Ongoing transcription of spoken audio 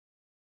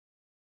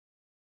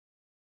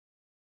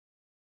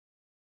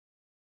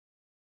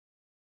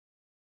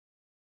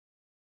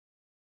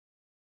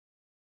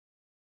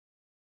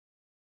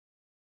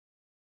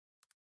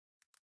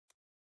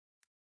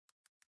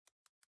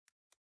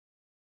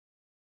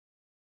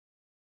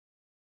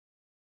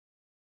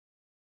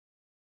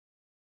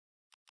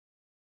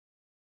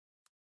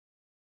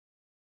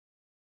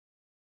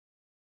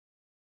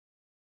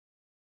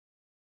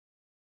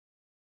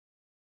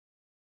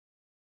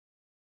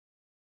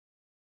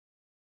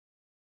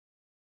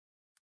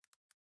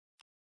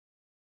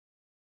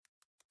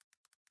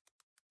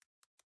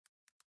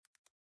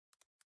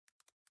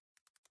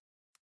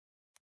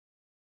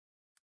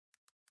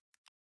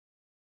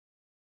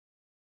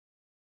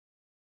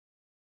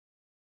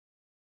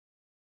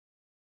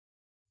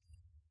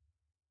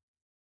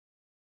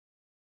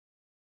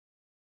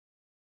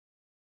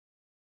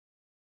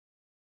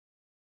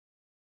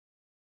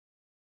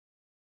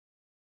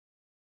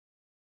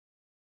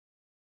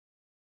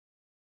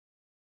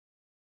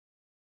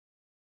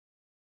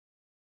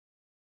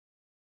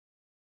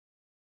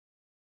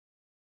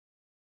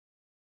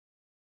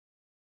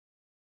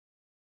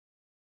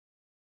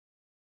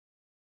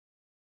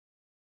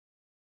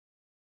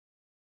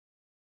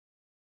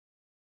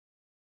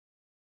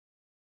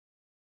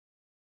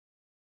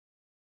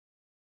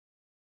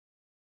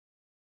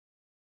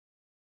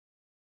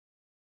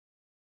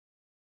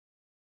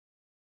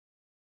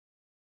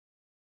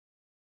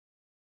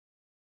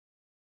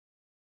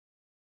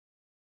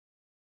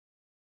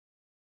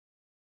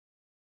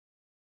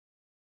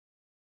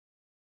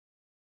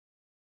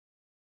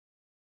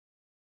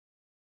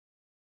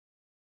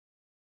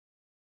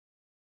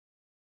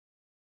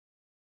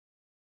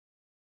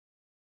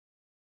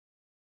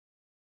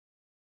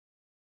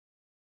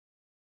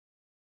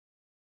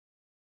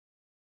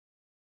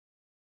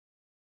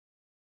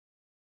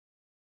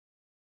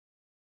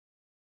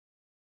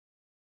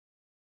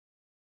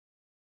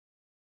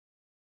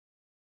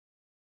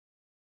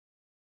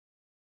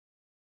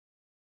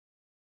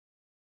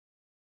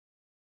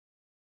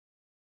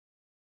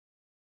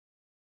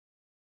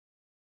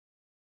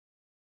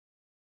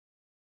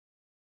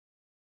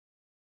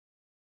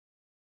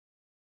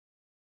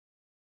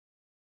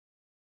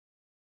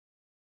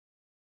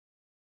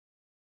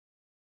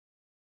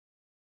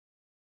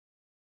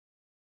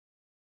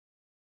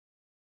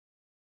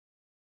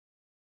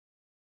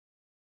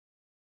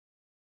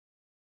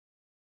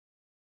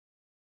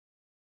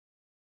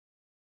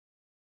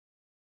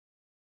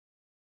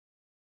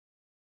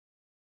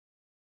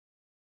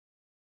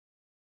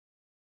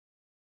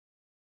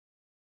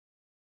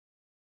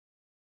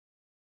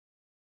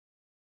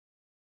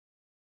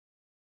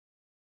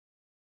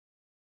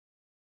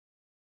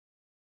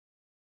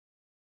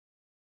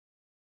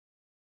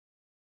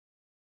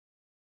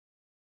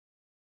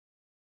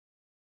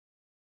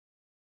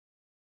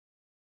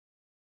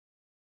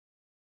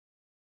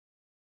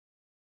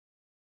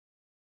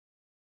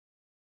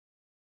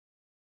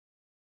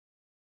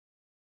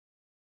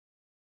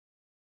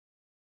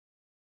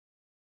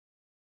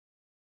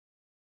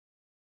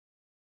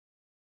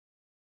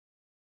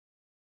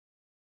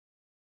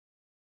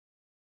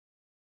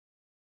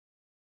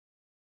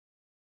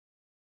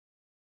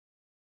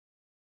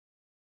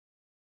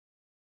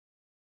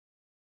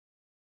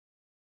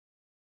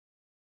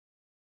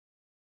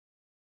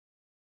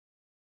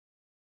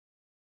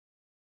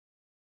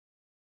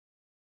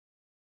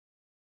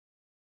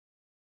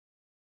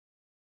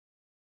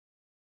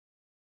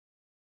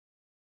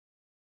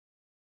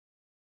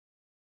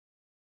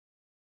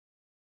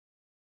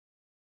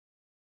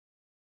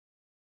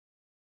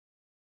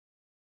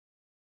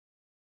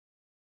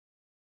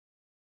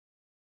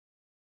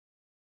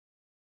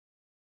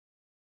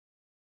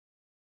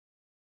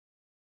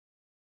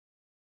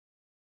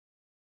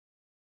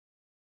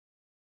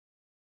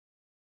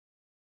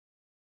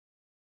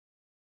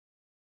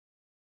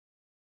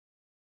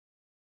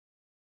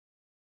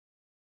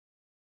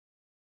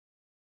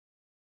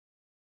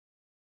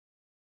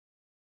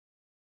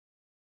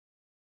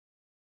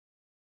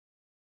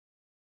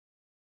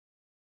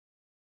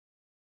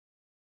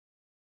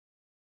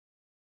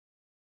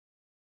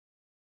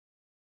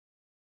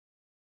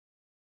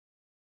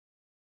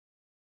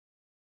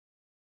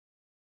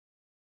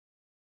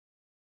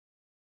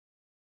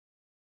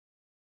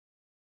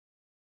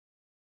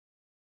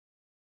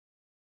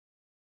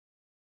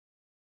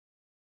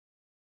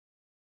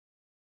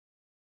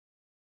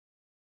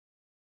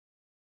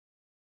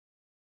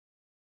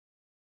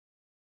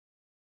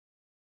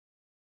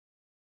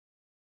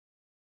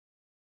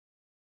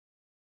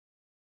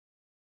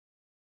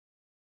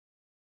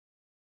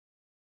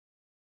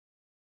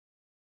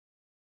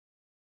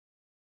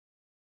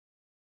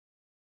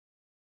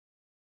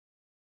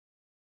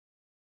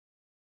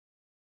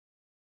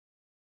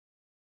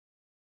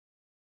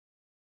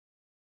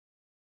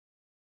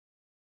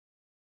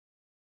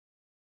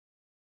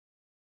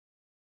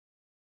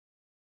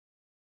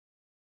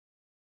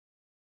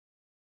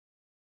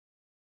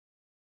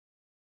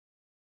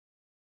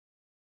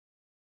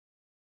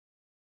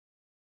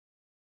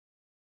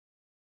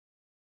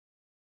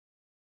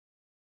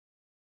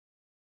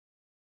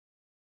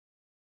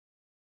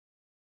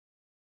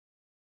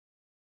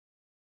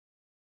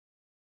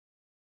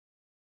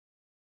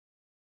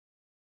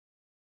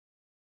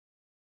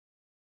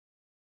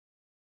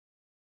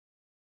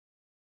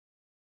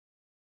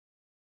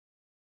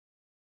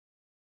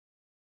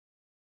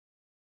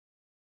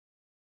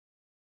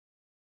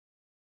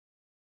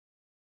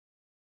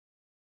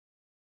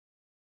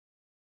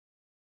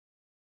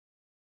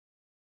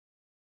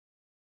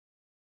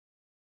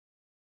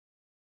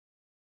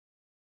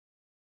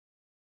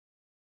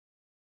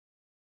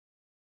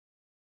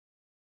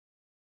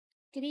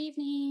Good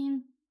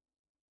evening.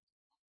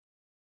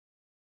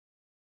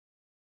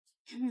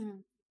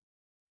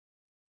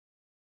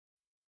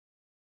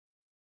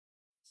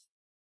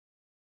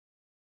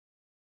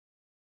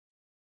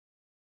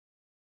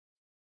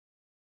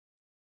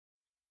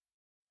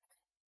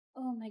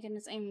 Oh my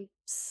goodness, I'm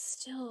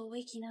still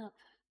waking up.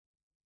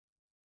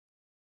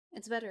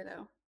 It's better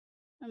though.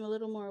 I'm a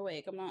little more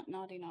awake. I'm not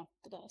nodding off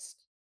the desk.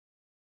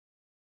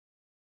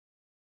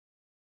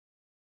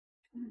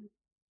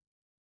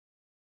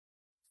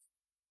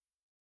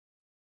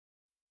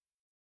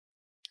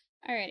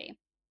 Alrighty.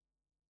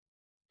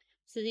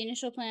 So the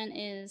initial plan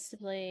is to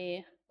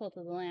play Cult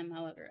of the Lamb.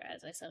 However,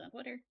 as I said on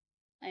Twitter,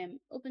 I am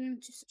open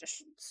to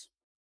suggestions.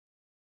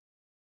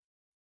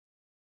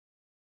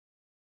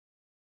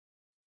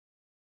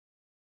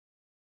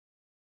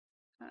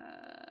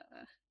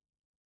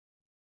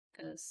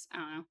 Because I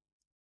don't know.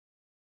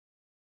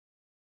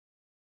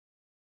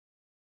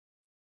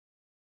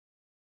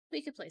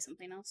 We could play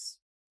something else.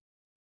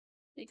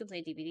 We could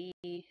play DVD,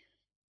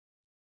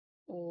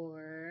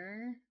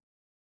 or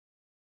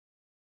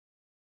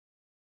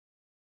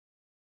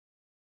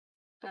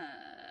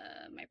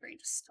my brain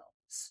just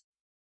stalls.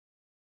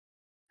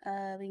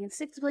 We can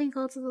stick to playing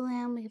Cult of the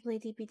Lamb. We can play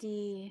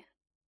DPD,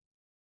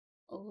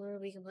 or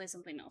we can play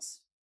something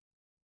else.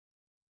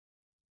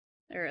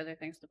 There are other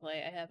things to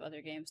play. I have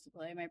other games to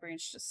play. My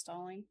brain's just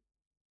stalling.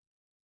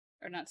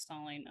 Or not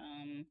stalling,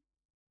 no,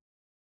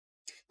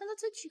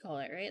 that's what you call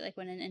it, right? Like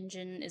when an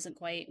engine isn't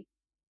quite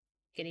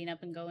getting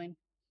up and going.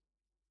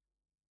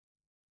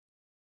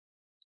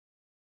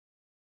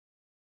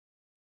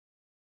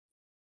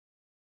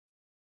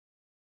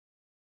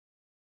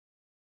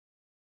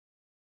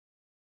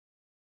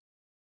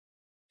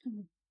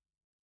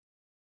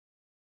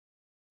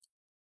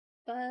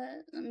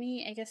 But let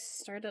me, I guess,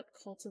 start up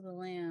Cult of the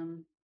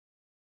Lamb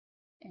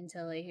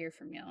until I hear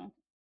from y'all.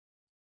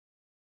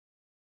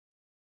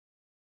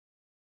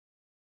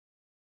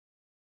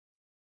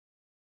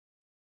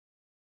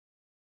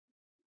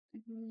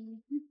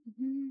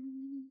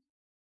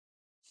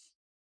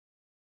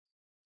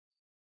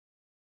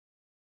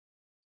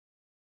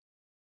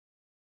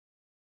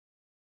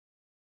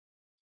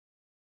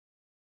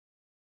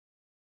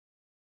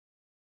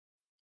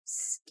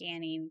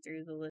 Scanning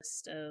through the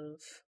list of...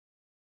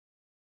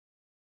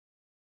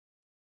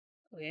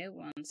 Okay,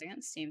 1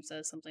 second. Steam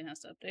says something has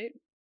to update.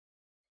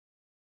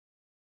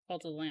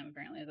 Cult of the Lamb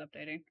apparently is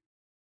updating.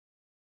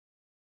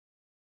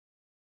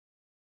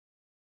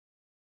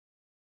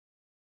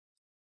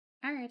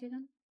 Alrighty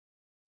then.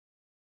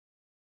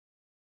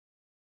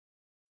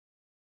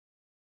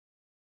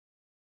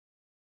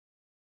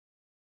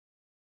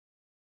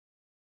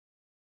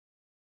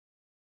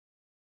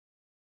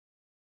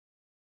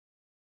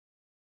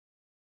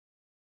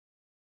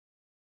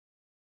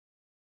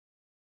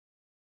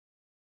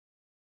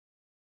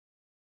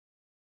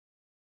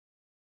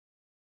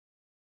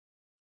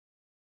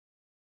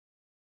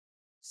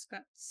 Just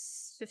got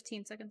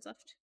 15 seconds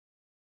left.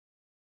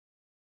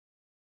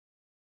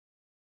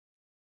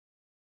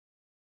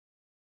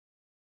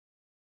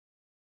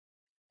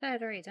 I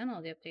had already done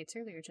all the updates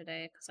earlier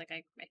today, because like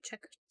I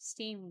check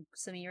Steam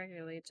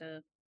semi-regularly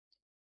to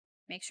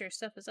make sure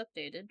stuff is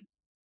updated.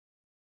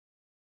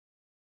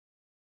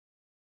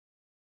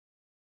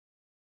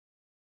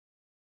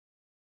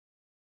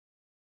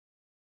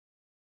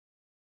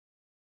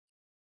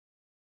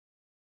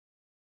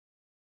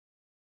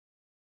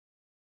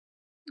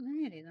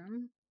 Alrighty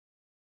then.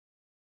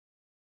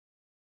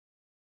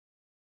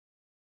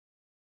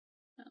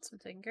 That's been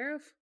taken care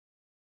of.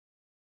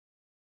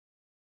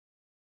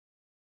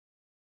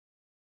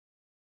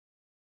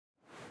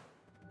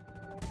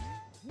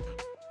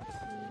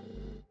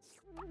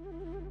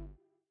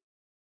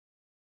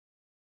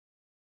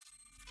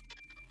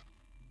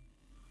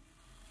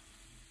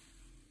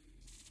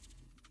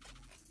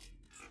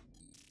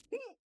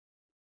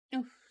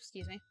 Oh,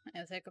 excuse me. I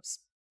have hiccups.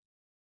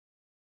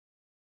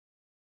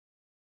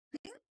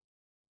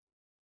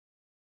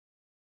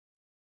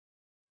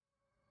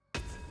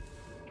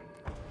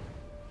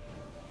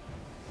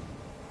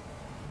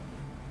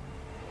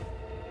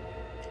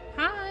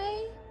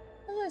 Hi!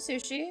 Hello,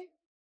 Sushi.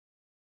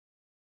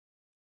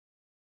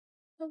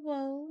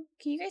 Hello.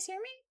 Can you guys hear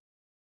me?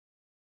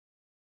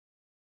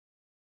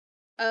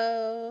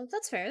 Oh,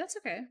 that's fair. That's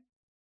okay.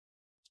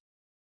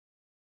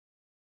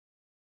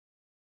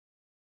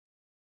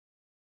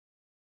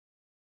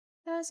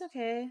 That's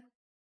okay.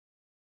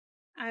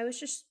 I was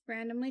just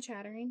randomly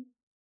chattering.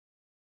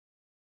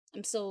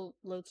 I'm still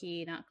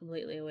low-key, not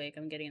completely awake.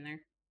 I'm getting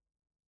there.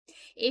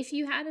 If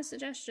you had a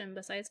suggestion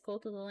besides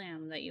Cult of the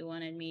Lamb that you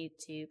wanted me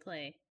to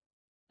play,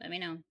 let me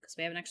know, because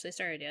we haven't actually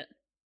started yet.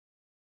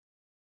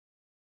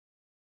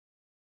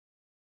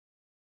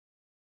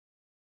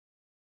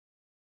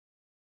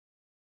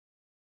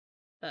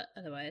 But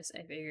otherwise,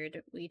 I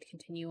figured we'd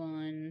continue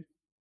on,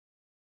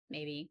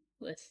 maybe,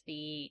 with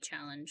the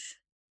challenge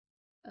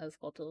of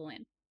Cult of the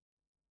Lamb.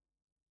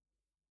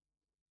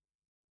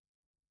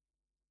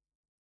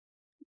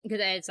 Because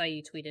I saw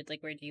you tweeted,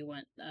 like, where do you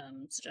want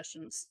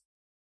suggestions?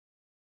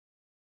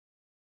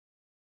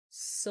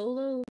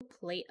 Solo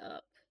plate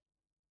up.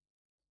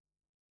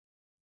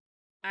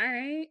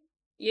 Alright.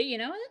 Yeah, you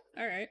know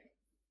what? Alright.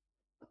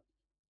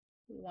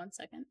 1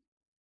 second.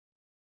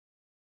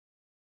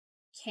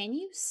 Can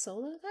you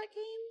solo that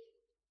game?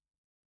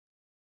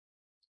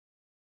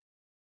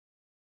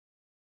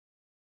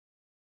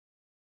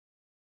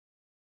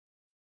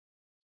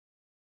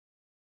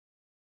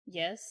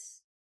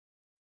 Yes.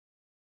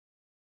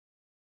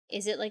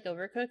 Is it like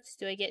Overcooked?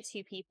 Do I get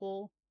 2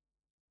 people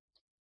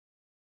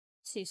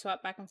to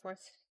swap back and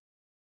forth?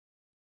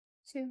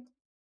 2.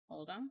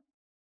 Hold on.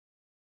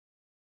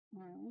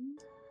 Um,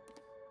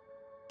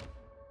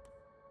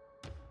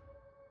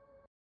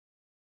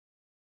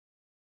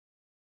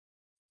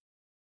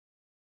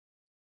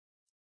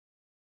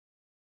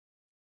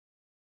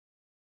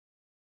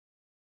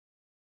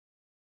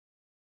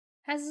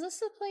 has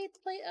Lissa played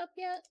Plate Up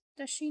yet?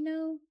 Does she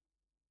know?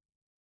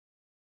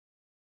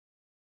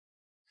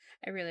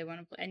 I really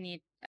want to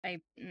play.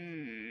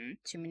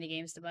 Too many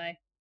games to buy.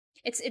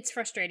 It's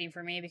frustrating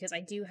for me because I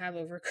do have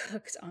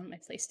Overcooked on my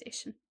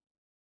PlayStation.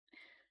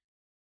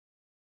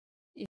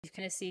 You've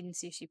kind of seen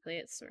Sushi play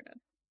it, sort of.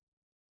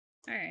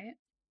 Alright.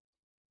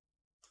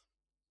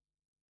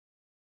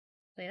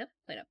 Plate up,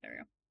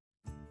 there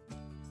we go.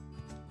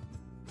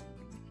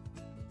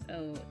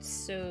 Oh, it's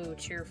so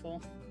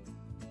cheerful.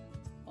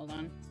 Hold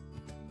on.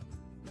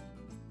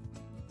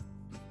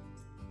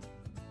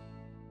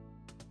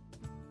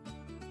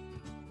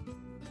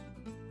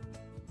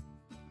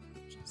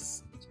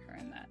 Just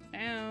turn that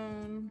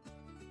down.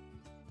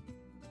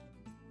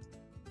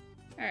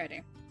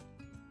 Alrighty.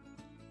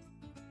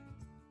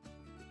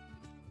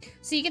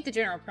 So you get the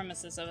general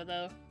premises of it,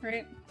 though,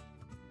 right?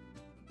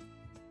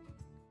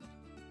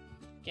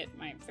 Get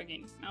my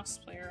frigging mouse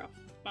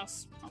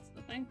off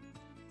the thing.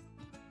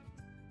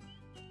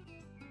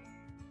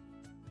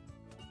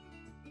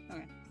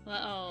 Okay.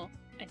 Well,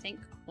 I think.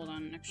 Hold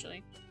on,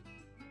 actually.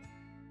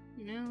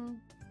 No.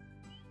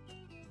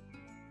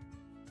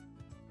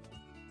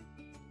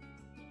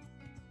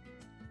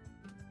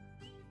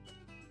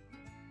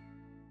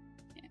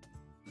 Yeah.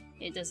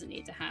 It doesn't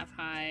need to have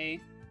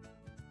high.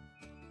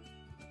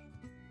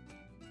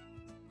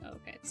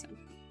 Okay, so.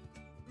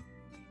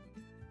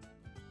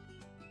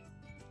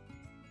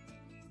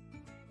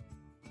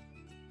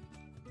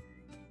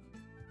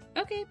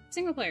 Okay,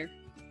 single player.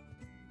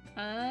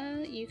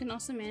 You can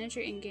also manage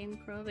your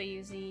in-game pro by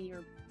using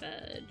your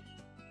bed.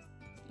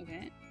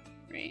 Okay,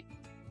 great.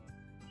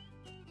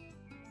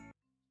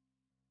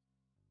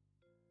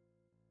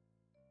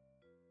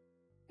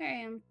 There I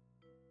am.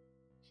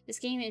 This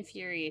game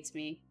infuriates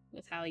me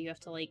with how you have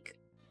to, like,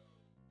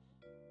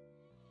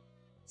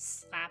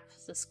 slap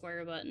the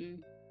square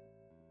button.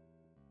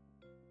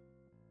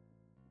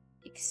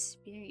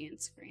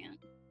 Experience grant.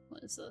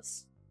 What is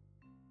this?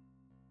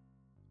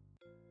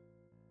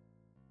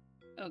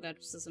 Oh god,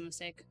 this is a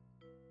mistake.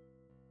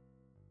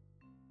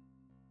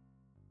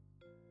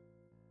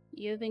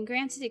 You have been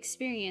granted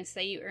experience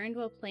that you earned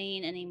while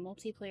playing in a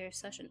multiplayer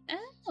session.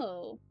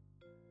 Oh!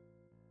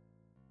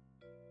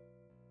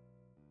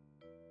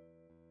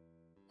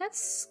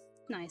 That's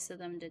nice of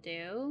them to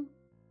do.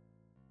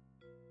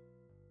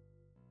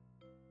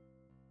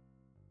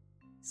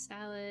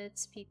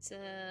 Salads,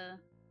 pizza,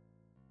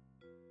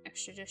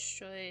 extra dish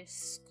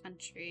choice,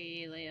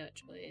 country, layout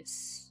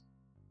choice,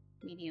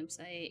 medium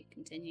site,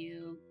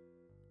 continue.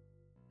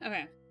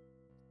 Okay.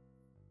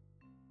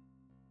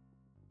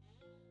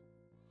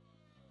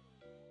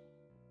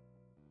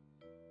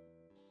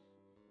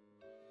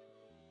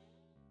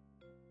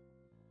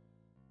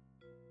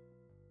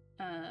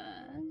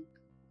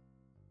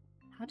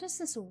 How does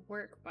this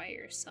work by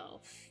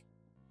yourself?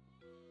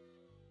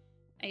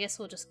 I guess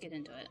we'll just get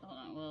into it. Hold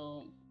on,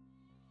 we'll...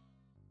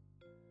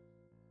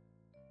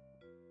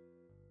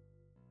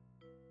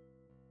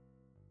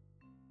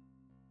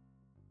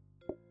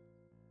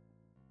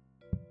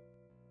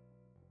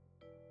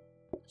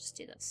 just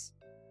do this.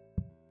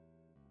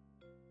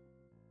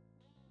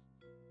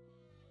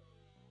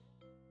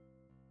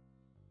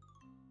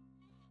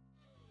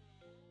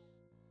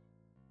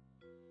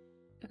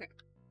 Okay.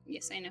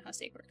 Yes, I know how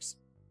steak works.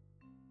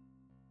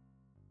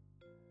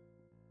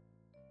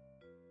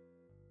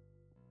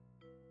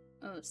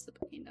 Oh, it's the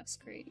cooking dust.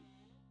 Great.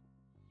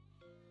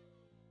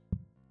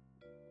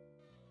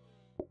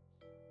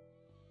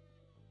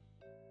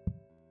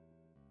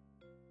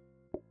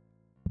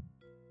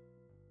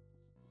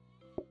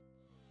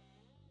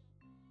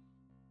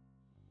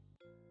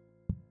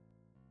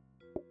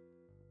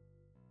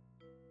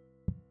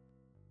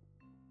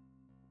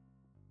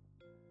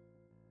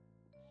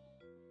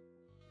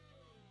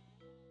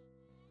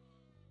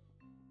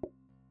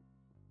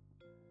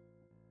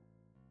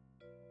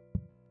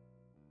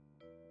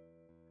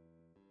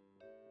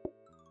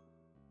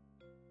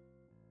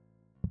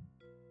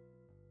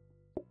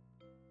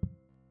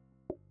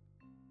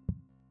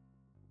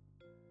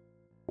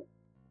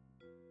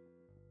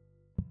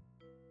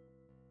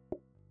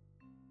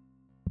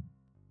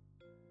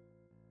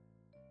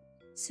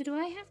 So do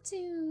I have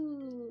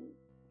to...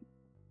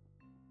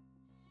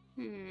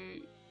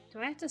 Do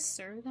I have to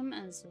serve them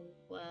as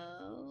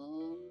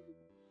well?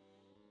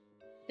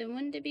 Then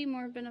wouldn't it be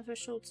more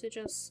beneficial to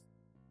just...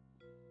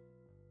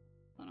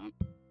 Hold on.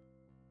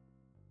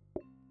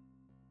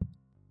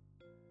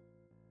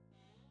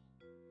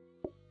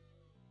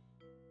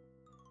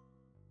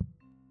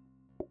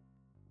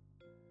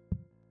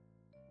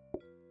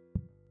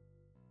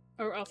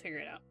 Or I'll figure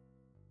it out.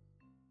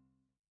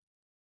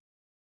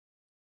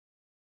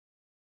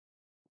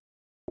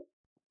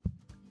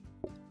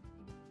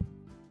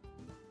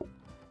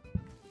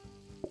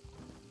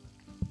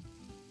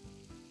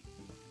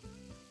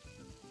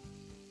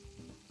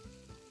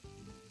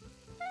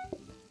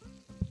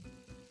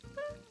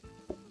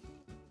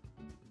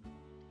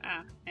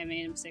 Ah, I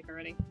made a mistake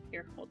already.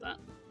 Here, hold that.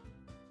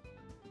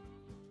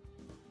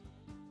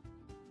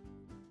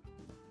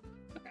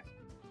 Okay.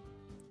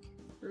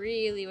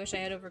 Really wish I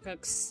had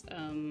Overcook's,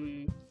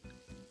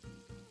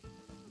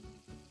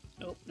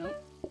 Oh,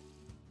 nope.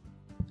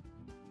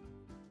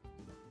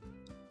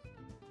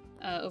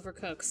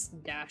 Overcook's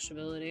dash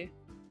ability.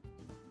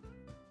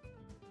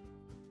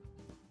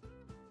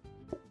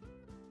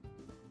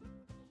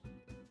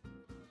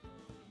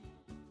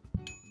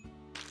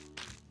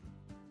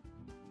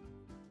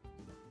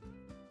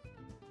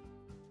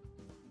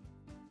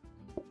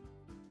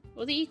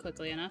 Will they eat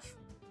quickly enough?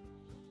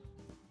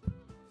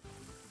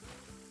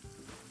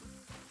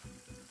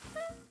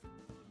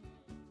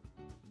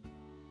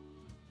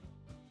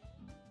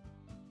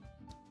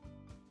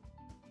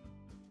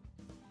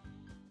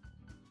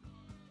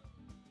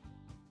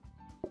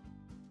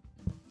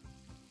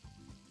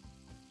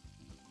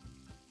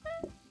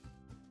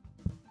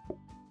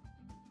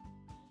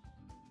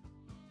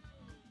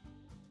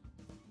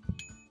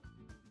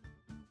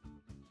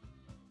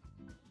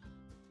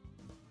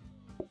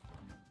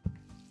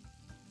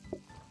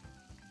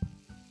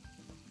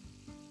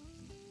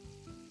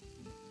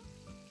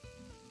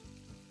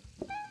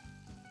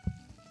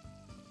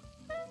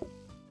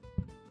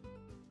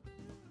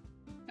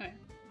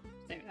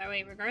 That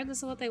way,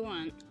 regardless of what they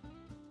want,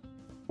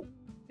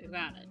 we've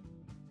got it.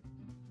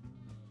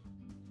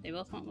 They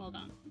both want well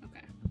done.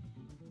 Okay.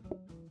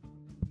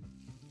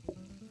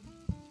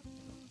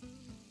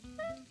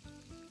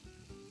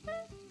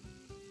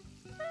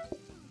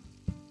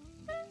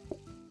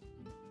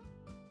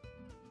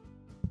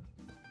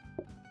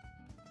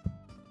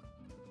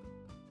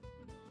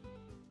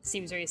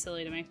 Seems very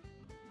silly to me.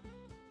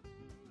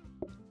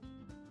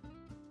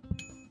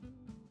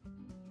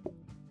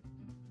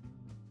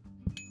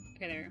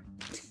 Okay, there we go.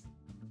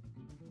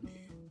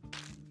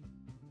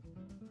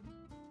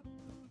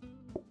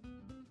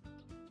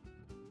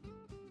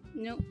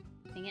 Nope.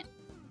 Dang it.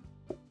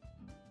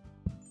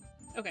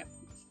 Okay.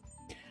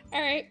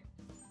 Alright.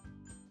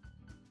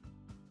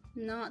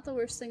 Not the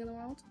worst thing in the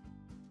world.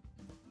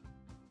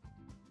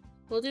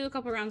 We'll do a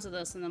couple rounds of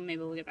this and then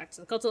maybe we'll get back to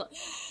the cult of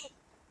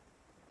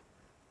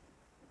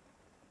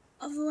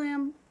the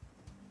lamb.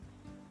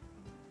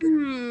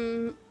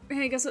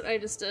 Hey, guess what I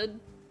just did?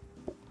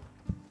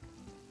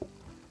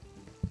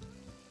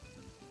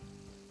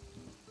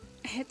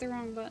 I hit the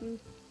wrong button.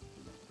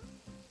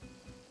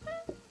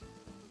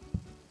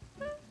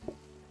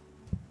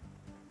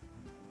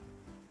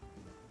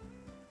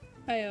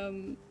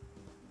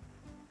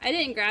 I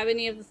didn't grab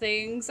any of the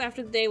things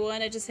after day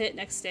one, I just hit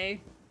next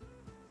day.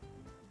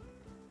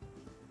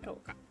 Oh,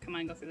 God. Come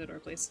on, go through the door,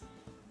 please.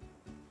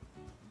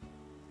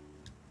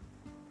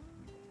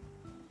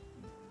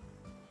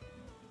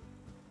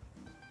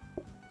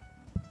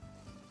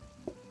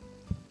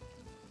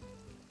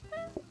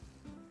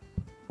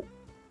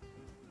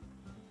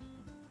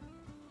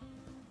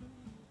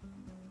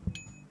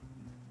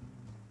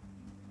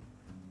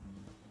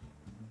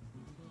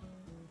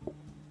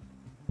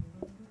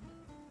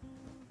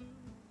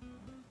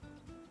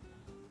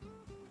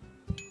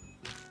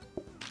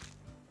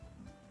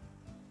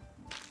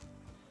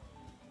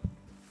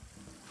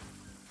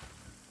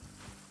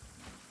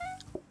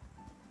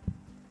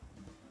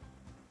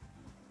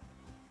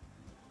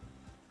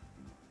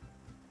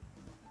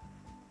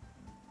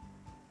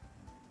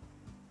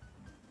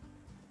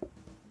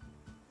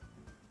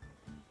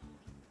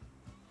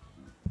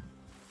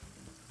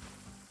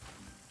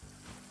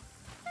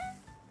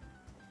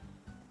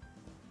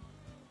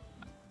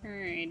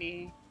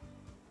 Alrighty.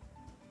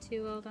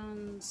 2 well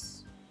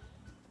dones.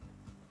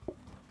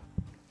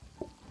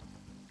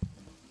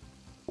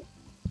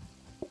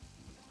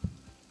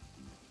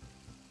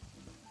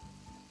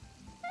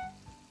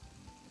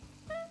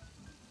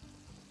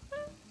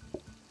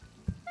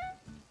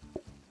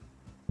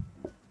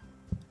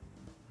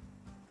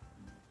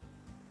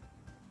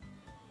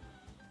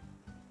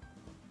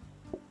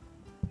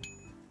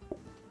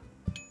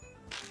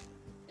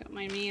 Don't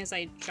mind me as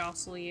I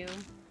jostle you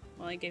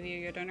while I give you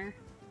your dinner.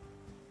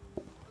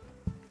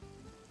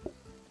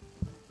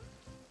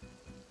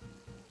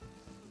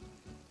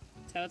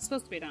 So it's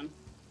supposed to be done.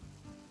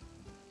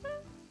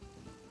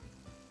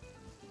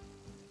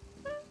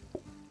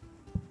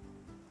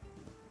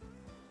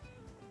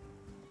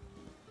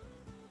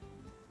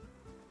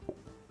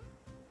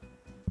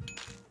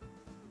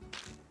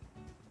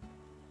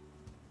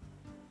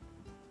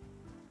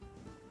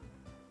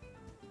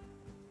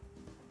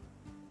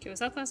 was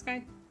that the last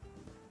guy?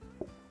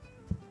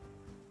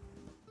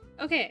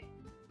 Okay,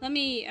 let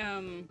me,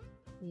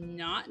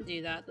 not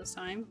do that this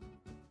time.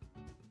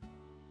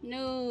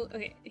 No,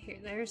 okay, here,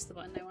 there's the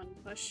button I wanted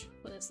to push.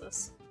 What is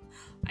this?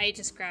 I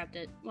just grabbed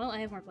it. Well, I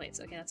have more plates.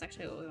 Okay, that's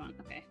actually what we want.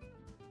 Okay.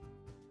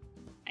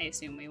 I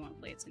assume we want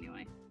plates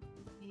anyway.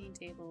 Eating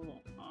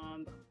table,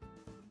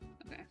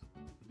 okay.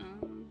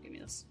 Give me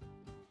this.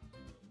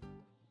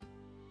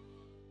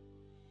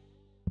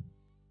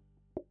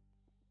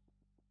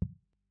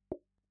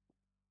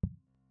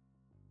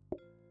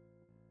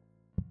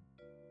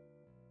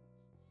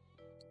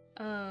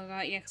 Oh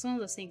god, yeah, because one of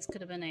those things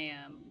could have been a,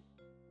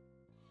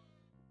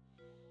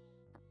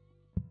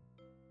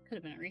 could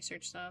have been a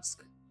research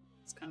task.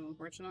 It's kind of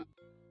unfortunate.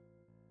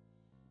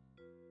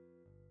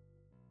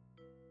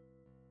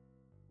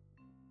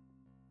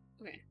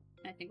 Okay,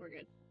 I think we're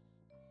good.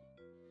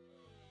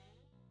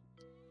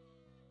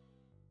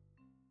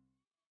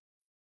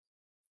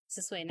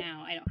 This way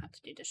now, I don't have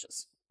to do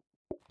dishes.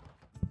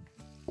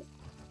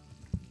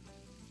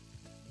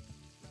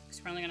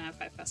 Because we're only gonna have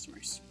 5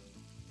 customers.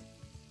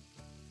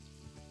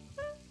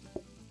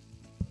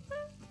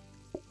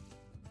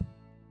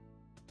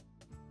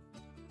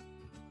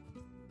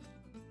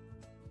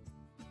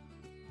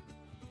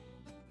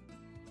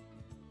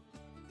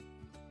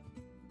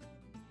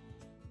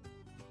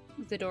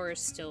 The doors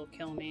still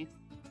kill me.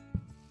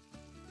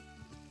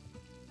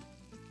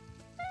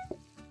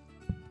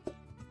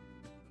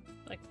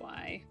 Like,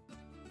 why?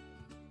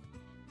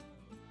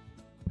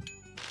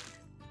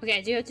 Okay,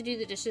 I do have to do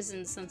the dishes in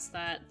the sense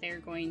that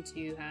they're going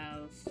to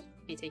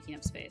be taking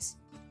up space,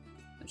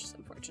 which is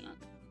unfortunate.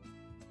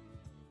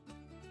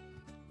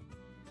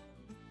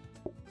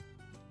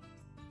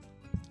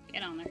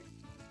 Get on there.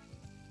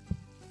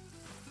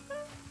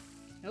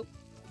 Nope.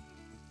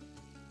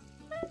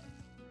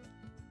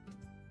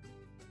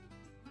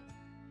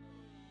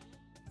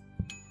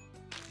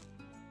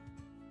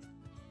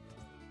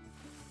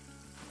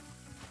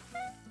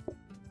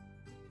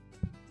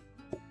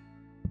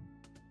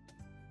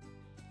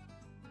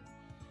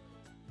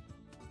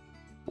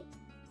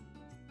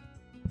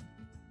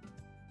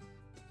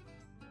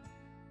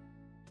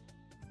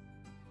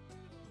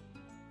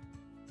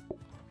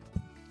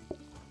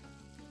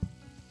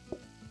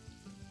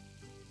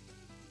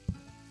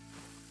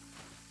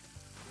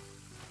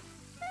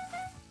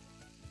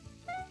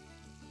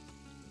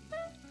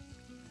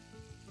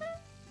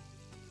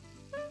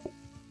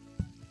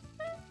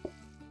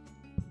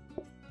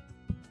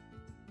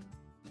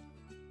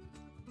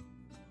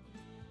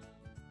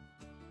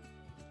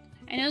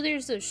 I know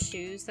there's those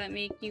shoes that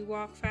make you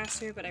walk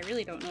faster, but I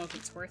really don't know if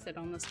it's worth it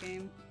on this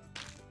game.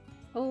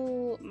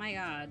 Oh my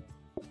god.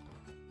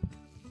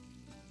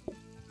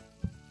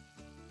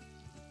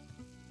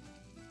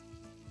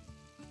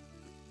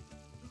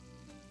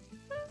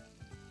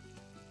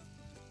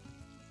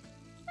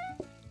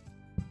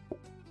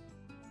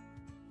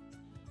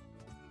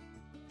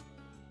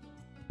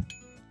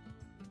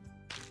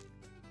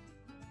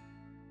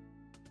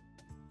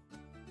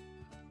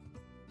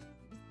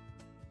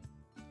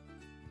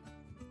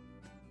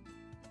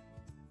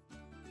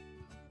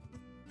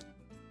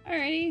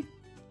 Alrighty.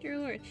 Dear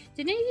Lord.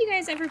 Did any of you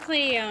guys ever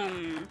play,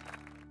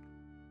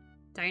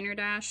 Diner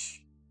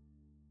Dash?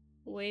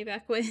 Way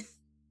back when?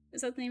 Is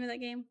that the name of that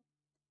game?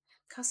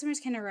 Customers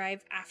can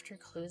arrive after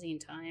closing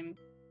time.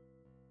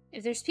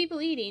 If there's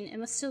people eating, it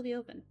must still be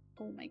open.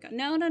 Oh my god.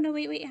 No,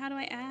 wait, how do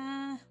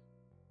I,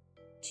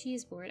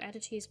 cheese board. Add a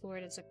cheese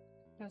board as a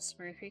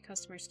customer. 3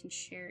 customers can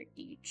share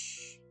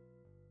each.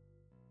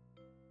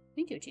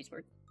 We can do a cheese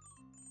board.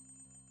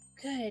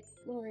 Good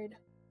Lord.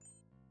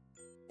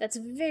 That's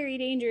very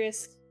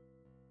dangerous.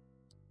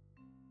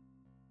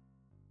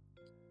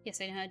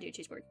 Yes, I know how to do a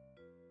cheese board.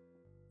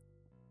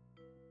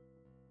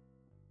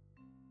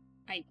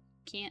 I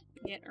can't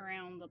get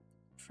around the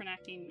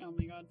fernacting. Oh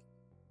my god.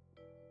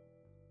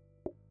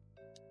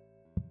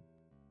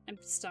 I'm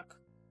stuck.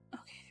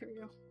 Okay, here we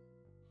go.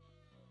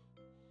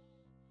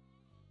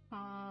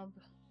 Hob.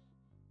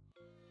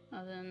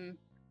 Oven.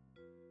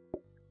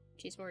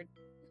 Cheese board.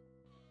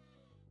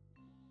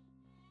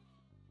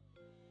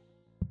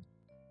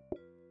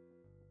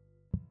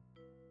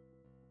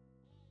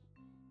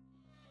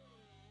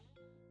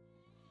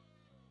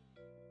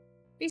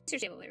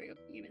 Research table, there we go.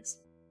 You miss.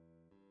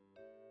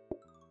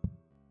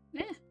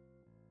 Yeah.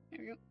 There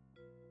we go.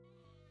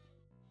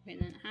 Okay,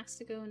 and then it has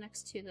to go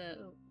next to the...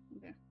 Oh,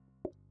 okay.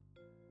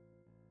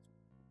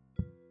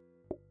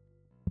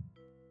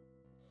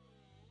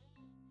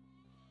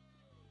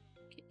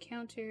 Okay,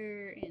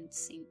 counter and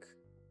sink.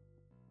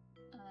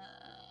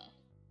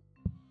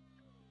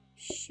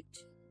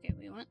 Shoot. Okay,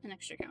 we want an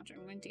extra counter.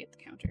 I'm going to get the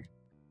counter.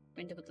 I'm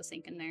going to put the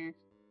sink in there.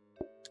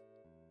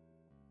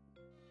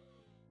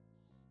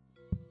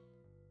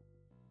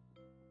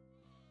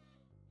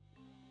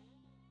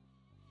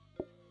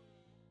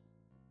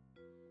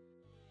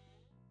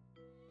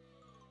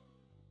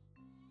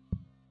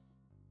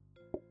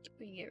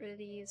 We can get rid of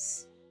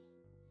these.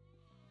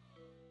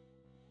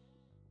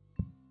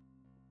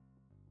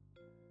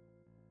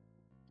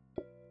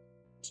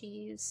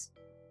 Cheese.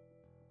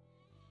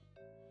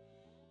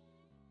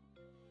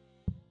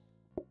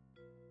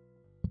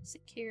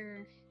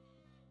 Secure.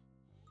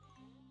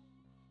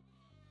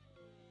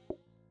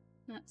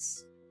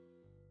 Nuts.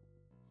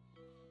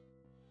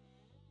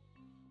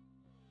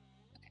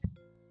 Okay.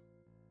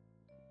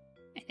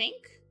 I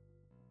think?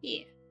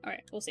 Yeah.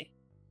 Alright, we'll see.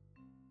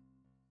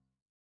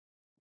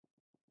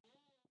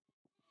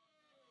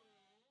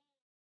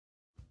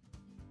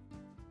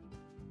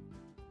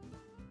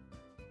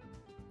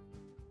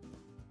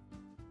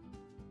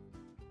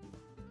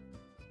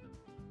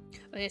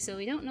 Okay, so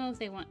we don't know if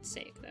they want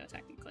steak, though,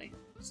 technically.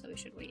 So we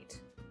should wait.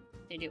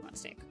 They do want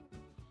steak.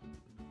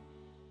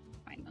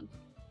 Fine, then.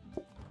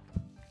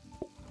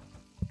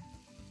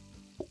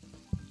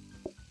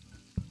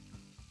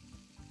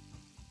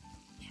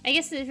 I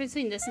guess the difference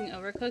between this and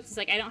Overcooked is,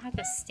 like, I don't have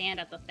to stand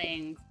at the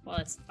thing while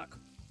it's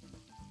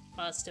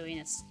doing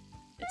its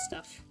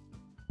stuff.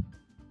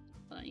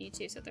 Hold on, you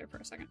two sit there for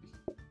a second.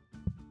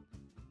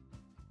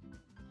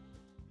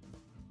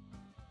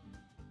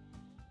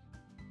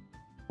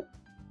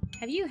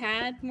 Have you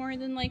had more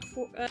than, like,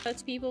 2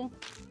 people?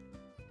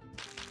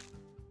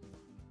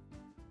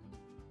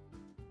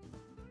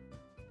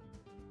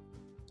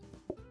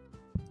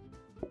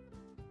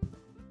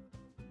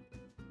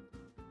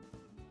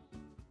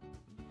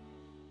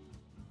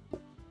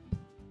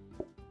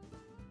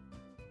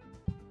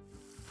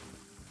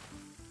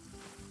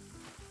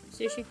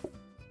 Sushi?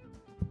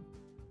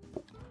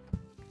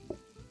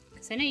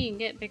 Because I know you can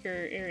get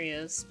bigger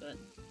areas, but...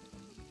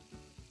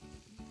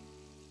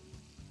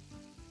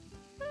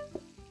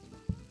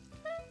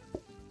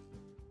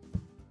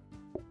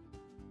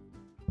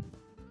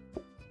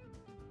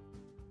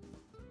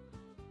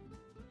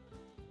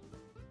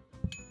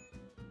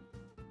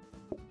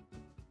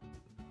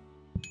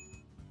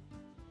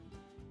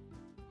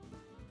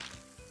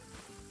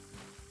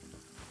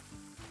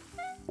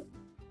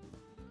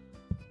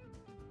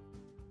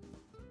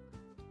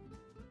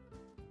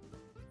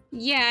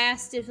 Yeah, I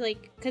asked if,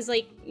 like, because,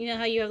 like, you know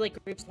how you have,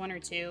 like, groups 1 or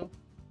 2?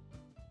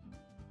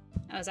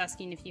 I was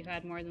asking if you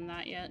had more than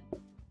that yet.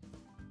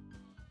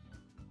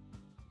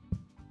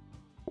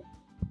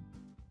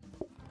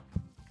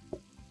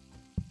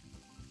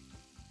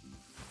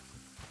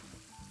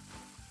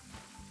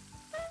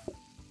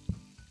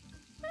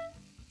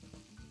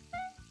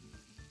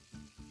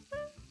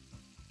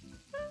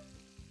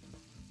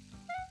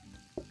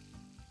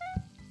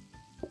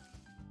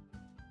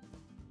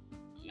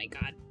 Oh my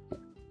god.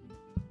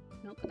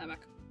 Nope, put that back.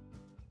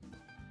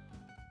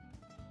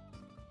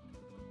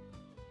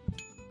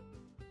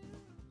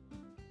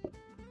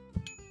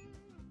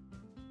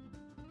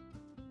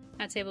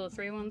 That table of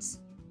 3 ones.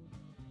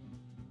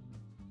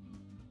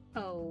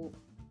 Oh.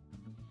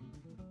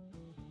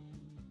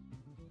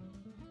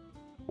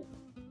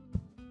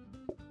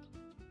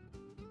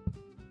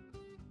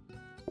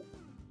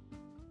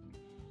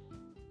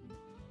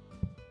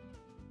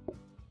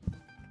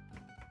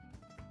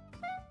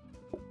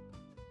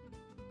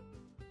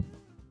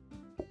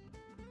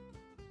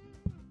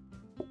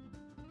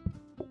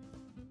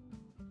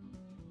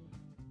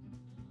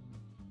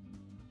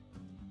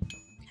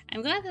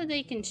 I'm glad that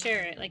they can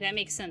share it. Like, that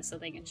makes sense that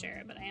they can share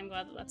it, but I am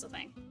glad that that's a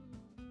thing.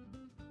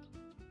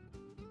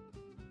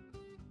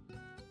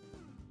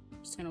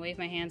 Just gonna wave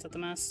my hands at the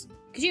mess.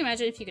 Could you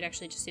imagine if you could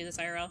actually just do this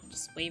IRL?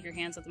 Just wave your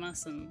hands at the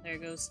mess and there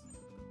it goes.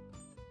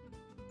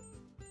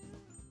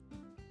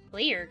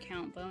 Player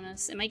count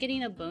bonus. Am I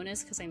getting a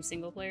bonus because I'm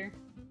single player?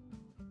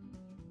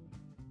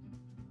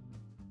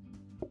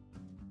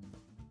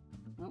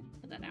 Oh,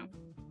 put that down.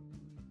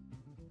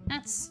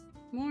 Nuts.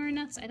 More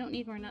nuts. I don't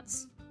need more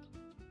nuts.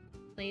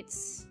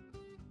 Plates.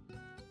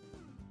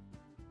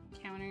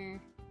 Counter.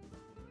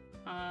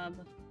 Hob.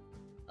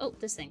 Oh,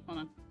 this thing. Hold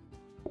on.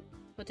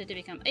 What did it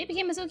become? It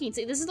became a soaking.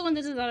 See, this is the one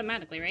that does it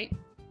automatically, right?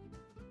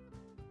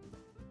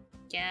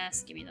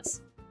 Yes, give me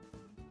this.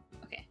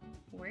 Okay.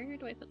 Where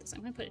do I put this?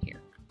 I'm gonna put it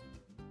here.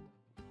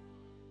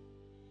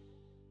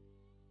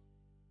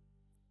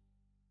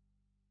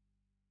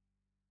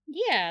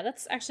 Yeah,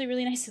 that's actually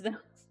really nice of them.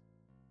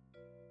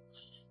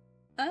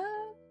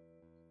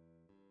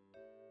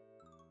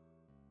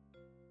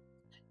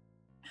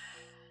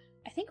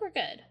 I think we're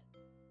good.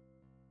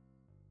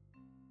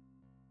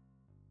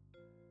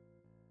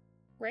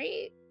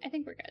 Right? I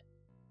think we're good.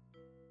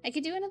 I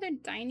could do another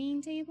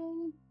dining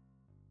table.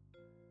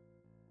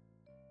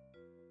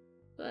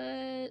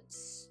 But...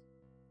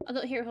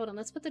 although, here, hold on.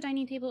 Let's put the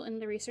dining table in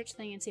the research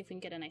thing and see if we can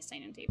get a nice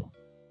dining table.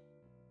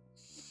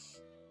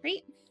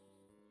 Right?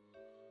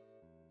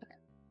 Okay.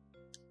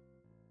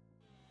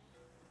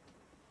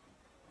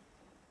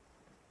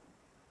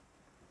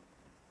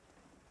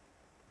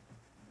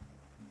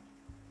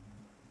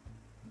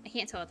 I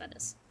can't tell what that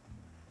is.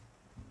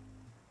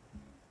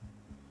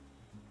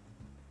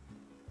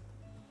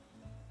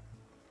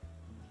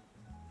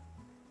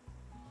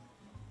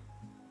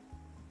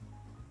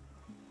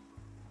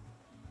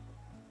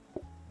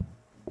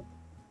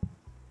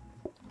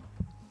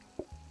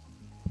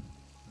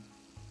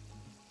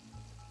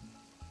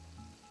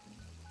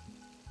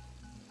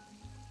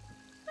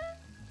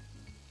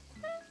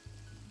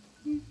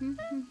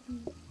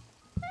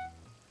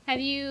 Have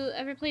you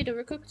ever played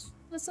Overcooked,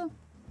 Alyssa?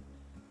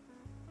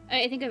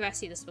 I think I've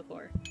asked you this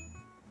before.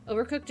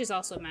 Overcooked is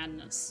also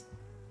madness.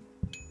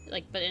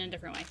 Like, but in a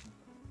different way.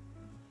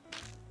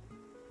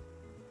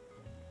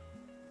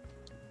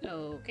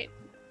 Okay.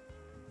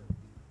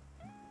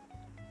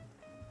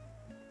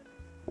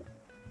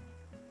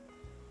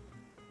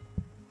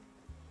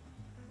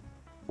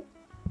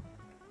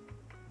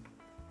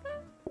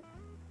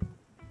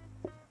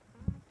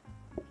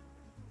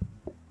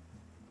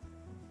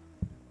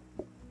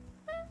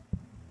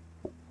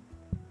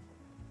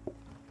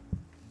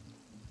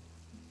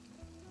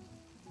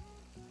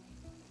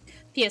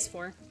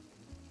 PS4.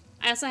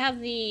 I also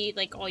have the,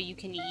 like,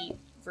 all-you-can-eat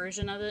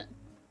version of it.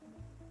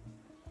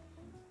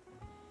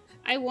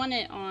 I won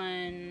it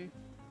on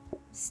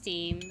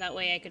Steam. That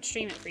way I could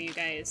stream it for you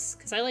guys.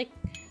 Because I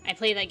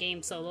play that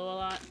game solo a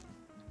lot.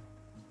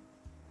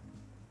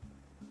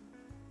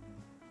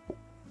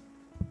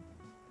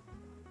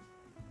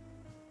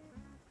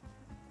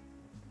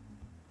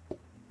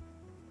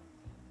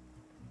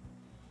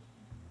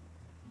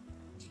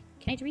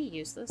 Can I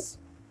reuse this?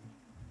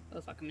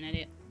 Oh fuck, I'm an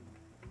idiot.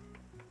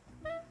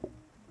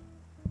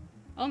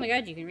 Oh my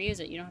god, you can reuse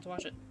it. You don't have to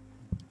watch it.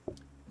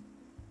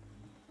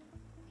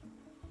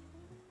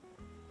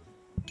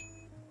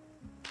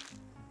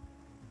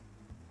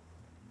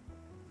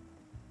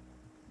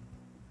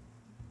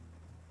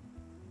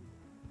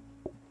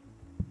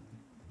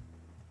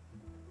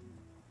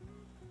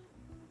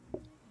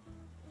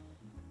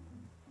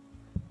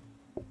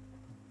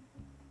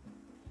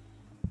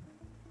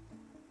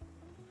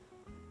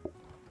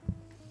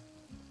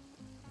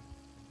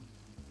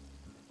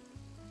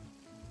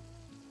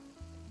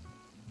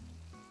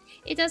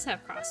 It does have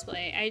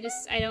crossplay.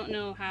 I don't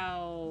know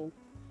how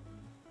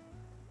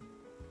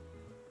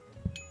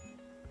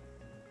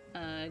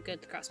good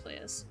the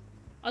crossplay is.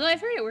 Although I've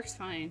heard it works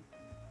fine.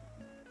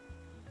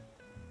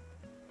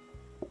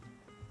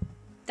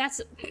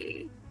 That's...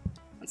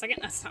 One second,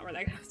 that's not where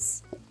that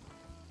goes.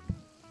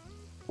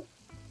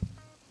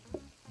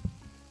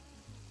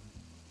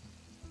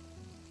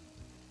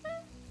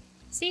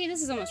 See,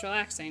 this is almost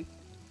relaxing.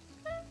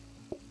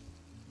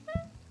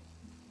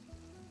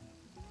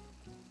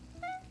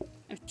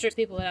 I'm sure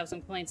people would have some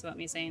complaints about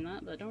me saying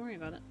that, but don't worry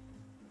about it.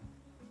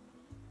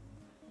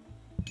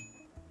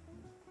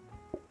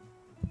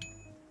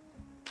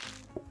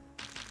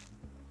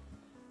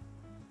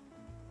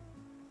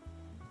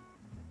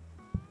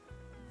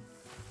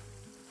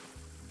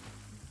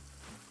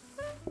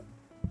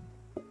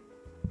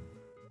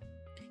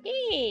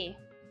 Yay!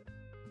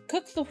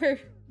 Cook the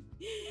word.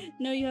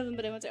 No, you haven't,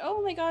 but I want to.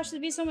 Oh my gosh,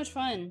 it'd be so much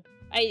fun.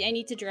 I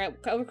need to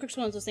drop. Overcooked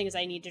one of those things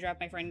I need to drop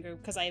my friend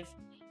group because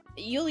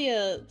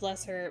Yulia,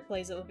 bless her,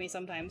 plays it with me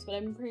sometimes, but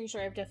I'm pretty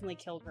sure I've definitely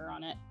killed her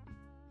on it.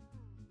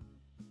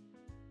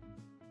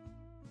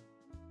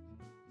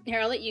 Here,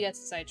 I'll let you guys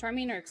decide.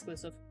 Charming or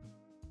exclusive?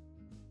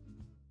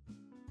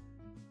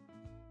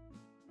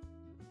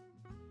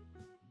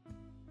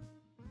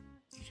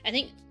 I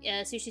think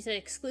Sushi said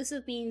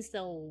exclusive means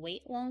they'll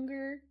wait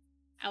longer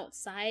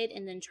outside,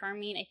 and then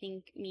charming, I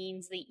think,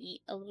 means they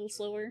eat a little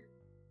slower.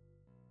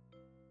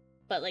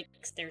 But, like,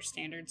 their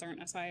standards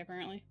aren't as high,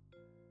 apparently.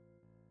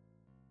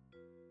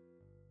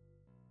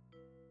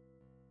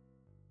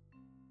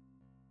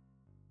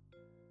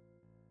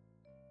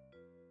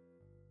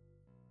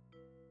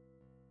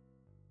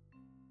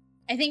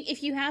 I think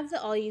if you have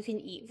the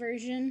all-you-can-eat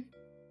version,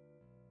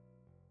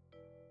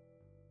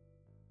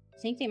 I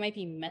think they might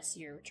be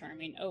messier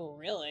charming. Oh,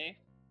 really?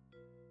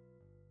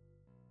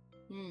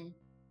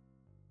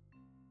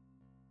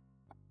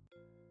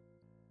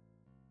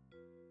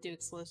 Do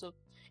exclusive.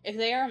 If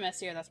they are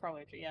messier, that's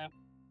probably true, yeah.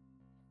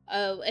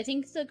 I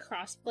think the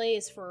crossplay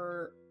is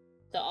for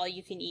the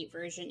all-you-can-eat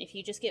version. If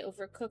you just get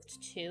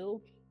Overcooked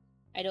 2,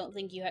 I don't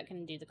think you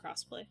can do the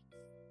crossplay.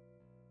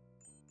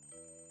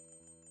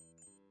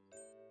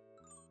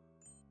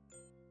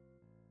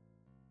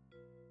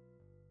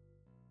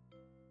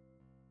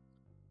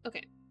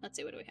 Okay, let's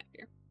see, what do we have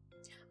here?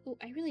 Oh,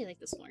 I really like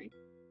this flooring.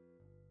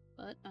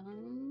 But,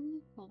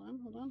 hold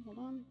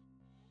on.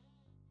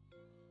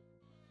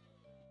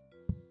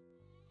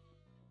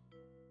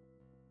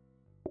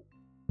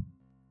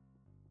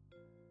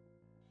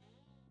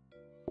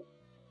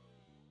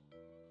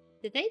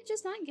 Did they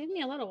just not give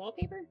me a lot of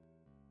wallpaper?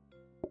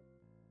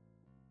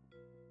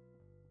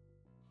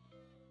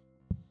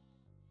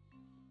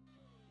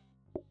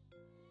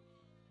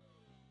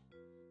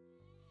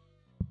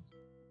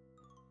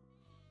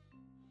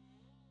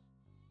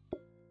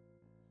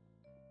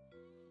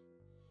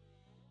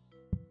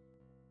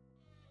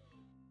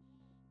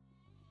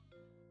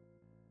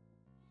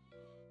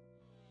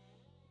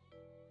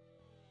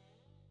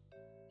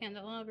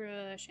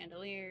 Candelabra,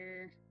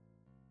 chandelier,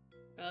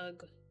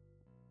 rug,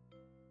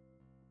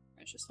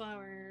 precious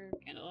flower,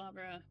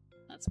 candelabra.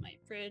 That's my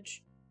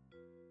fridge.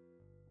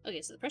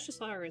 Okay, so the precious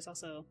flower is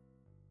also...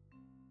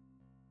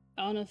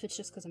 I don't know if it's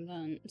just because I'm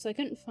done. So I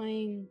couldn't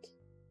find...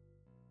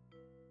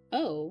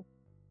 Oh.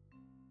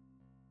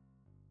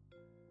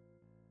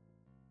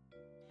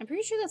 I'm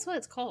pretty sure that's what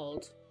it's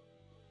called.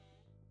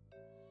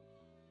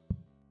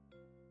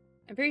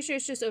 I'm pretty sure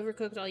it's just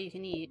Overcooked all you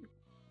can eat.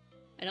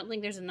 I don't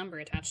think there's a number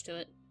attached to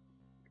it.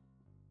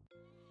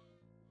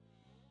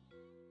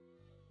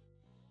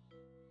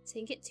 So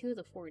you can get 2 of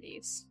the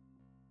 40s.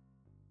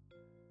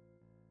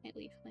 Can't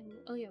leave.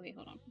 Oh yeah, wait,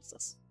 hold on. What's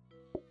this?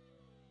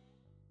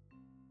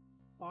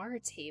 Bar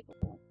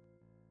table.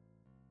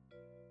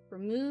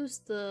 Removes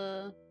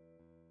the...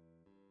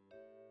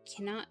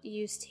 Cannot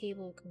use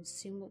table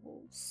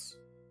consumables.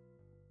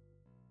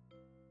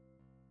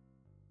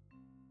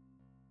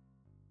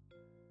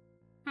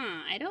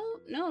 Huh, I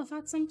don't know if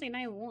that's something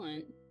I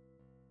want.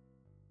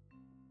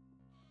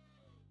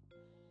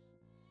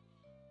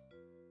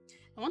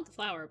 I want the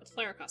flower, but the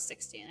flower costs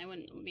 60 and I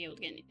wouldn't be able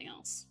to get anything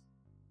else.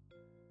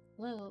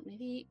 Well,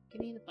 maybe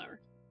give me the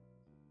flower.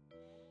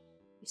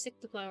 You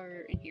stick the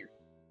flower in here.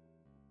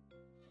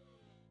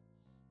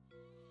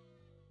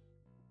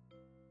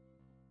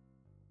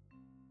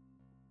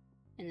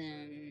 And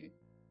then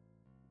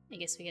I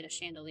guess we get a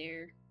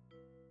chandelier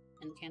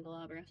and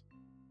candelabra.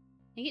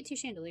 I get 2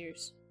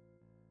 chandeliers.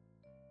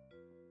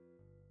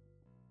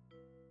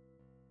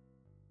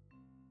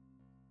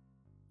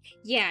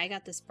 Yeah, I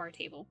got this bar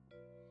table.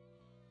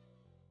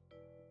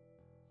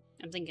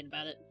 I'm thinking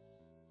about it.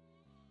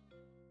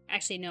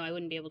 Actually, no, I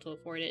wouldn't be able to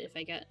afford it if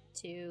I got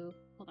to...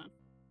 Hold on.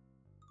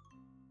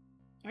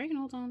 Or I can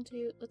hold on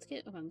to... Let's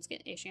get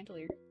a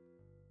chandelier.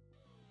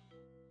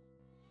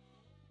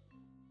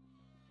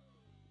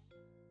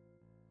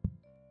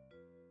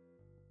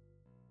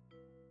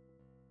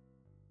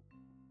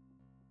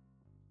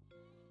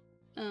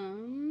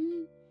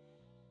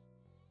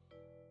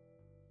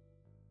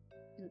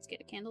 Let's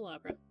get a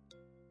candelabra.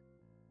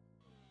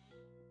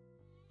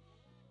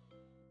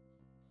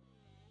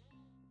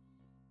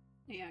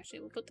 Yeah, actually,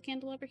 we'll put the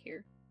candelabra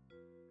here.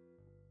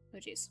 Oh,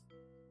 jeez.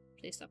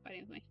 Please stop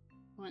fighting with me.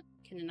 What?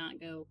 Can it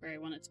not go where I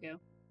want it to go?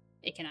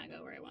 It cannot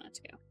go where I want it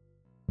to go.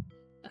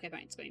 Okay,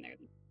 fine, it's going there.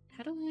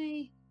 How do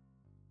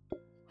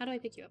I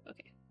pick you up?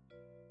 Okay.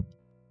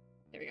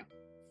 There we go.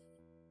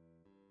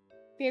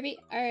 BRB,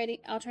 alrighty.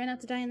 I'll try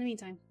not to die in the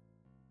meantime.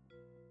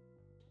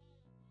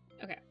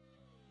 Okay.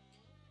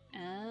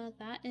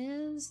 That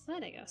is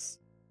that, I guess.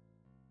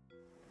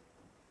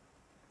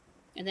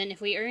 And then if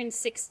we earn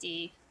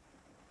 60,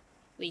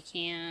 we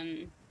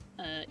can,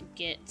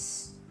 get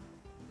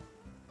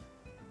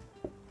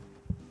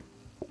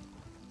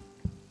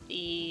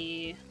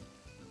the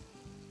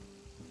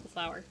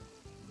flower.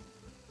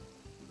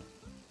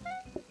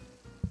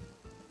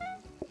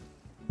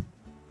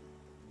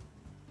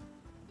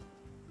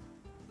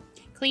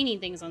 Cleaning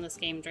things on this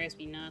game drives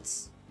me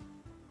nuts.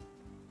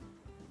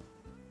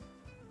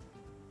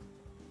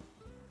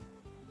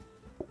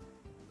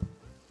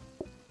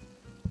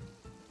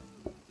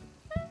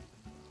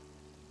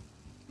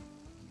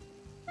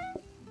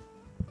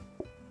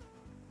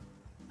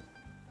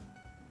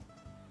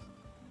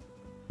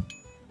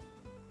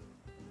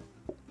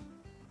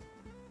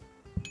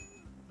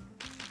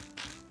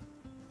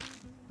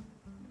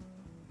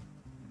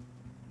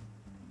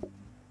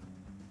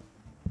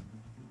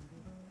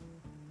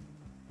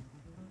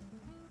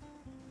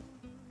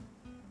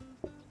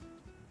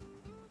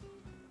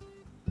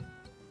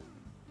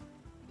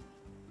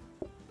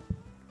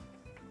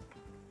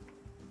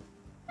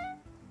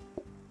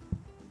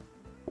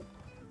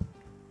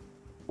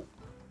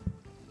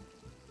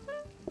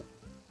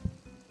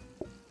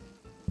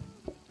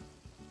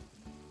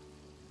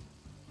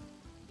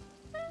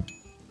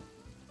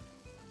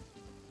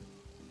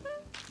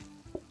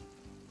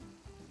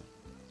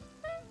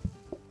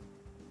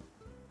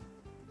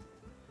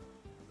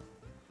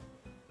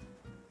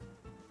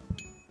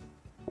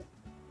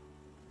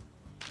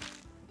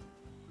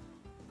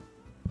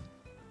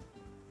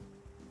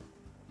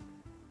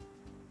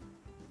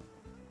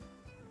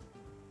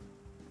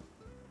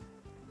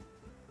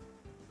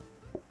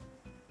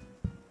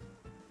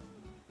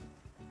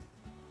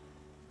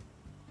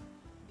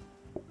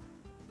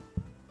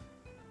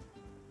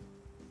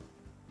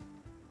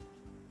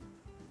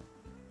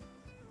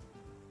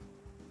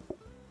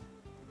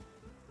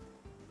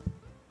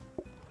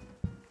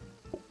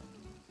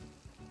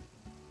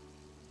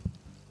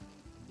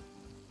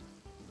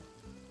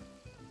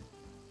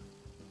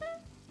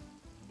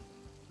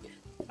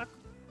 Fuck.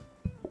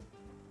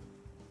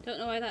 Don't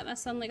know why that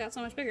mess suddenly got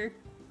so much bigger.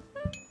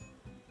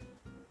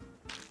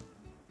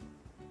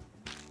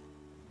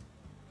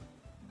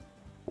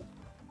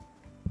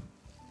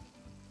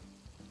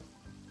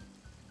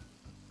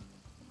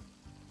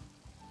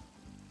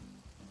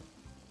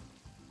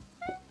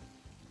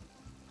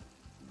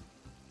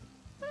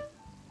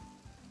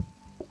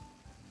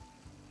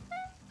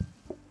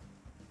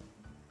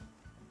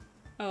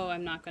 Oh,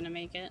 I'm not gonna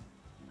make it.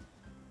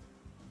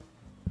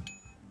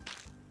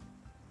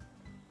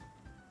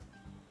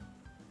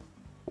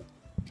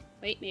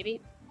 Wait,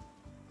 maybe.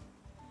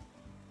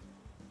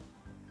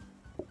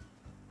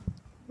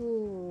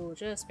 Ooh,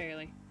 just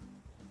barely.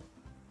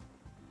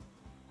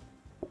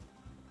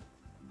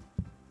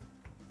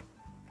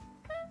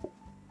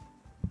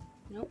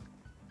 Nope.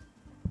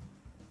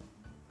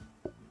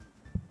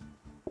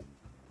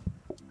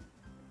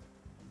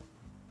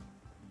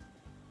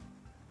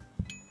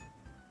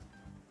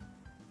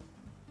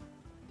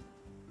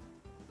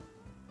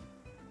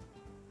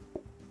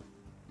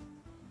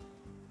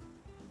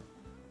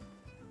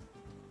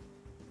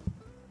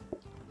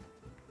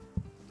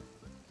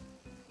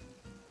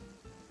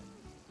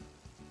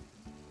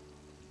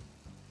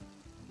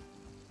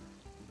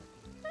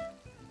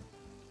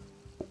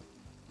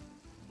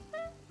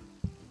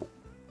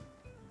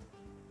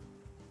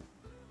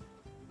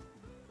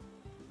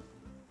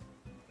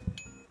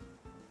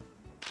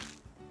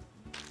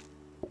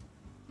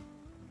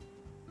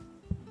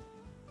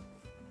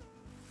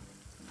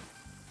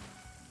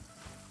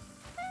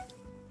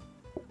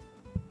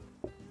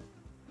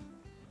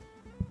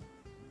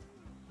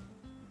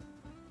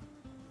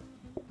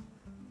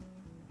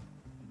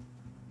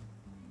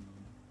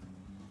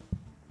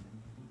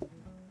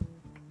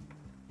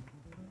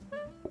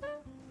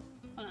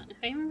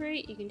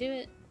 right. You can do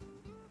it.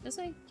 This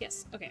way?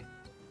 Yes. Okay.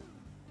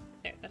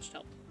 There, that should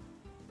help.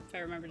 If I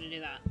remember to do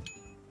that.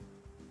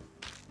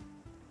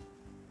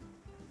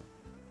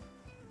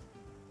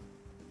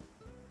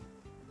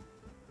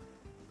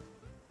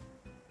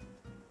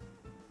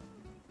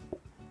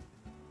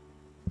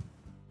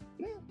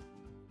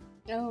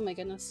 Oh my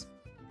goodness.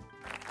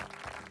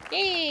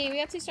 Yay! We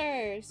got 2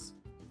 stars!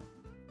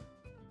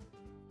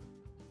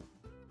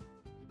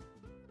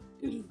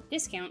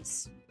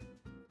 Discounts.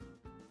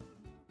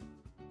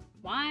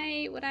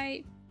 Why would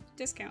I...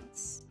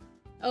 Discounts?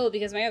 Oh,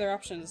 because my other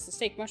option is the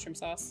steak mushroom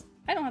sauce.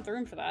 I don't have the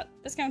room for that.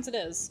 Discounts it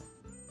is.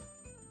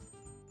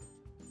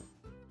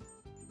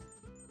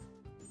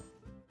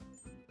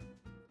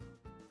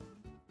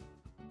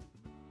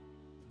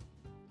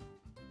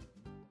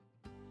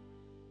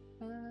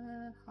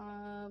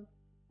 Hob,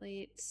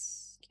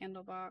 plates,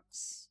 candle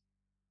box.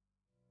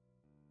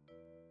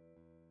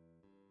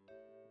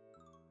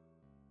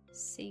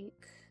 Sink.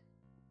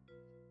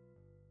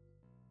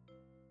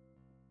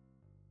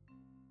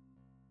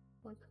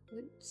 Or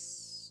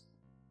boots.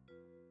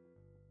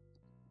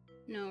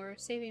 No, we're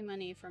saving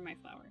money for my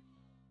flour.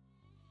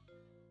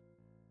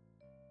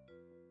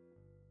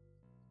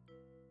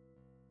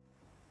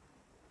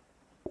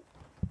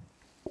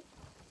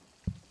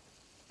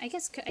 I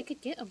guess I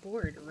could get a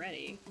board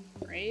ready,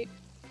 right?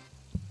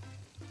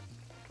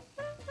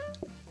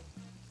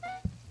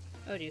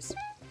 Oh, jeez.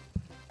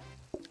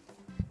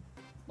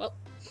 Well.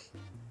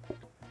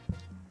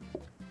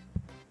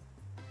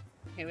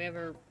 Okay, we have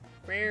a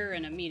rare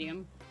and a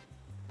medium.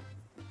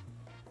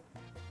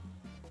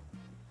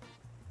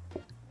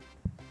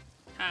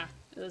 Ah,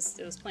 it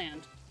was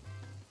planned.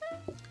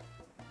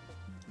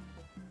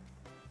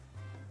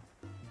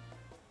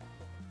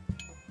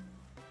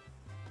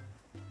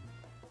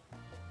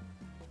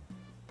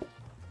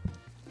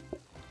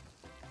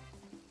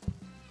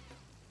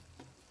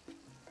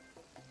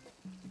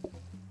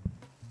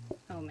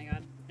 Oh my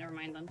god, never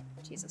mind then.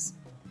 Jesus.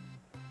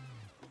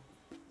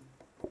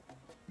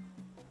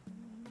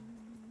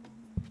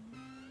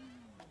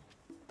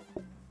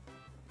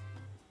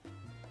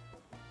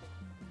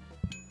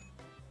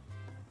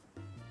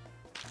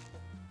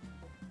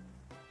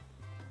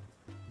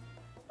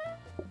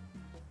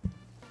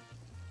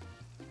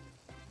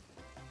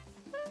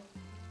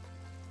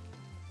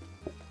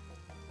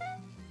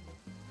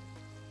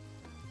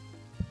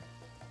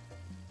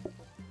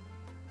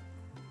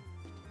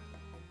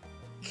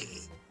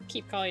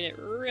 Keep calling it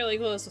really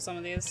close with some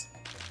of these.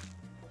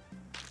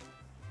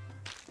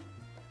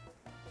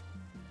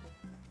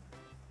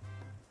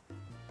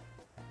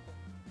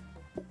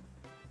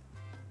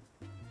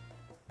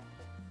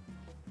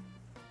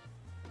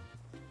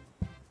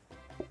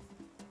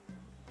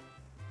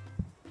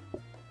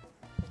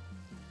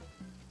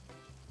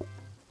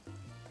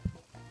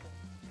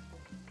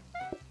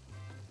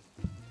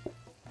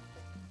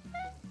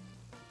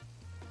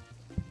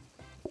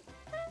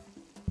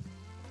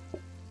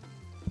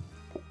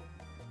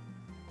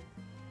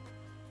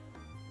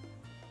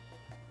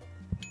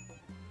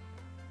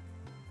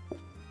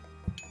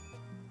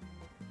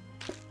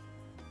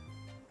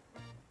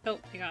 Oh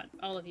my god,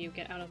 all of you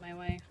get out of my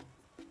way.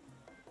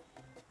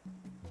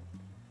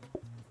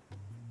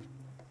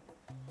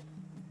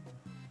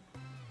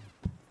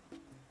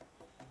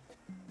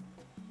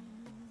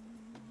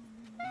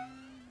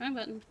 Wrong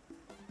button.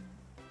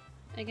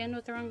 Again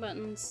with the wrong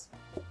buttons.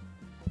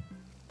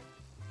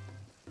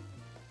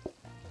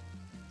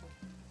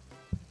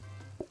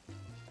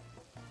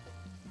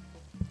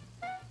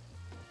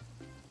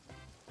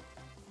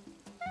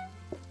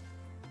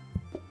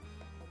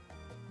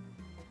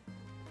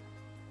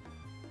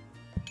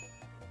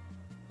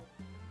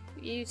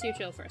 You two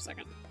chill for a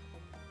second.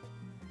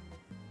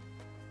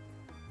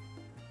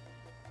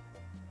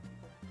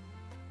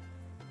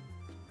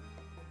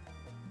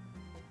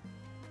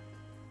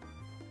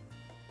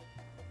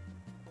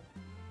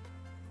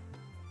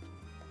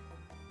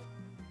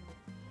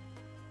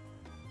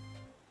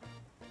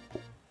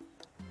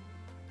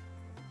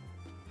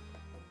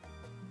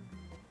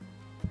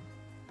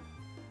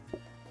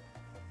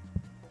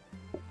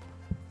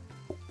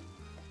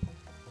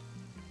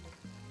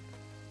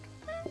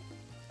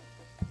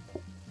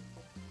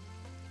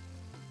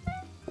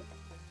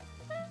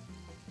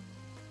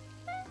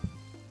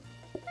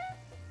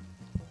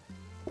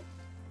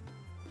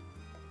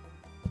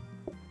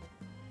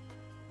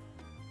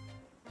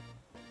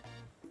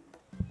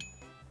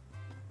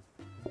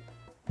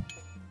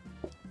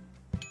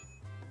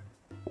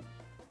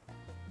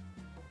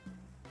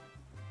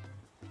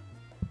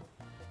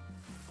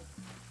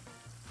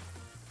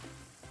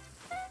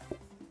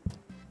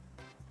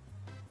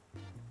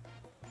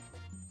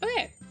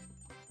 Okay.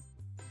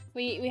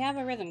 We have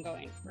a rhythm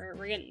going.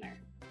 We're getting there.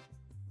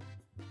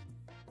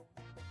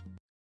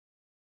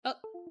 Oh,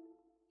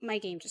 my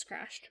game just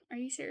crashed. Are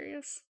you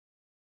serious?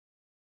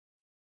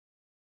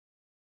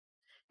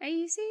 Are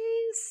you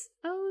serious?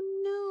 Oh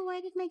no,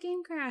 why did my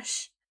game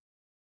crash?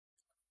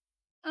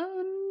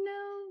 Oh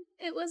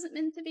no, it wasn't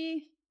meant to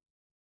be.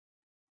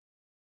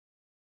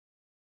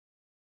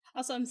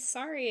 Also, I'm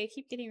sorry I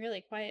keep getting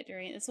really quiet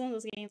during. It's one of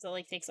those games that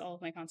like takes all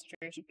of my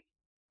concentration,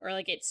 or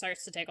like it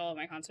starts to take all of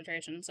my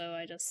concentration. So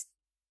I just,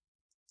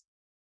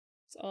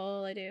 it's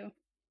all I do.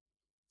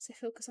 So I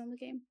focus on the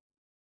game.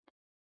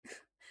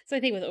 So I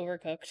think with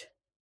Overcooked.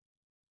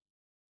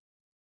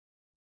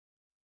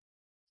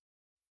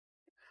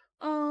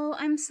 Oh,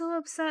 I'm so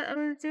upset. I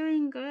was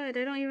doing good.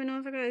 I don't even know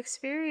if I got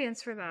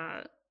experience for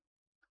that.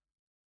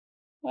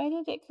 Why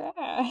did it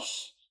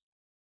crash?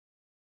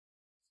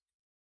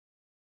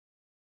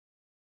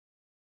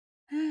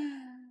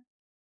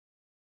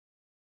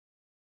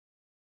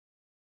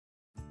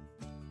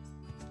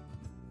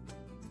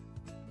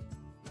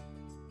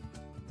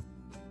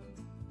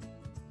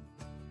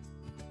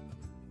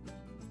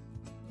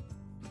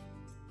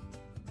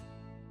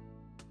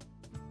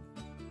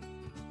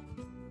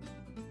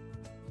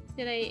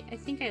 Did I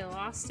think I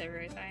lost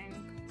everything.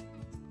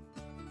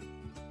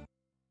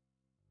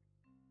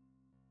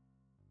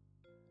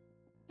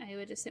 I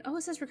would assume. Oh,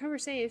 it says recover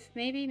save.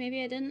 Maybe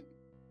I didn't.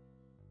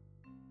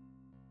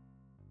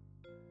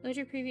 Load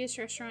your previous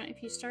restaurant.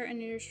 If you start a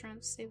new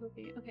restaurant, save will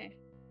be. Okay.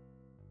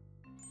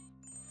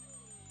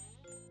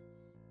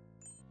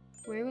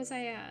 Where was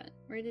I at?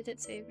 Where did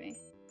it save me?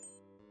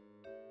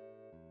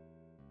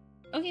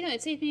 Okay, no,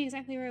 it saved me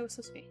exactly where I was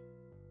supposed to be.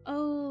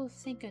 Oh,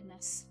 thank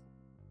goodness.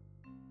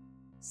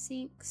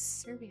 Sinks,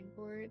 serving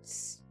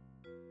boards.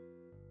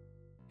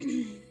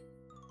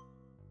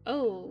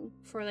 Oh,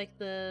 for like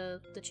the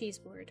cheese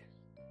board.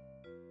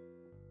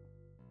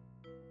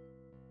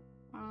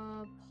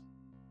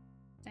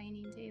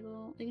 Dining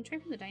table. We can try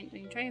for the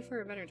we can try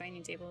for a better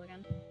dining table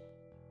again.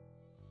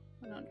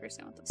 Hold on, first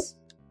I want this.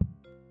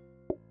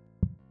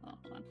 Oh,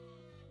 hold on.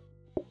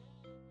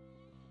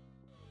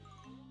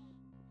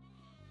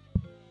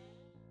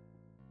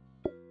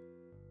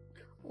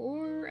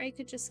 Or I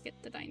could just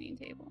get the dining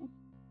table.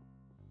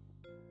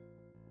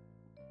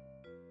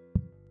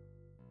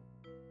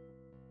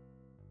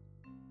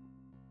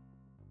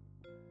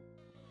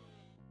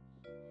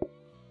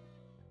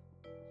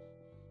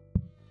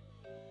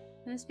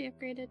 Can this be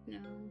upgraded? No.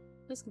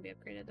 This can be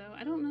upgraded though.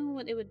 I don't know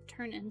what it would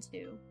turn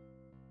into.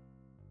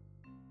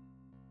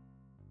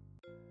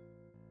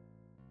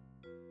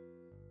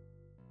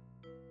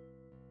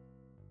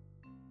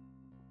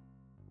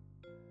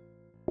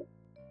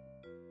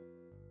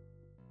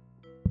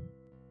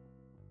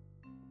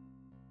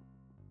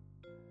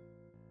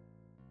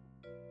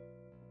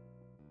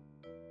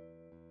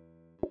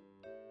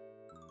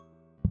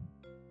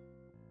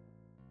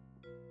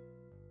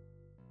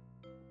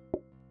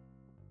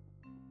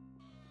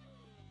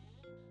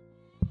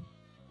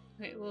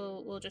 Okay,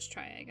 we'll just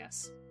try, I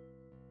guess.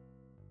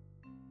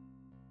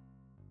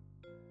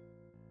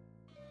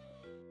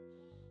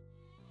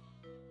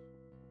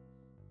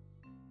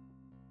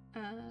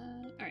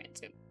 Alright,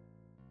 let's go.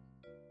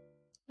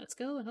 Let's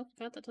go and hope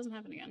to God that doesn't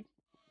happen again.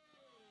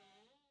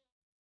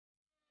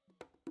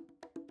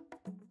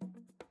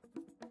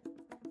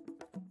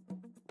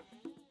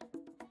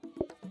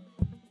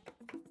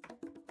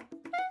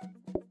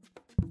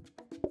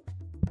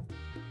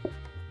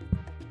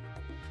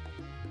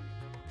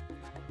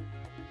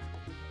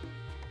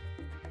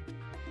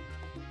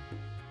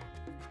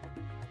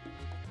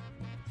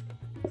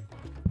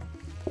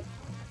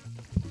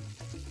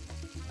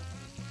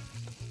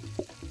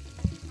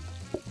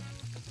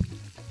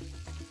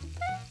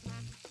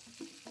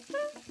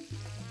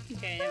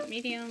 Okay,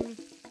 medium.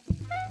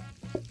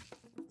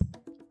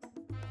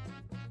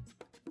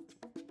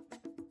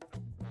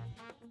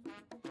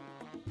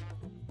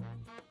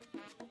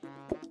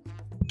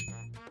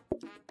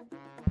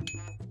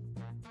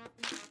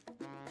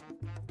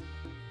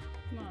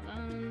 Well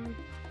done.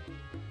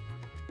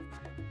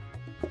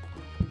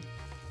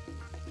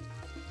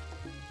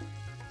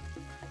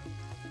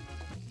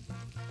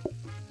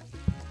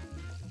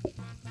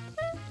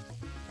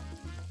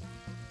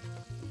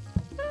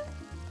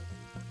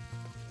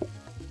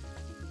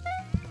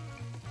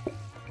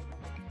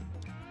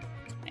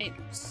 I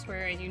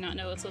swear I do not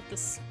know what's with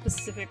this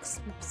specific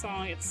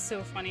song. It's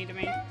so funny to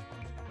me.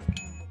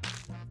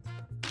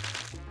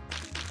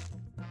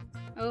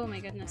 Oh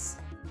my goodness.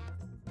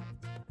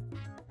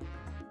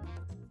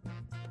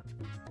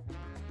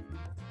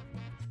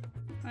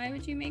 Why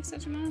would you make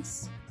such a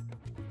mess?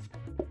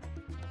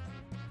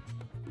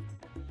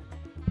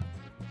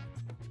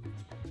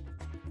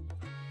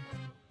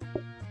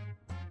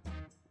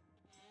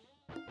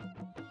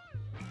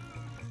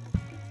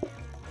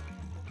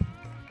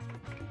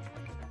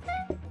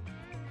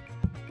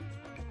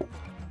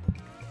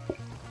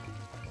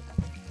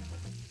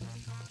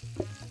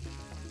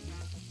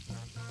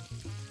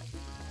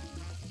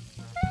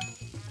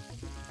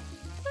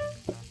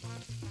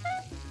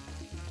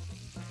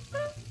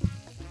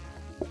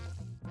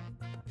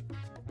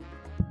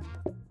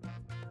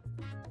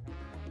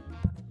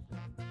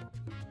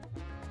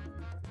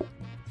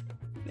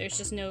 There's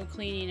just no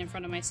cleaning in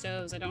front of my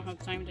stoves. I don't have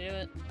time to do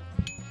it.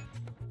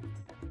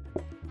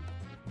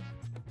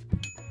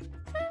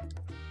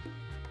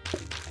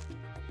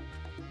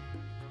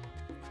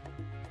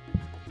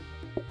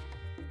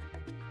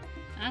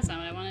 That's not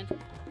what I wanted.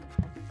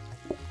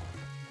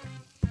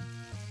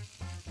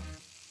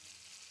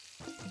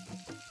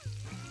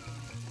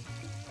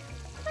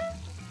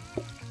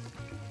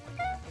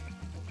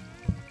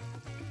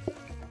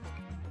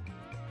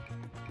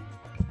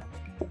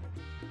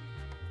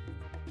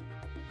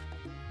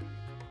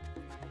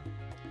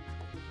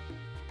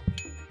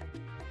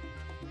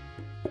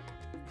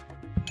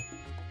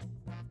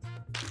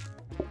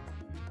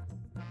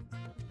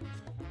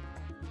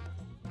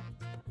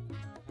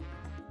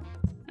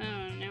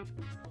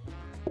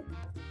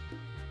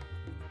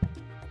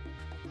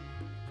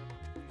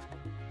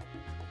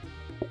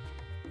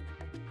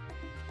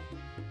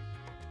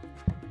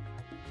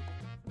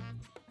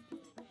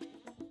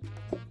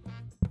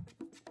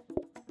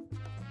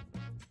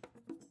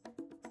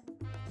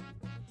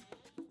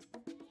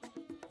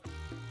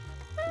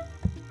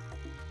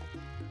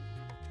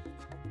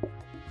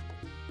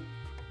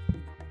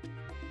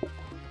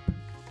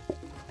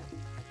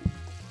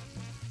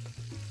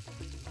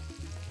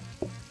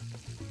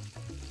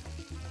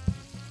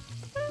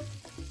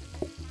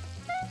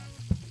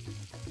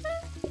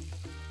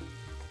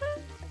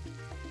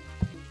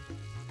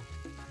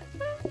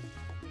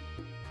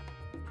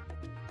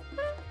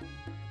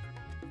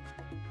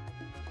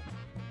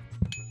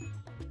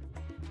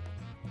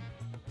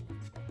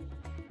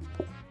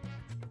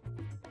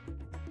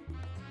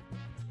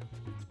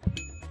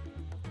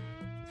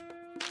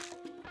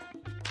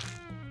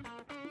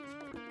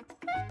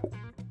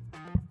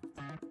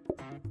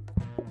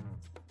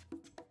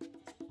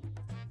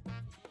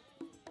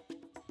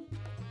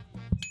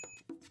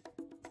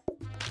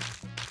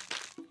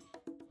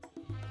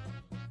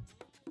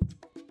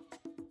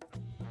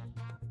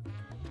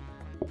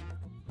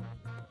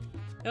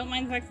 Don't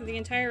mind the fact that the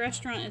entire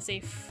restaurant is a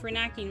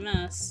frenacking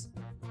mess.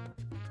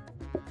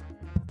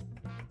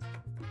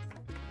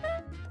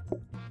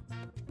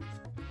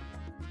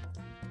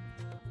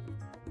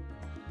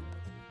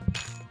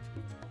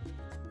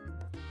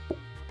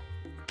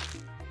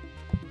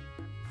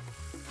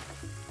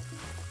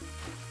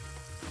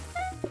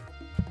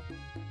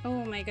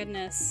 Oh my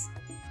goodness.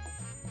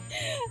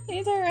 The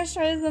entire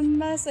restaurant is a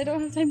mess. I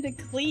don't have time to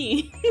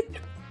clean.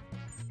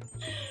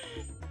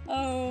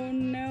 Oh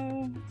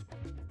no.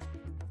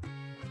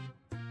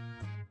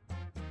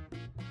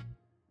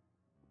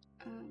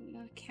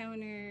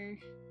 Counter.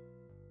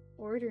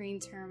 Ordering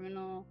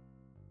terminal.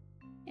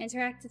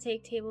 Interact to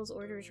take tables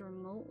orders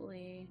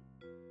remotely.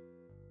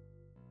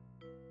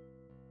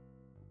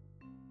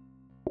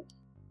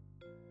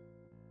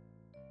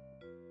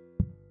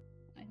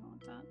 I don't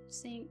want that.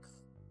 Sink.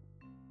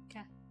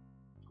 Okay.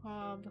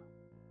 Hob.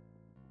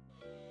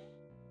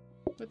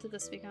 What did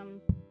this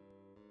become?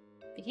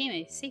 Became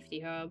a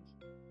safety hub.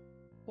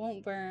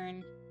 Won't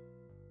burn,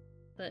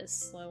 but is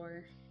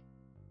slower.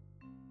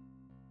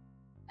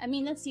 I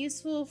mean, that's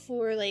useful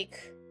for,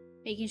 like,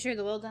 making sure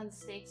the well-done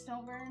steaks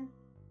don't burn.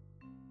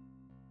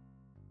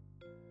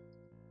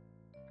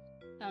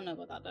 I don't know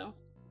about that, though.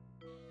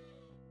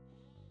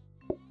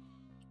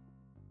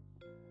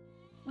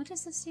 What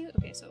does this do?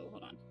 Okay, so,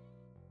 hold on.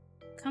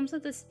 Comes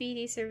with a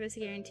speedy service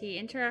guarantee.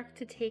 Interact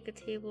to take a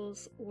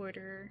table's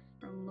order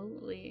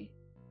remotely.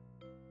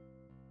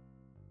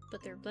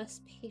 But they're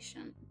less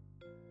patient.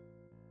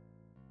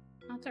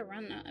 I'll have to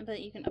run that. I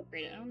bet you can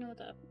upgrade it. I don't know what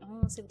the... Oh,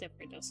 let's see what the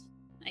upgrade does.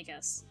 I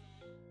guess.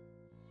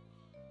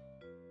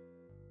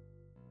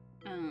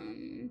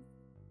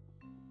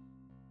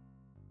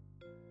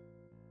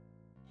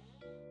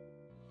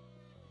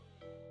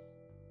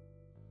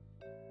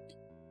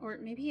 Or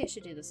maybe I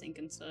should do the sink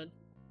instead.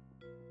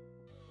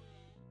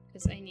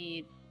 Because I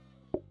need...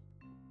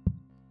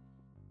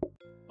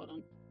 Hold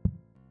on.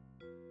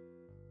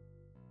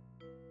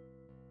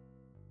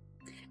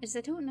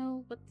 I don't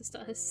know what this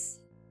does.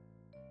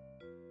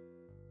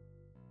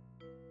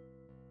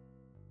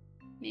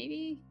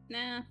 Maybe?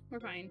 Nah, we're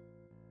fine.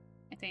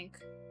 I think.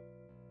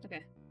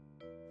 Okay.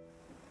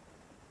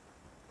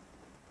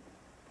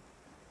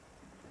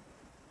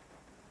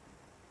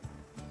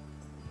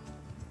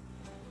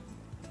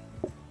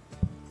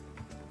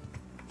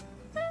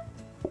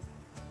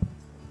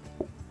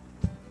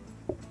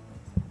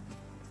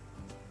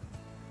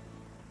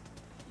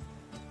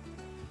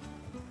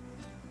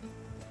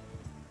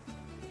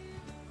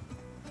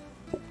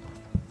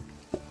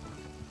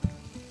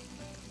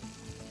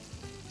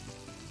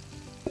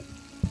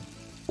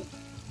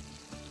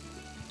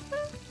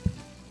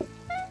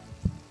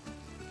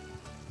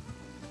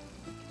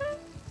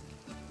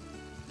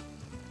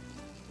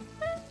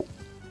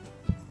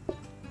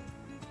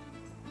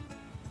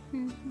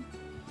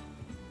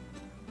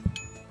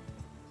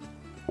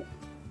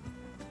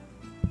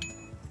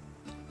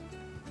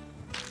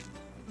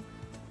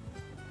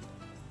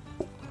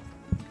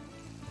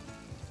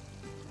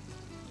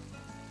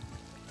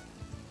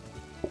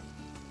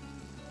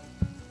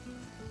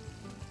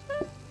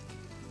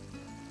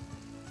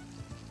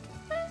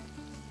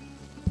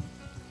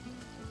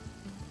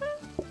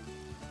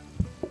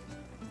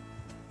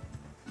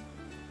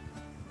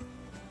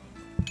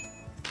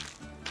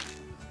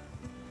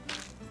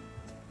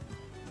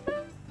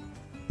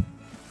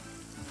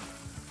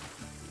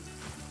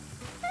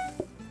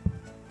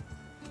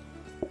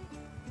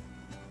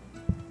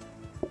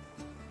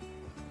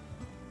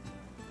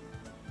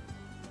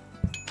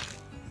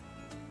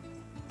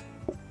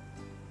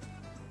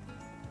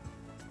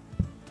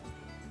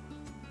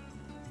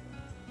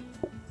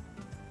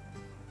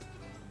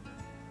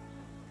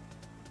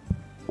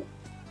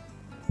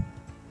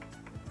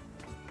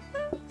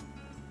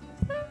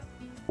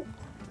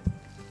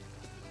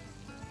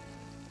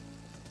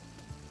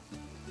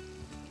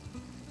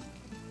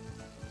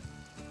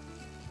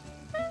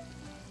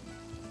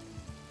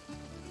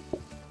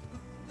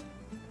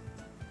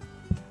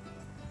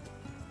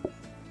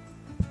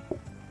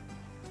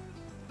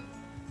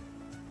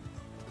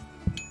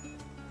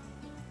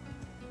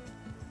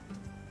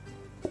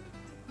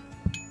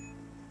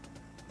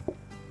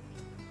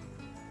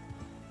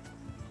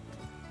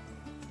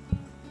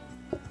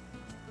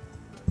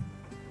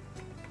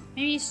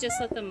 Maybe you should just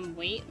let them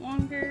wait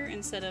longer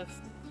instead of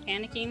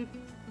panicking.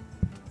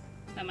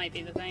 That might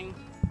be the thing.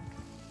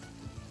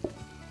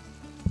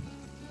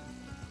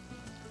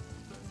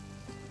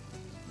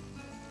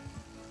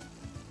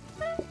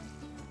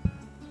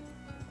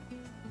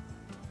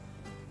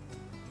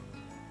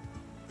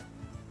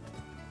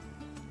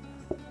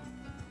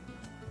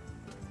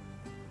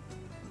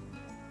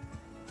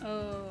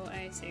 Oh,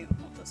 I see.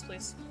 Hold this,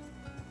 please.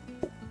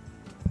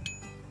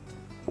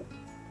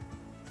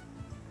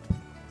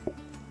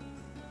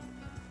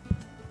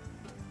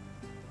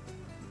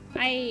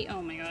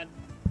 Oh my god.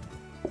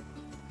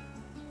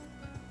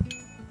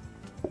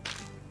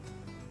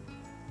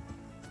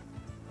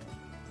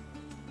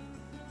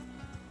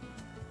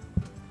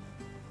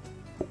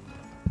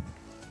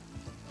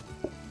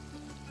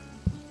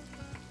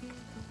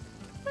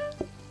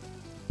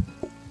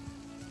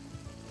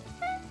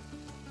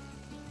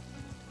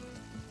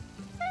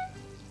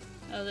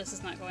 Oh, this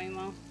is not going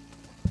well.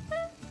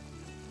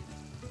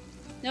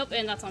 Nope,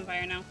 and that's on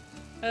fire now.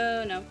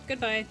 Oh no,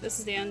 goodbye. This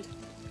is the end.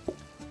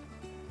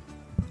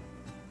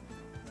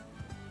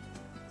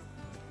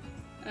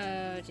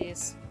 Oh,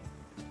 jeez.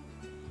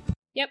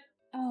 Yep.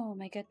 Oh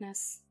my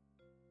goodness.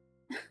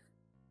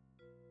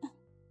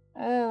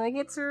 Oh, it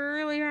gets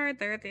really hard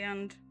there at the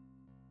end.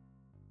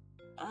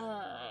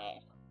 I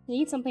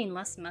need something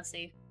less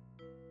messy.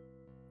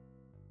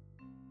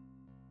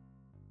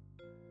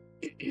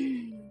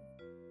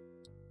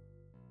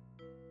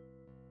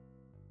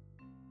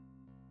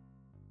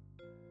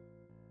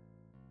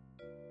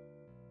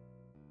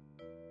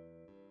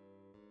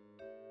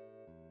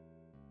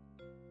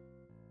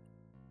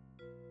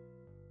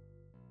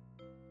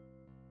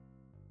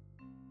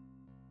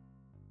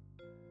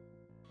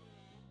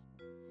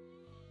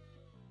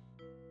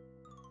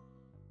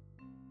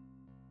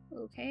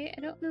 Okay,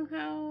 I don't know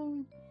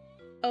how...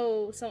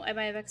 Oh, so I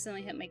might have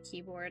accidentally hit my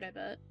keyboard, I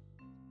bet.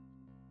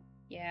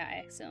 Yeah, I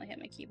accidentally hit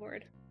my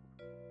keyboard.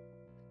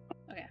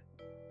 Okay.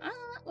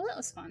 Well, that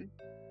was fun.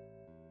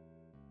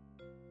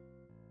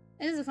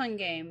 It is a fun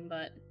game,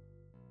 but...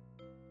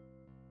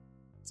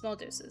 Small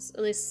doses.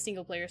 At least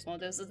single-player small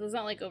doses. It's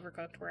not like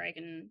Overcooked where I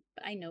can...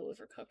 But I know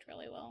Overcooked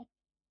really well.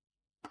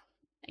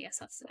 I guess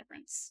that's the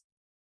difference.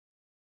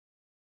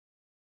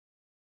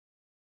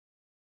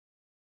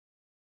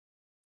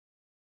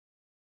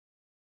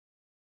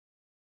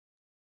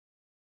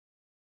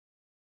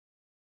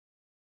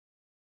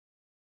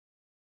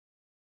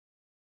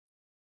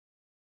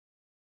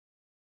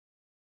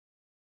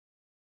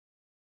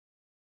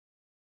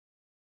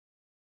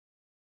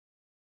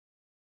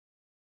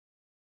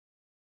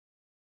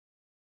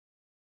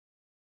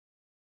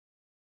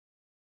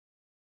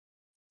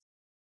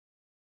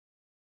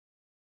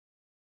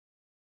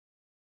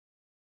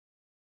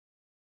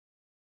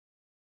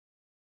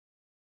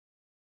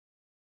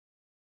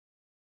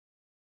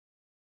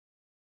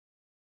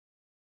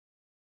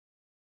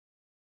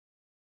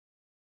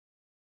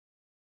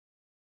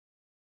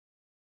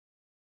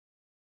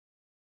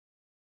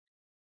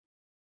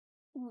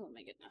 Oh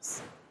my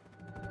goodness.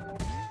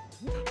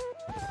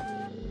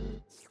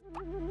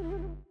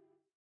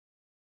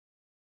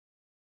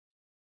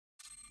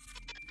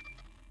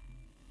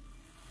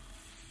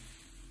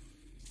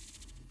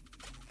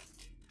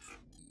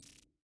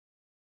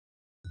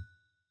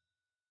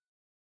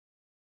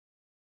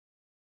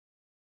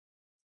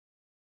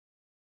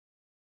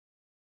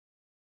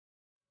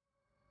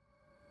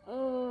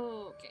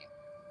 Okay.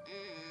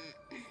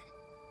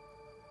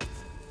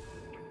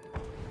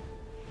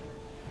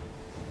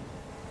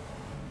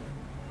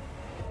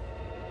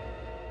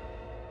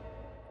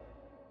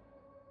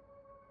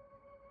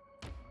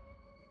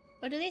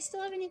 Oh, do they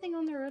still have anything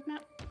on their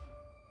roadmap?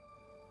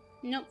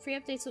 Nope, free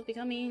updates will be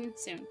coming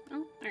soon.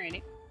 Oh,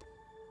 alrighty.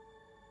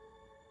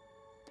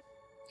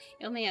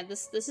 Oh man,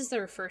 this is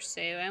their first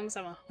save. I almost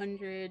have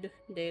 100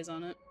 days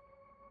on it.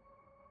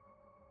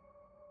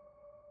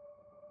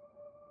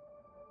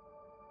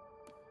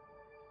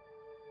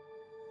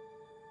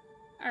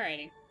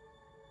 Alrighty.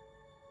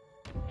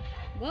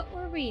 What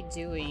were we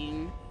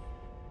doing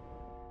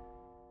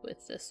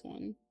with this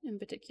one in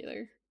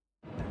particular?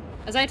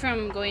 Aside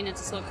from going into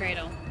Slow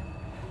Cradle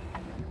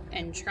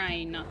and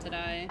trying not to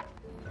die.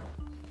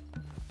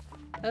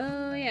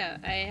 Oh yeah,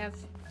 I have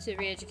to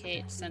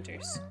re-educate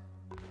centers.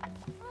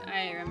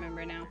 I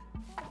remember now.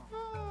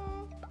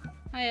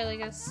 Hi,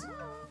 Eligus.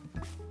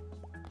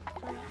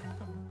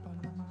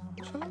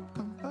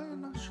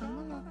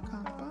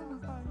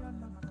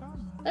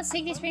 Let's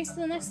take these pranks to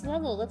the next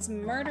level. Let's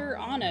murder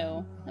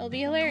Anno. It'll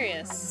be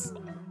hilarious.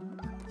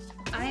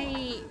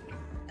 Why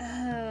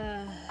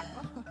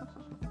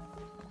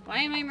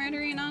am I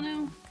murdering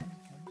Anno?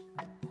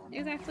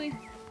 Exactly.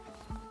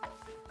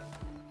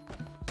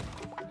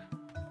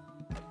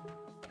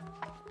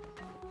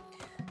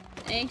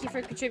 Thank you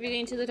for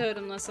contributing to the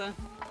totem, Lissa.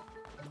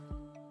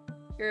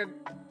 You're a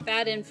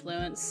bad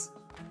influence.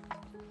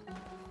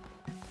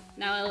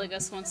 Now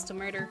Eligus wants to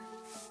murder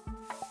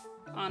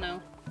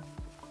Anno.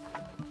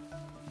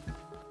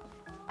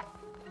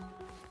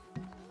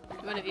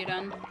 What have you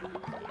done?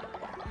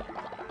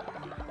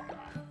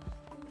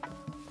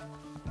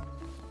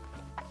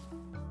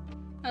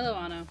 Hello,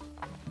 Anno.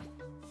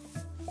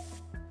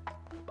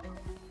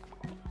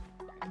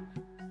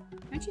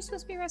 Aren't you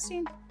supposed to be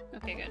resting?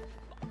 Okay, good.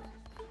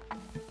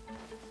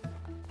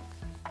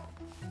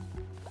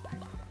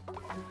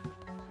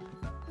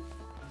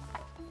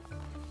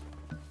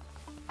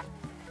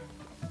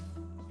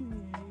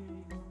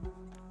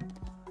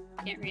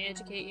 Can't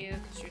re-educate you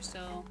because you're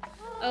still...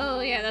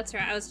 Oh yeah, that's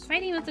right. I was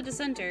fighting with the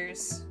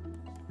dissenters.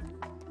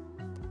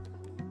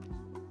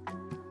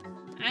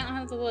 I don't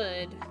have the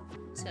wood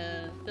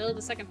to build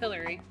a second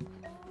pillory.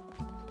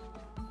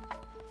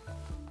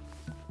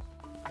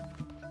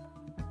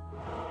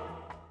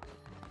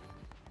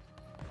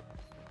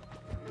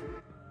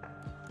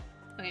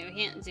 Okay, we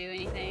can't do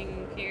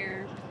anything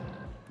here.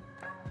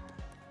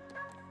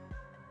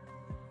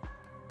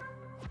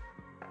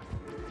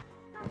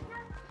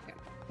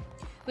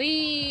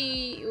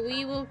 We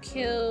will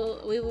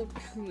kill. We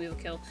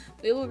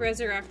will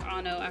resurrect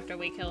Ano after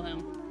we kill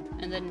him,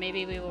 and then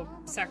maybe we will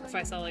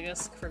sacrifice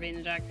Elegus for being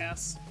a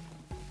jackass.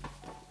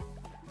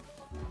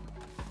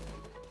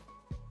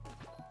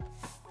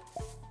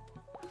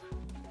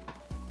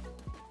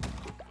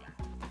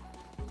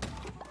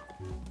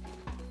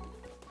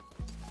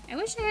 I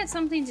wish I had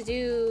something to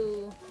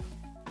do.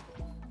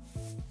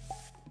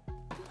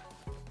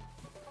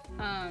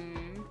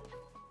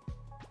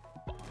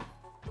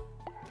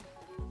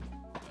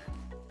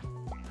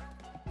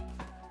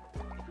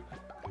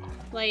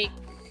 Like,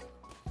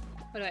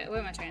 what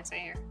am I trying to say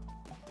here?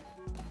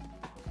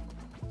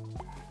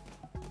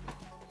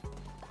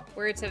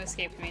 Words have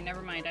escaped me.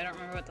 Never mind. I don't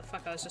remember what the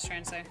fuck I was just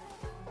trying to say.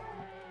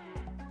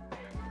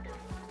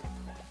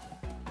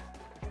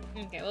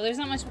 Okay, well, there's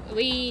not much.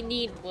 We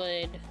need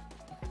wood.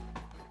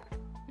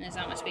 There's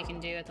not much we can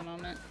do at the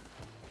moment.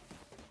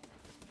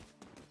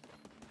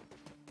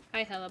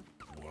 Hi, Helab.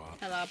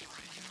 Helab.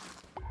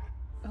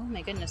 Oh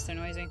my goodness, they're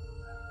noisy.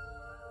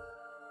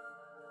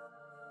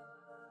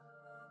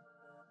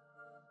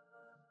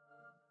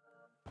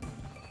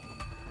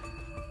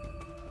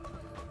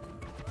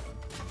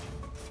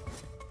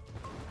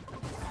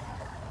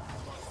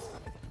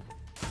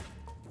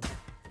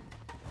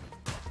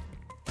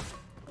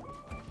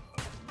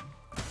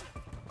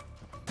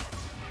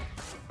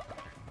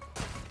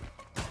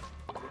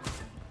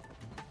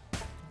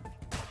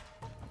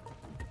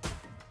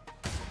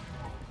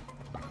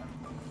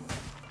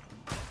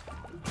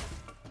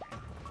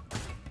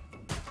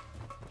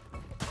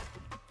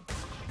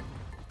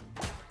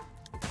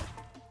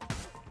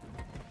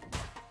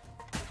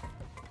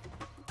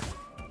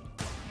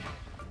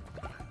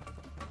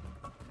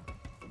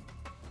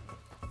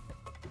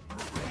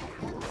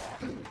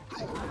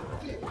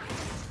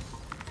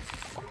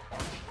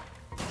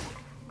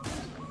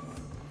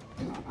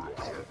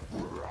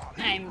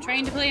 I'm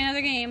trying to play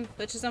another game,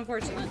 which is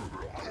unfortunate.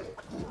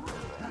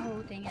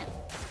 Oh, dang it.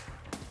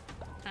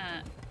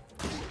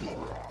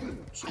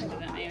 Shouldn't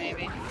have hit me,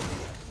 maybe.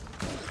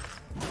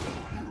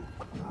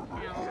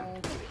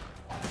 Ow.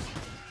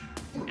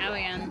 Ow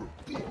again.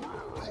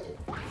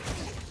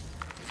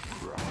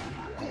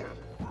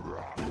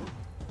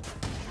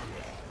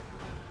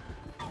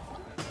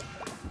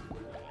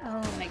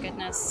 Oh my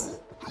goodness.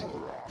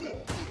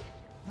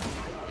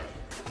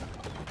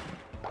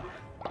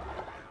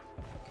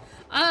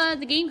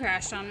 The game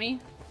crashed on me,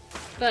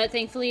 but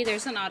thankfully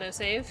there's an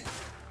autosave.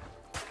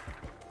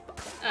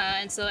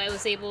 And so I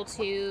was able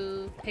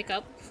to pick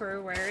up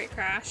for where it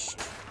crashed.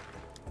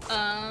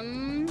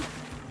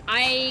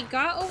 I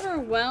got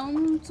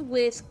overwhelmed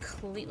with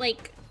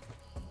like,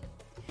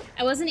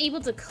 I wasn't able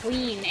to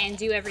clean and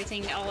do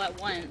everything all at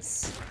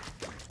once.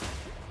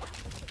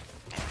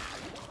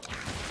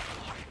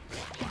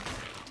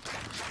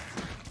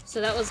 So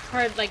that was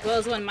part, like, that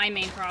was one of my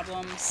main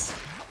problems.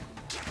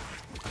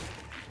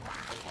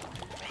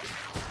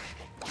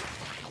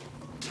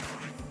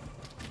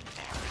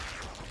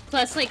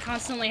 Plus, like,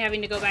 constantly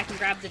having to go back and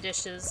grab the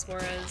dishes,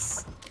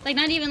 whereas, like,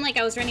 not even like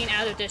I was running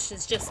out of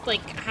dishes, just,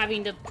 like,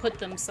 having to put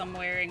them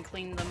somewhere and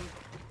clean them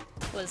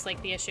was,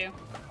 like, the issue.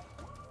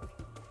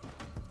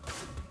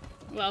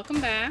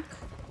 Welcome back.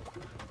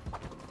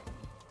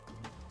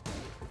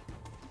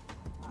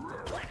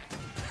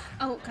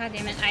 Oh, god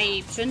damn it.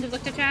 I shouldn't have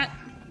looked at chat.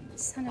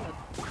 Son of a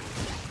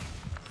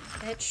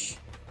bitch.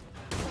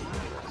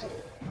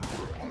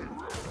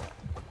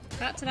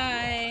 About to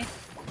die.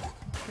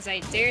 Because I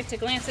dared to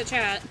glance at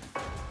chat.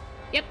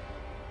 Yep.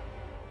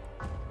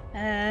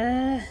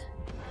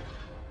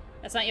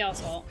 That's not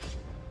y'all's fault.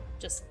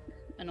 Just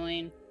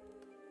annoying.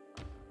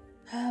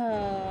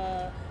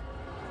 I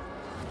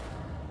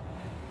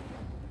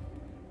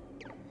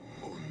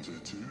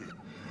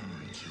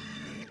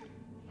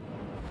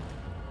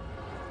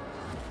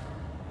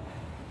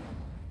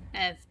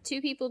have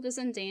 2 people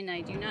dissenting. I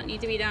do not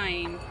need to be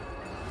dying.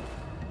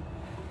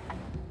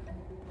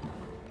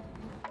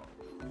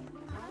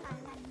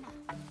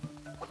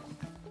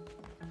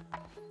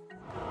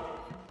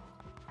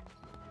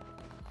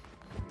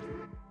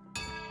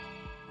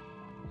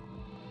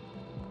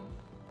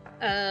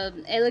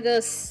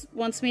 Eligos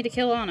wants me to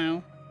kill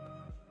Ano.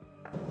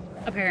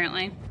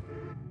 Apparently.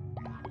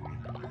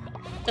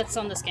 That's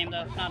on this game,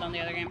 though, not on the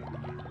other game.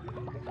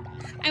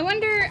 I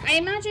wonder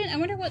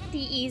what the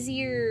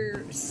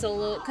easier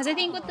solo... Because I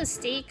think with the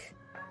steak,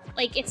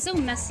 like, it's so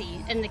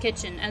messy in the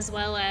kitchen, as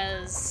well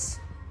as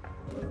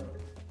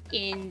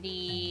in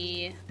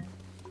the...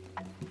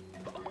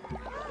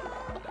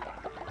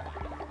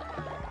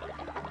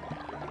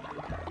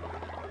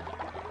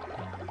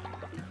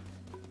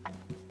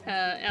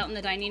 out in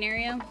the dining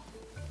area.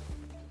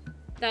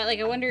 That, like,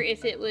 I wonder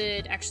if it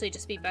would actually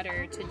just be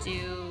better to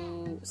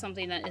do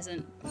something that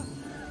isn't...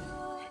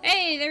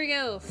 Hey, there we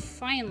go!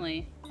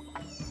 Finally.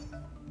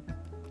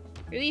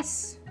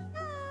 Release.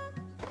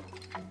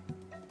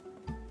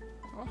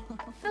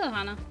 Hello,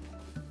 Hana.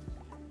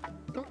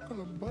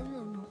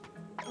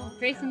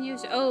 Faith in you.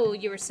 Oh,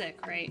 you were sick,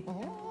 right?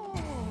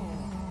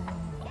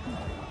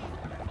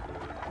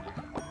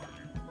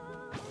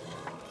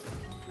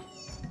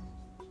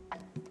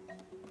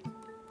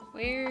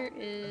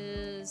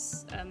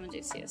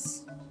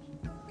 Amadeus.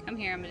 Come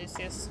here,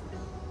 Amadeus.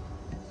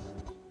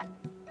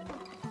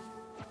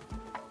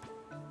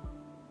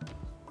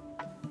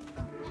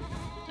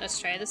 Let's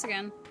try this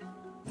again.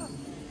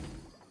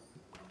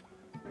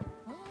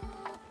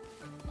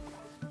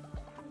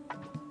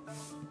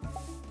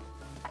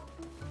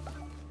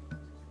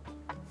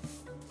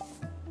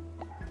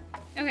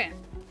 Okay.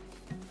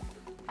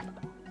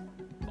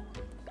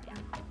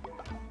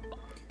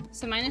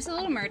 So minus a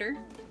little murder.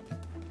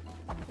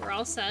 We're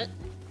all set.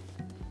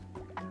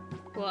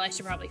 Well, I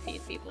should probably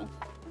feed people.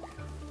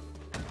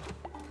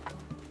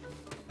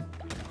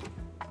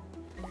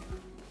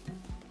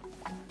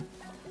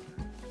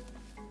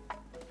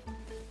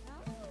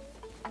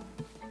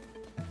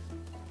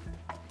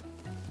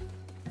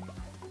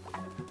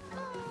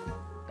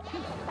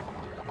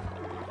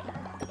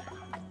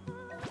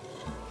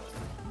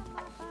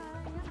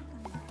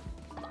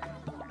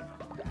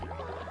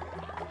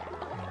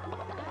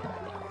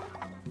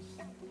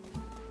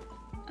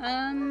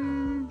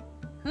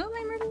 Who am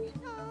I murdering?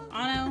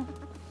 Anno.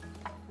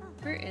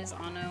 Where is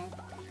Anno?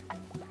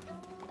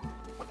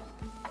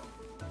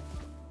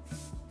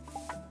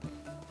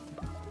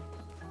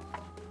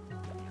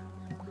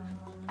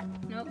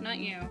 Nope, not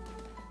you.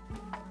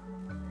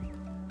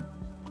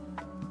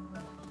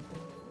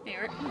 Hey,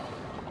 Art.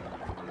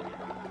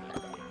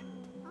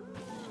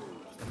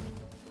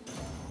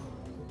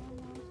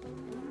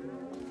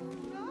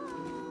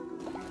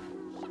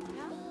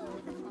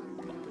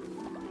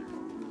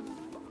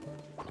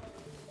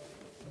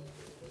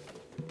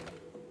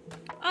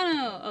 Oh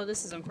no! Oh,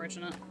 this is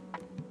unfortunate.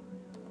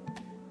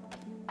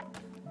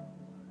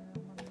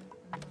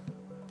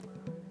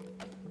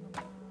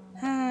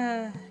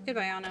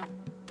 Goodbye, Anno.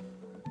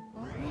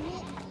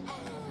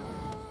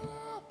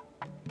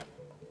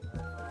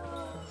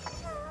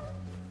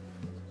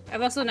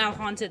 I've also now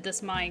haunted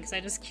this mine because I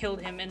just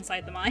killed him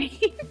inside the mine.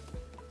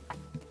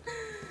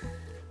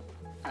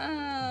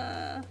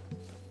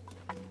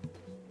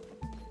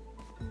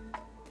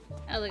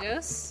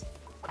 Eligos,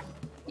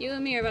 you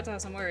and me are about to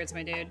have some words,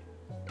 my dude.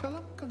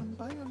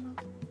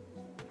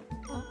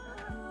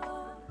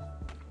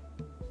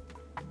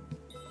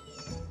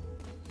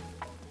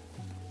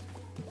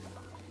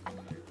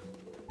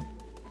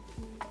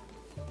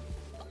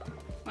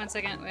 One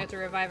second, we have to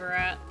revive a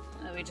rat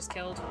that we just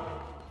killed.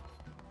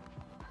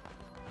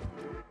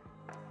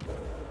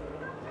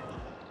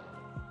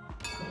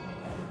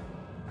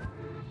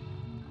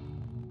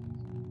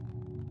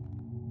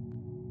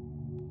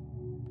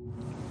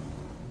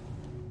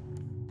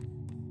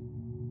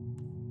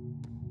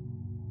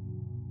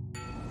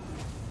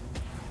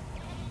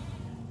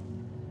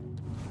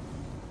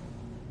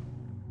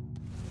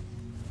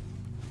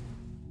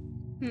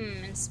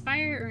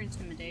 Inspire or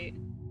intimidate?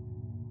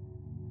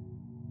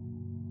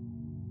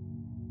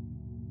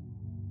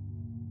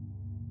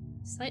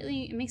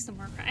 Slightly, it makes them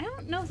more cry. I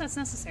don't know if that's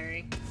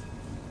necessary.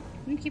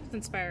 I'm gonna keep it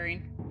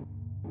inspiring.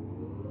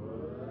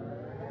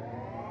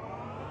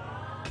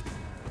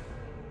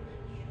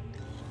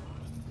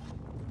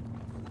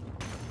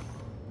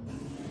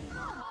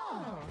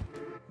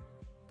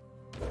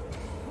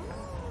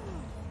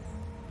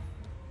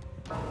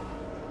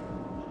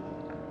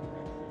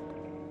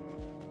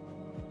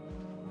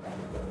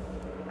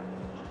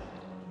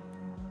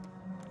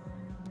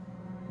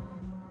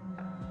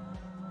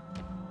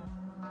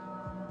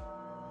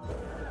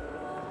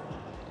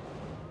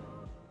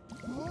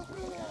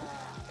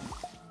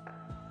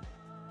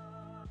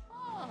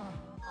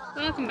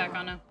 Welcome back,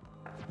 Anno.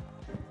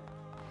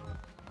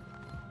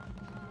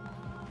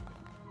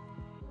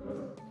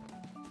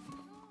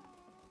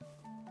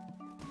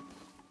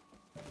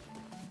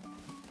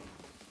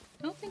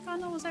 I don't think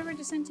Anno was ever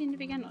dissenting to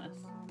begin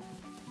with.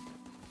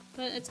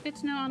 But it's good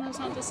to know Anno's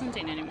not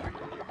dissenting anymore.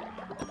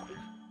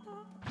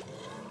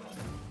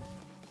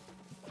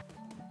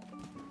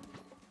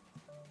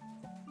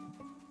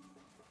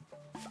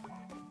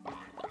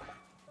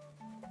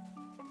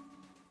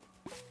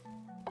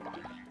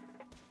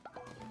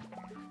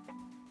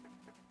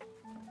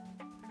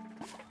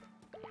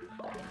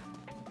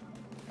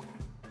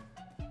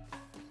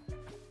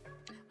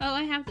 Oh,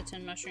 I have the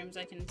 10 mushrooms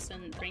I can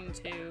bring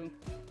to...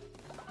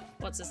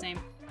 what's his name?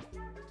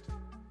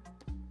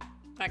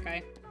 That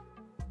guy.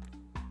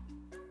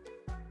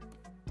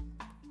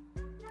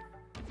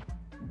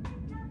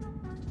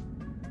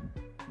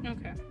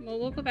 Okay, well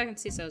we'll go back and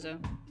see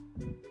Sozo.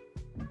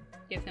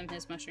 Give him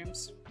his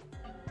mushrooms.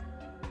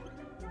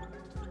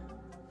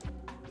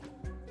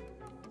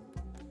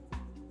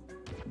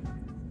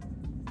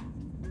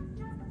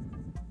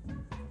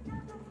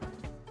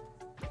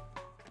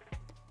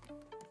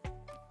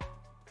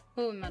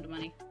 Oh, amount of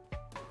money.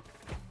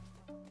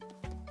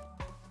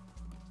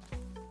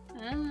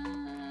 I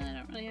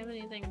don't really have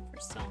anything for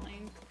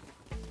selling.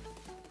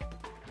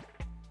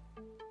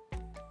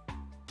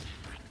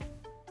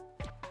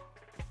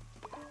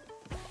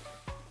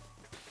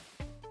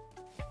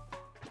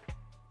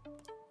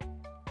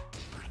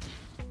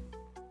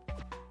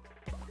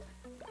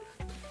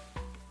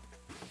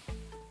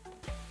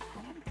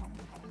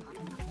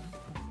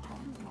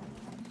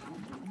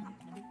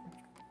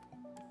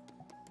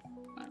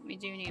 We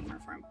do need more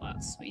farm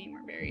plots. We need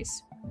more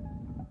berries.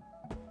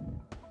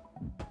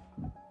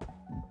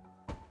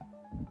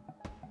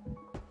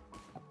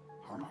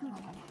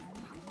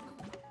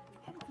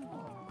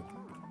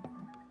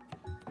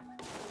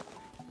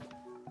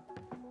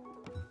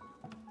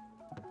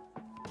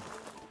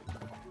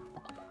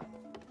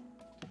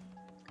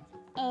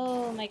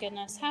 Oh my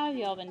goodness, how have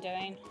you all been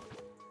doing?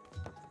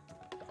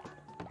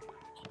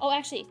 Oh,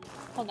 actually,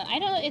 hold on. I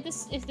don't know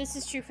if this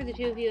is true for the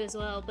two of you as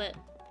well, but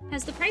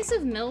has the price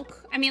of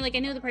milk, I mean, like, I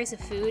know the price of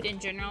food in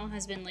general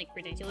has been, like,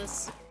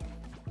 ridiculous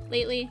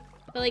lately,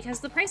 but, like, has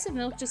the price of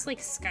milk just, like,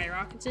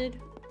 skyrocketed?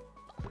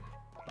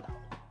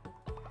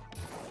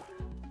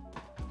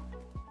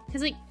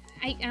 Because, like,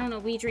 I don't know,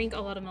 we drink a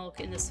lot of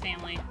milk in this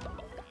family.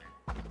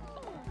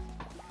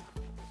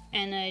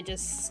 And I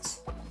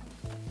just...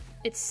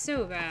 It's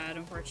so bad,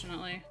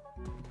 unfortunately.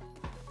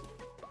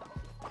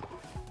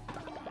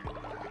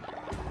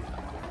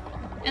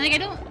 And, like, I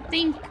don't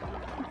think...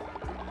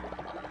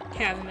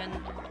 Haven't been...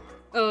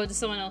 Oh, does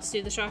someone else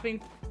do the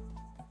shopping?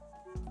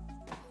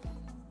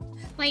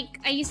 Like,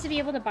 I used to be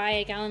able to buy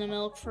a gallon of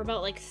milk for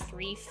about, like,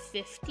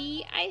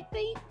 $3.50, I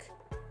think?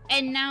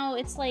 And now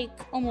it's, like,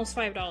 almost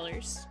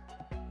 $5.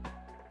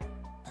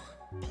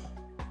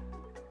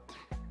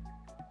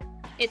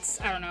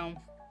 It's... I don't know.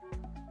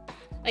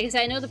 Like I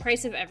said, I know the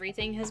price of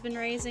everything has been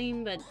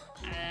rising, but,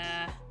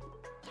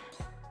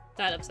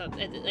 that upset,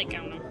 like, I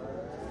don't know.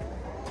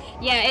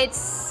 Yeah,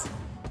 it's...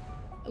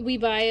 We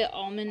buy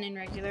almond and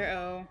regular,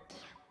 oh.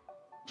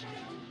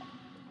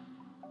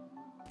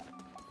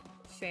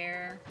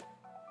 Fair.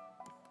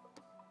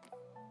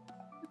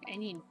 I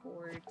need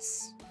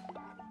boards.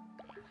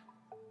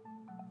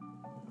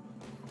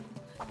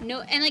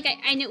 No, and, like,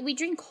 I know we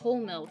drink whole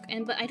milk,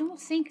 but I don't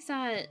think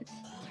that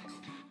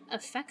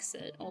affects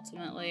it,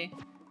 ultimately.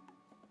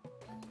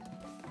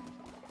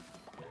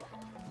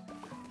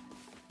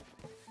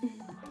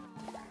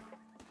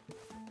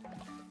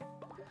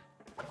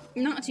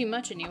 Not too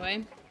much,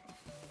 anyway.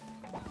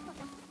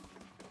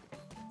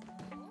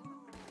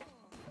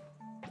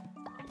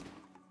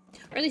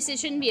 Or at least it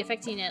shouldn't be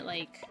affecting it,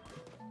 like...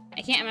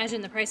 I can't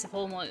imagine the price of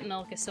whole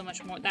milk is so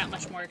much more, that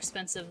much more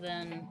expensive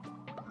than...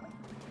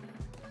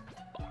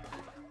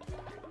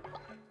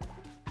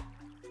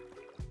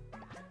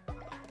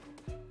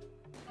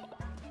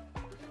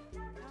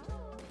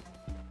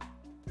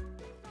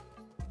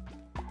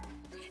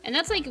 And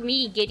that's, like,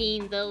 me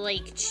getting the,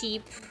 like,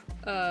 cheap,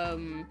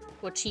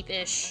 well,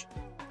 cheap-ish,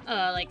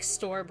 like,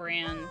 store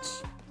brand.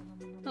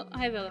 Oh,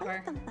 hi,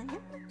 Vilifar.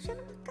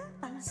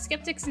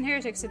 Skeptics and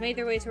heretics have made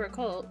their way to our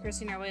cult,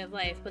 cursing our way of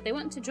life, but they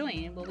want to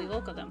join. Will we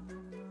welcome them?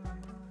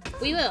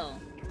 We will.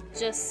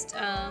 Just,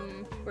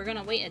 we're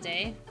gonna wait a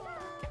day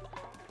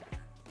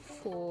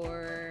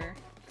for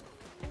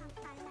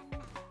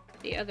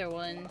the other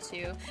one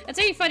to... That's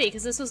very funny,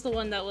 because this was the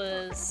one that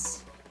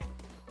was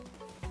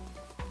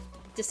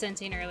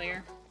dissenting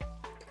earlier.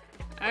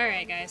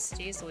 Alright, guys.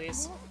 Jeez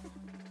Louise.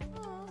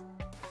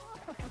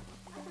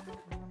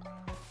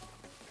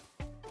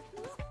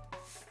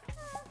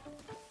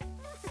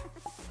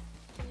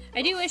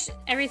 I do wish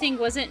everything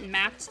wasn't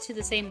mapped to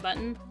the same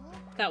button.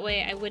 That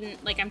way I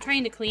wouldn't... Like, I'm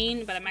trying to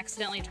clean, but I'm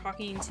accidentally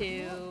talking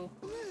to...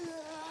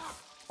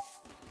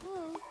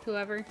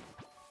 whoever.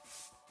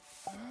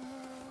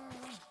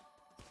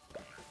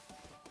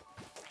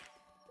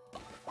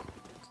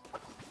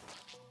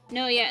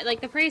 No, yeah,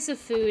 like, the price of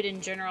food in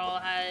general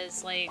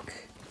has,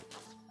 like,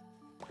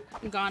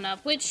 gone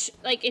up, which,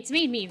 like, it's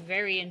made me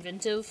very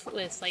inventive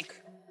with, like,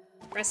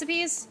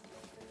 recipes,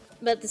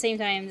 but at the same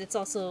time, it's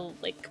also,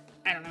 like,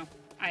 I don't know,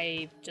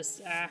 I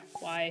just,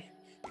 why?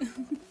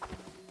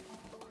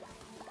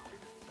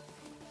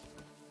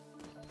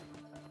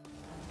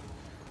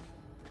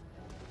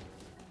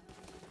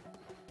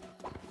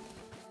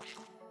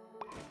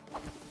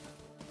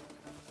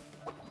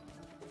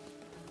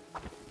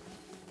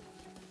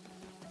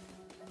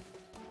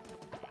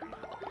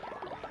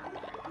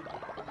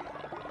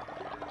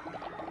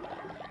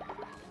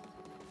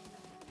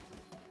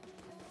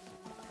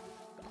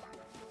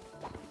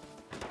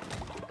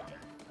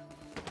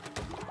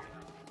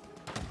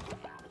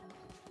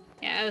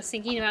 I was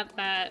thinking about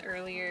that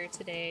earlier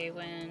today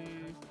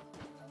when...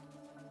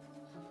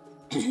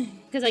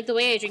 Because, like, the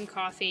way I drink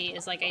coffee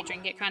is, like, I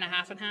drink it kind of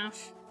half and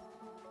half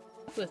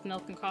with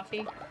milk and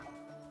coffee.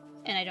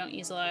 And I don't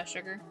use a lot of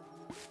sugar.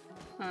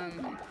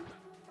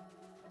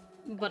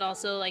 But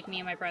also, like, me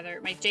and my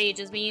brother... My Jay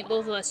just me,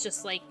 both of us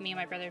just, like, me and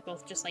my brother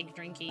both just, like,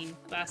 drinking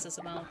glasses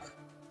of milk.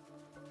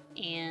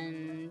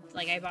 And,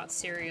 like, I bought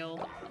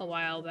cereal a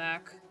while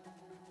back.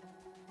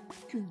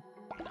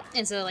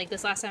 And so, like,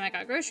 this last time I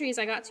got groceries,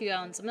 I got 2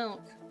 gallons of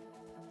milk.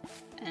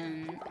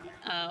 And,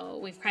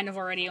 we've kind of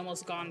already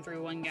almost gone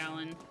through 1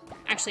 gallon.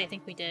 Actually, I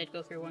think we did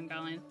go through 1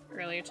 gallon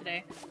earlier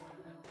today.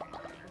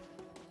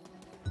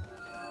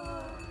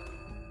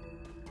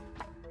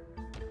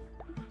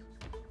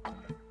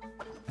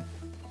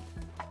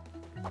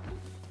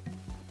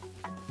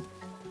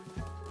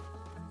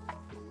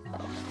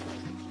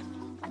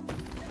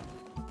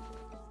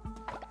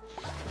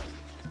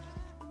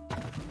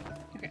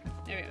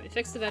 There we go. We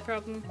fixed the bed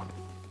problem.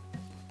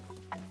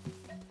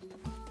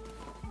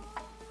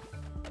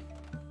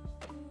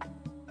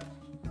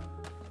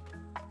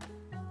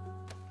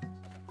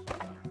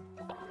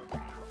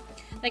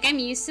 Like, I'm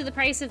used to the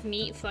price of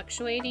meat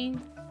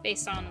fluctuating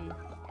based on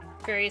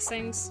various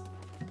things.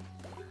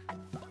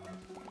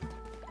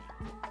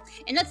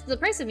 And that's the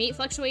price of meat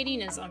fluctuating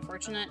is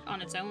unfortunate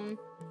on its own.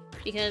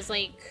 Because,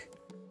 like,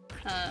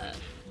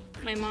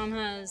 my mom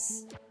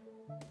has,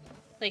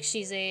 like,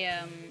 she's a,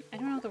 I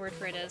don't know what the word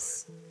for it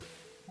is.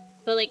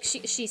 But, like,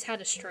 she's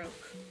had a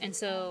stroke. And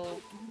so,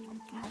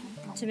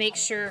 to make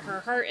sure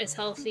her heart is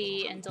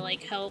healthy and to,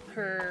 like, help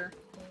her,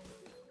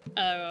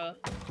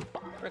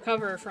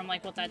 recover from,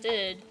 like, what that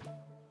did,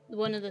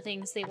 one of the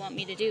things they want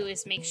me to do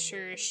is make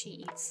sure she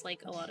eats,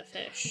 like, a lot of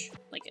fish.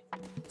 Like,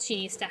 she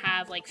needs to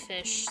have, like,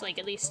 fish, like,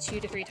 at least 2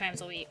 to 3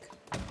 times a week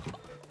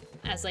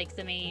as, like,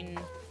 the main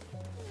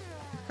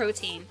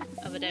protein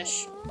of a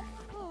dish.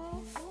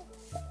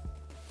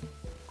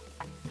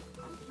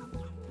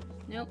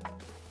 Nope.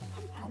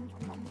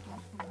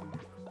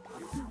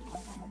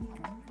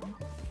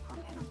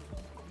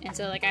 And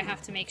so, like, I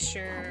have to make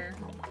sure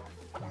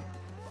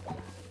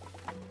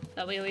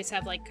that we always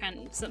have, like,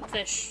 kind of some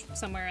fish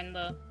somewhere in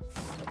the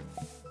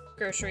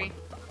grocery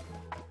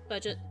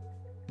budget.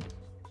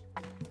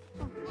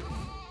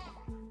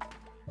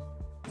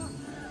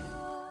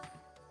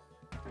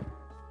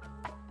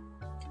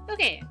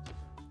 Okay.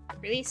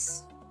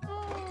 Release.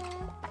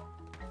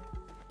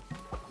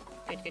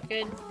 Good, good,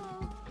 good.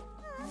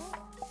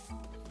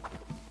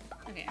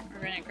 Okay, we're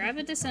gonna grab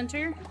a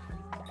dissenter.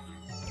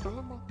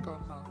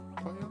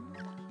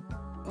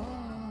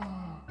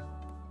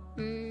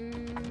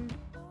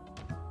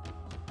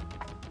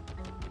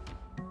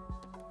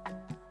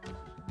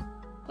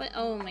 What?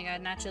 Oh my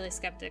god, naturally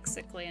skeptic,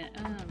 sickly.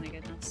 Oh my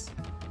goodness.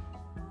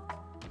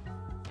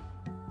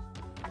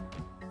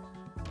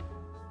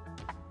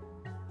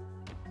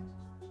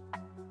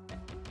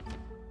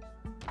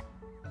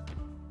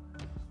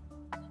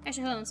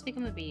 Actually, hold on, let's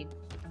become a bee.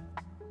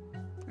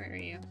 Where are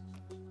you?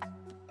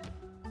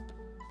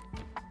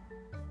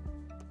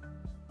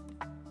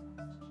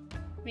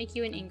 Make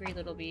you an angry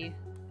little bee.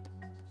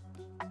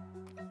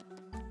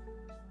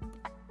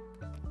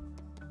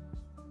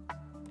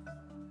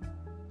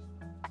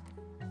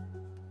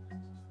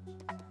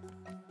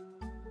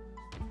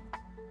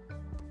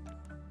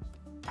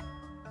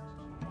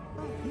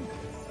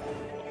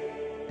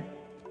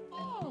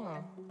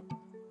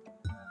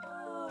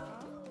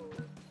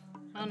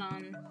 Hold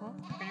on.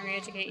 We're gonna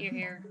re-educate you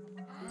here.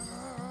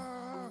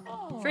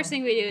 First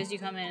thing we do is you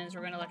come in is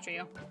we're gonna lecture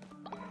you.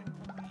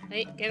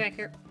 Hey, get back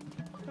here.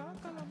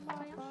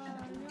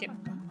 Okay.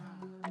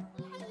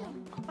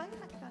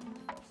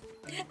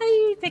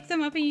 Oh, you pick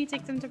them up and you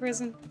take them to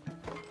prison.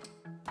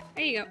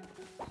 There you go.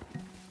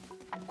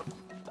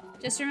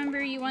 Just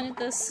remember you wanted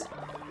this.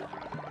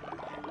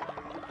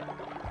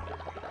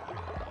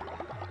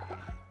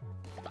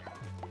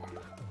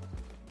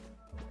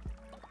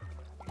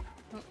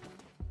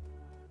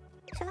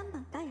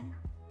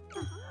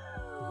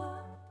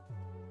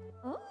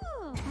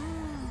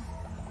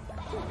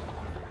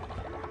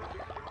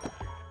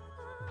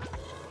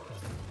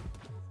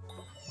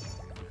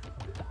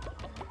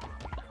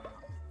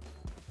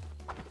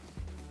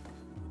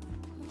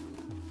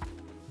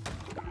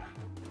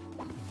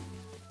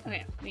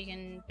 Okay, we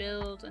can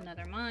build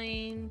another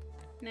mine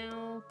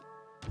now.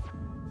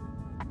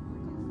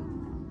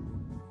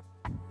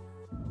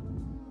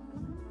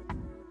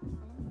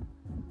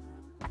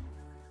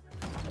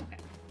 Okay.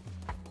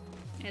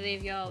 I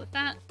leave y'all with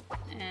that,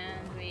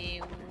 and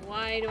we...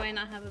 Why do I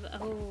not have a...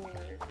 Oh...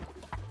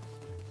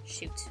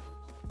 Shoot.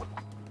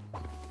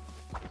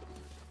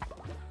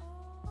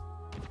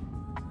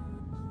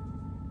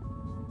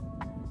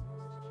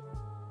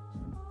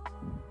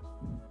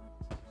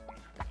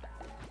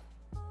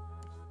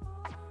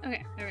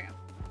 Okay, there we go.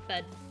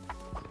 Bed.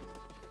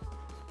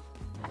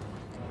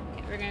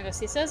 Okay, we're gonna go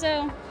see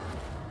Sozo.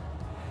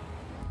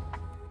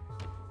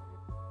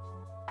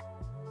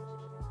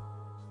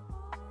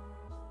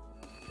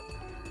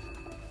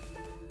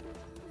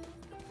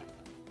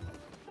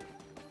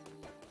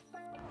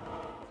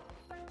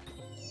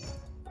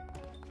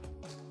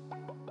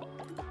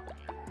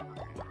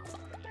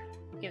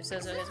 Give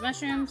Sozo his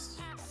mushrooms.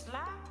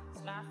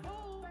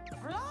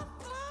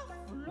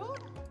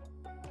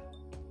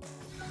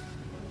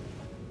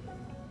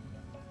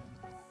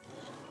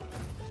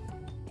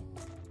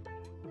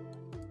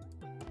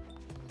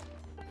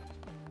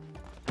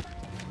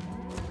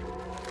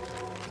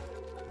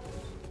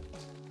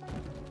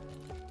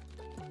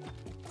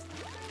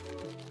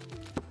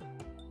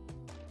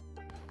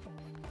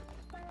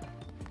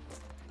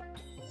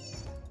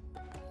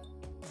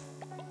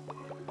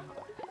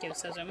 Give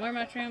Sozo more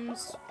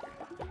mushrooms.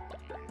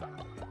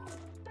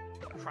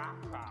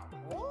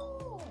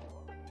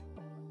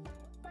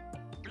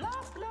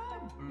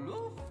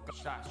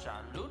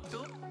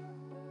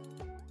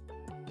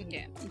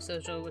 Yeah,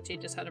 Sozo will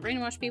teach us how to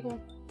brainwash people.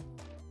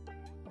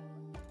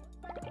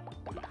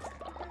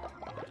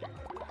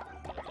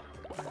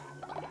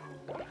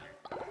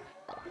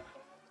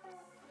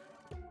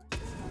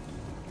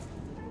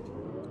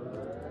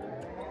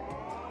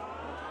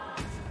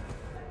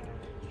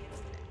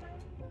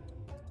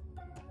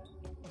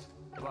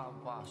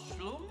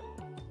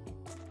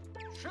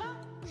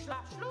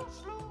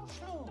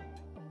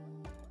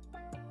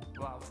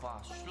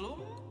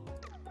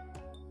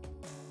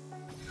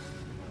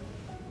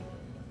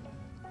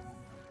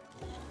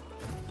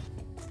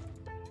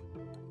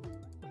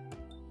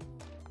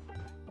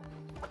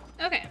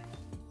 Okay.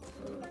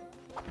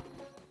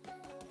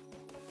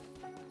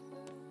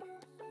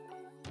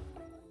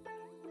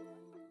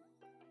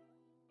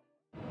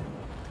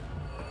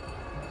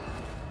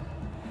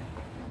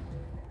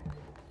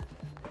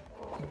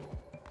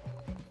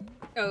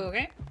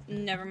 Okay.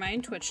 Never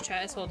mind. Twitch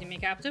chat is holding me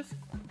captive.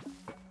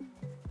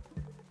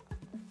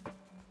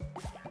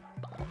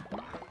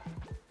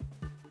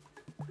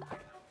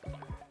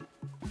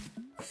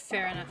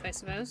 Fair enough, I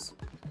suppose.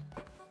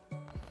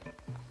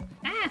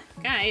 Ah!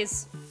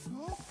 Guys!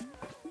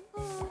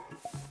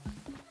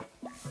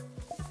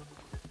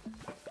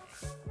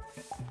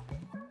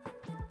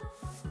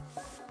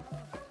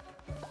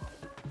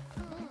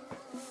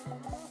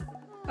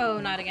 Oh,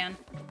 not again.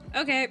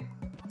 Okay.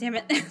 Damn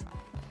it.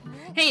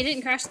 Hey, it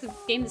didn't crash the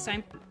game this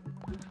time.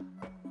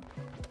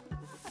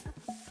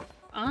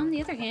 On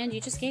the other hand,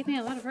 you just gave me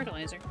a lot of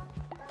fertilizer.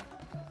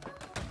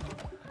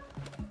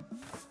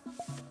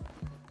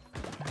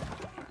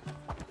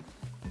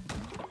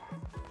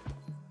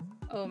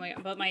 Oh my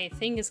god, but my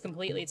thing is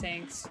completely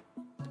tanked.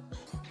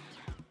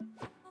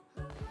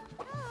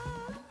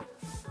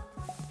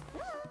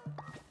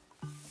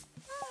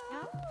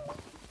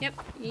 Yep,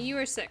 you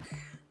are sick.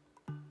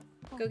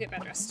 Go get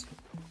bed rest.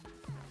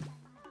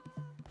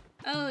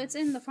 Oh, it's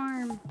in the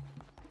farm.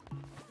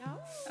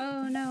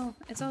 Oh no,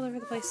 it's all over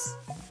the place.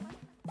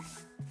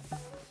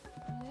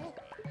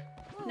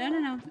 No, no,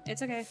 no,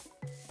 it's okay.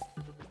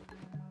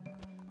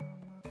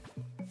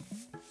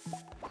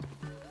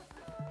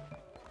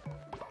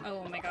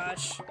 Oh my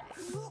gosh.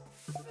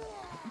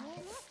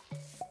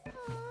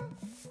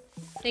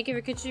 Thank you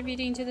for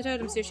contributing to the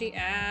totem, Sushi.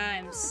 Ah,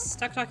 I'm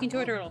stuck talking to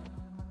a turtle.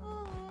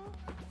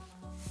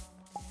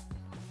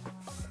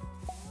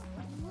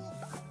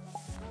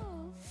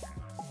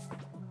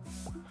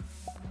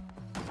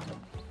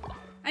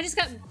 I just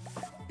got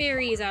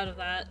berries out of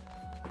that.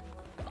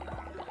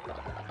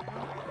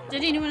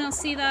 Did anyone else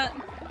see that?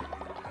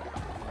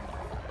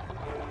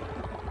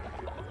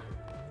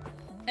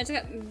 I just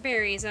got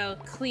berries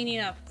out cleaning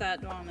up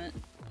that vomit.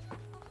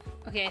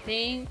 Okay, I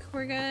think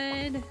we're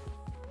good.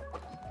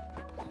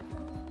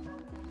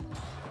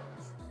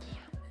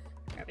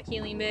 Grab a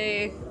healing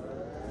bay.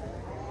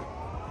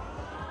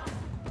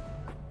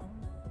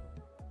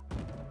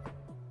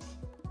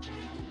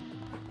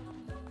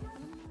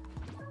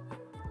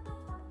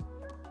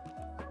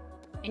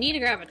 I need to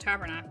grab a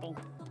tabernacle.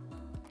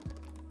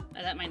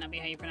 That might not be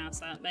how you pronounce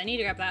that, but I need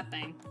to grab that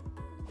thing.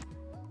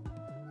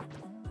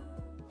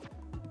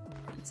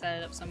 And set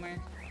it up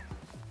somewhere.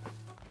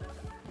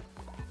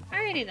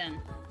 Alrighty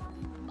then.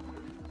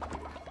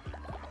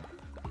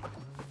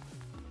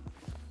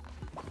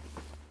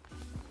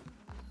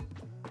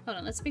 Hold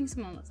on, let's bring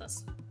someone with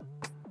us.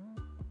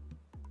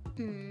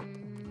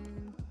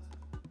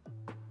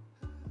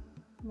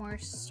 More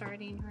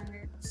starting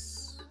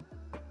hearts.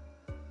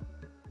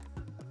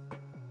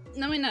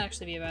 That might not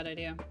actually be a bad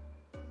idea.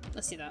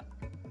 Let's do that.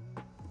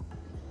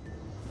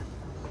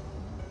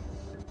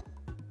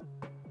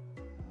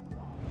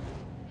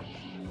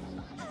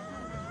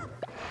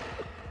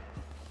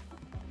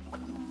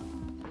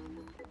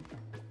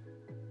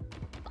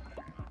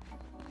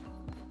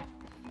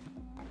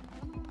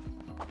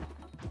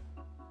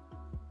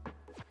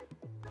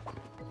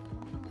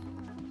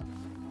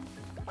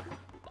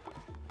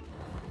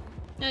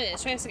 Okay,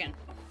 let's try this again.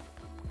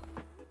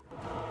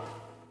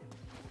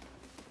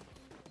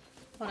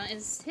 Hold on,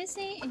 is his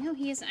name? No,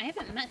 he isn't. I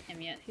haven't met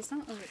him yet. He's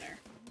not over there.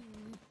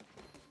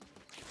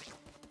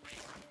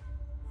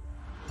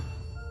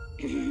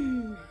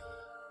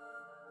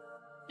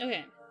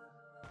 Okay.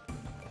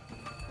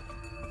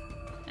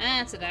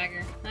 That's a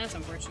dagger. That's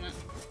unfortunate.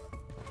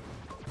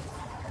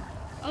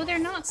 Oh, they're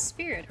not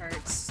spirit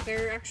hearts.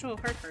 They're actual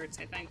heart hearts,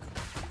 I think.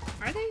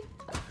 Are they?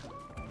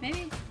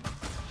 Maybe?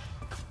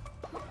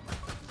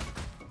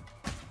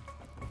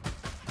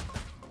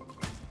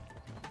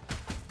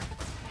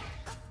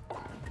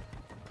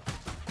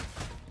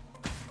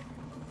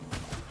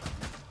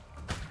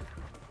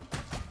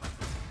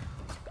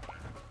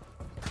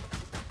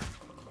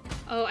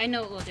 Oh, I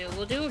know what we'll do.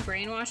 We'll do a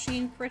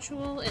brainwashing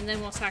ritual, and then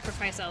we'll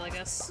sacrifice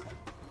Elegus.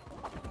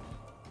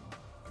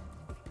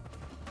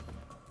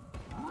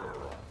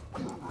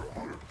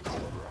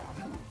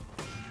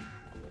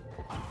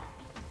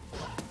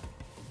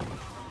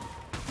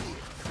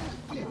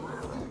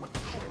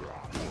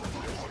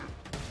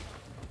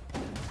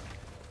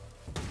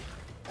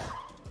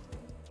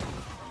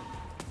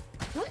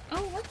 What?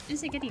 Oh, what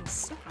is it getting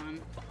stuck on?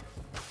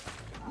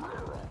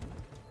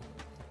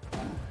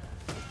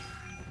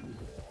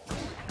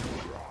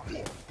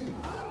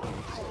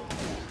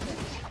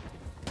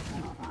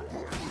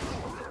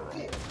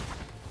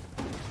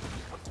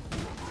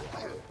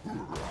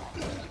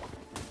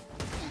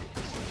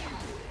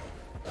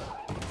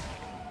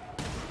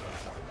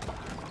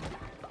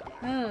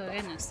 Oh,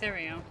 goodness, there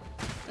we go.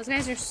 Those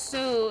guys are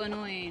so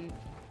annoying.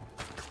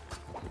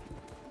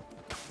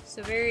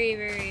 So very,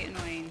 very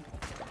annoying.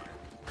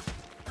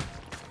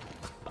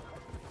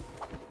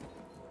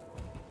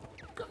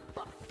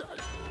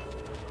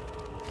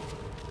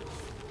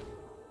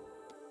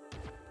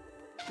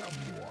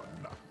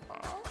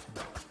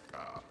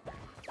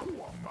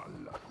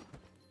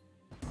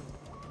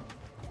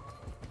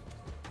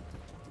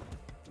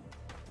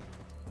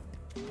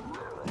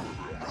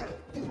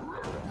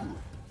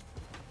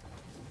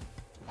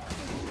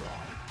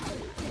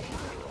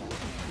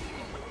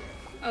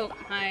 Oh,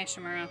 hi,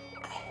 Shimura.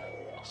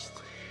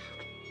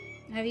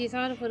 Have you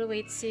thought of what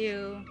awaits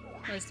you?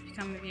 What is to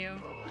become of you?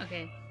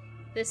 Okay.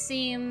 This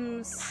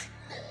seems...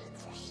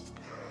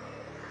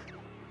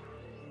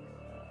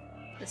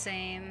 the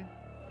same.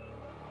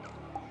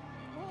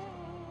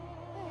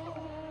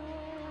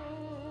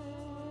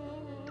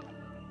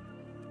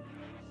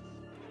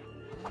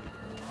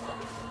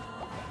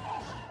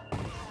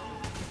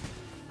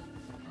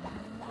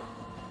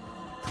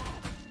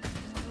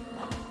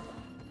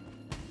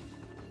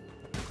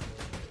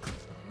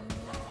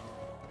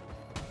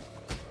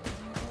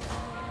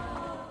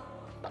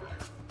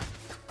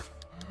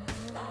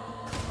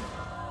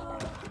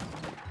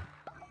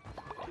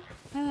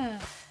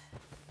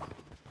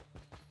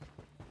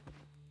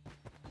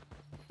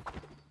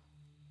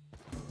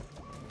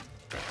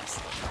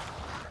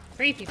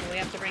 Three people we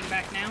have to bring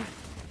back now.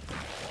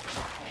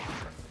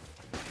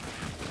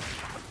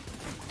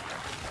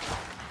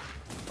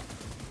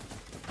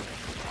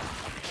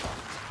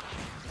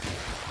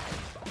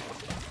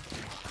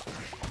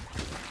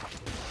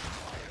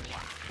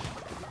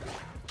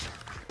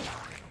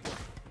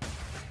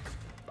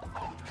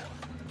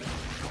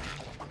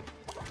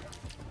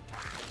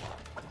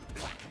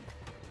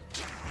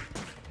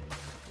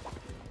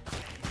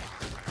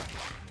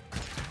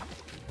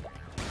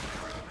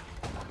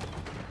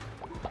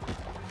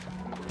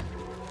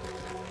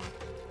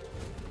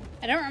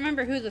 I don't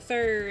remember who the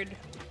third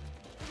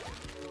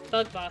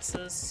bug boss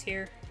is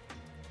here.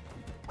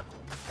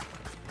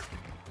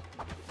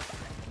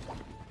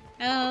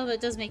 Oh, that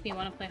does make me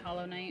want to play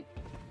Hollow Knight.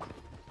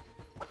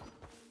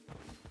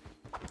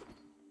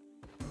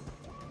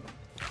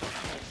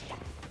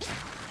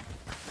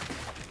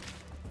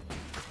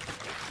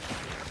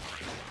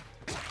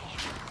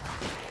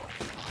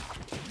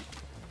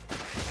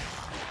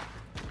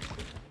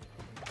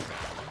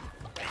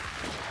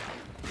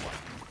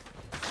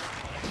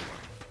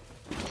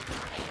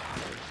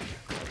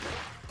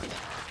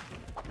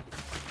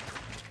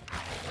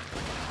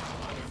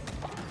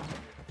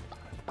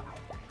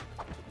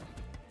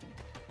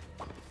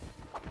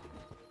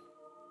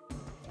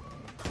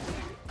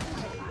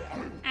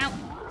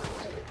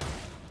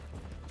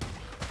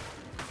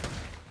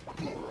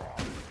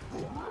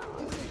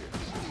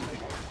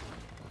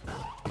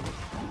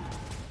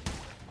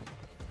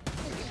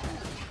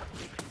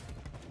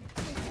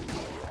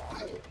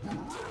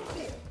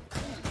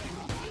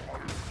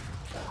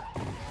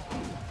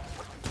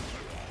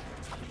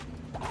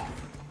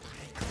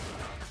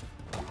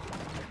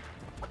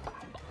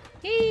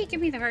 Hey, give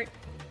me the heart.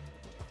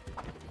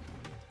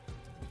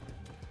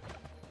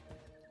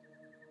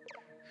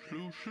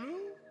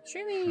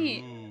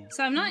 Surely.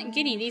 So I'm not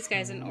getting these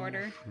guys in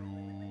order.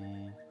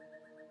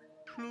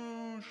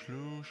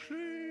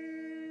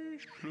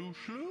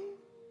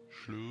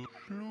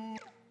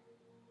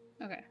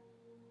 Okay.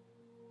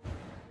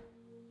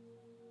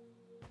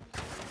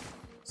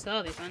 So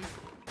that'll be fun.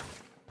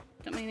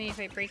 Don't mind me if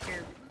I break your,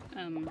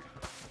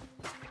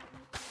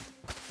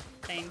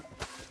 thing.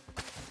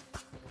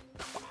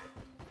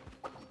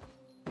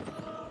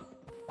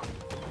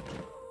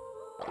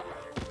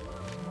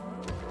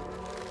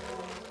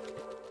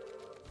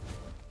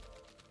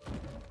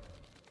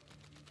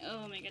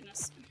 Oh my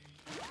goodness.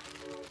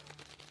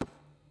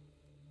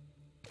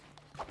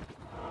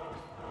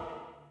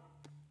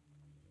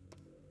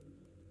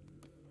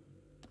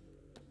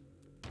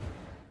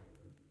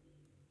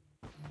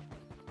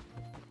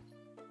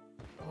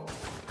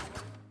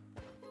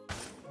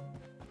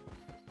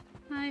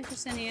 Hi,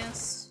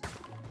 Fresenius.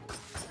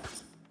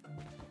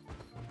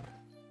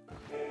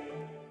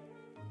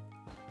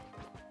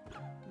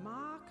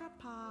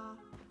 Makapa,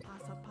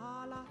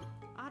 Pasapala,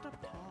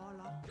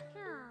 Adapala.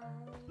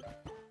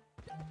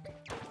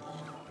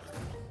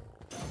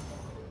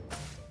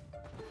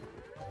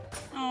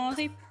 Oh,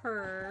 they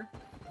purr.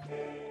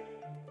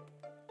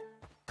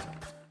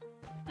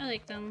 I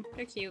like them.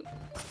 They're cute.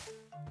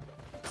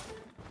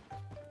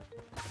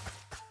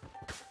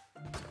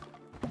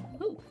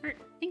 Oh, heart.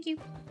 Thank you.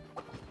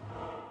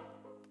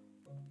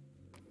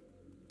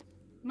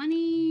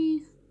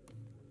 Money.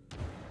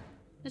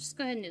 Let's just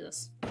go ahead and do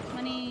this.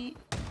 Money.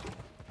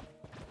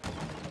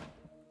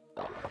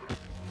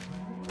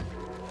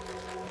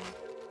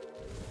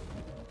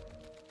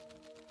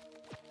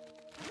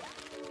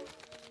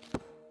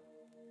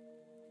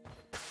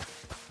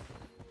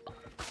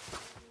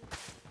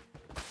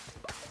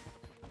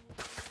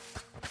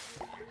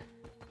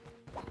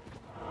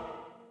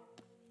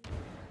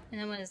 And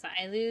then what is that?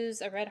 I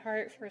lose a red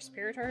heart for a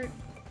spirit heart?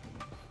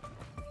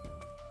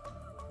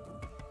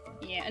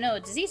 Yeah, no,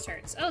 disease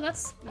hearts. Oh,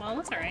 that's, well,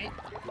 that's alright.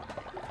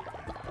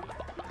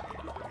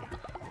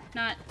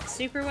 Not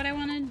super what I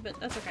wanted, but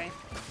that's okay.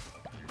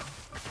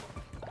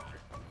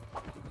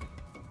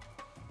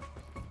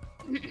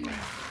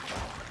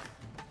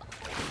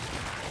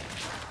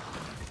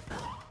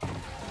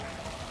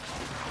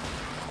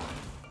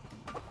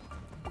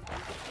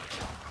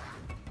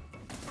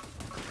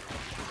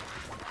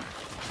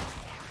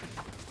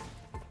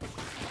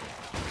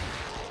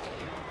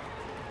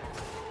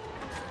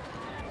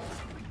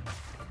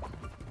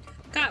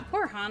 God,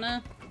 poor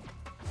Hana.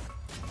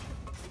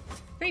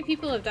 3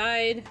 people have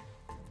died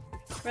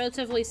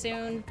relatively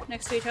soon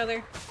next to each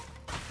other.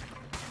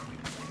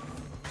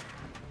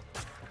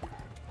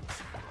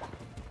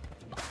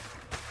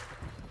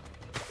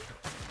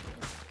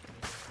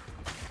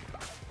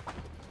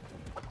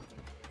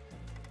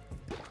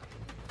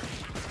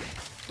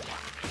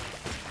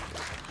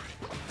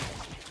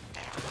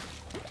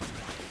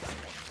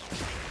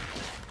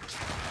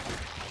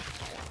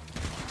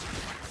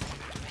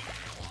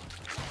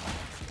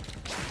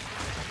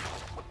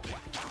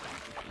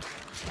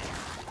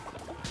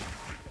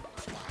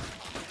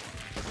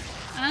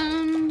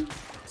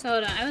 So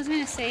hold on, I was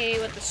gonna say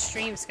what the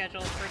stream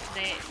schedule for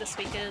this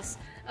week is.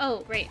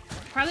 Oh, right.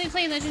 Probably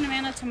play Legend of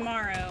Mana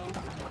tomorrow.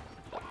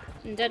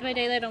 And Dead by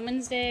Daylight on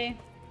Wednesday.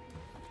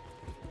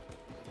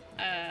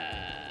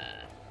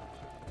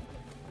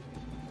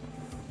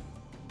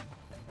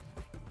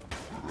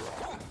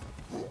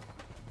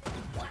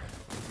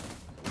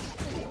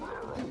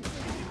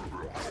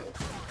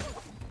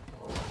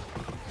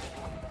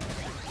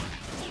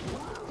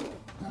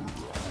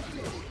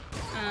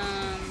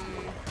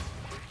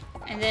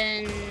 And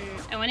then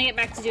I want to get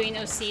back to doing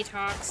OC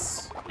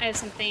talks. I have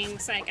some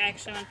things I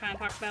actually want to kind of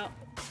talk about.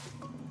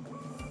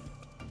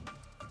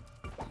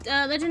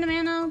 Legend of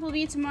Mana will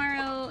be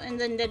tomorrow, and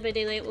then Dead by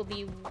Daylight will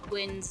be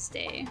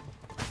Wednesday.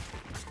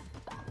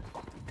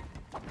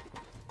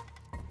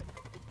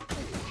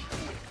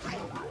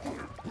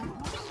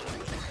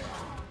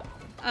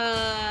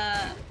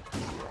 I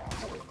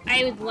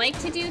would like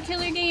to do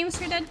killer games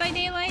for Dead by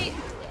Daylight.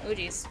 Oh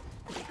jeez.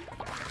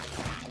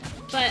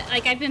 But,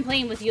 like, I've been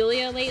playing with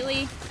Yulia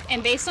lately,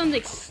 and based on the,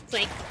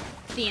 like,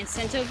 the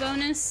incentive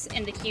bonus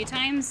and the queue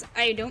times,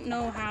 I don't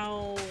know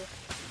how...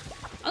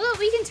 Although,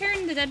 we can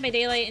turn the Dead by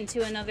Daylight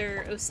into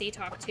another OC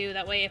talk, too.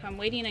 That way, if I'm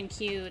waiting on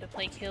queue to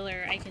play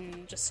killer, I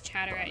can just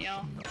chatter at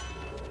y'all.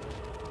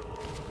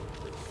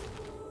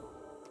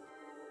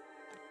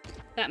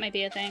 That might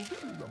be a thing.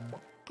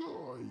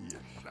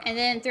 And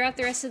then, throughout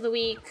the rest of the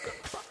week...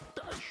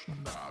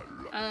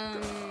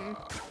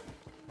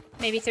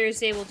 maybe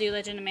Thursday we'll do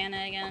Legend of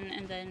Mana again,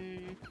 and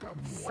then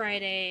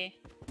Friday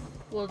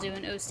we'll do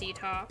an OC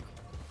talk.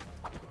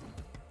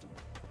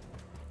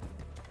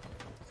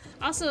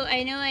 Also,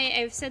 I know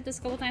I've said this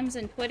a couple times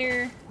on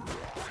Twitter,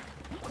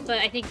 but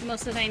I think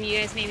most of the time you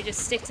guys maybe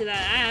just stick to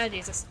that. Ah,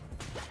 Jesus.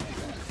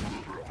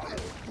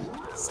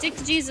 Stick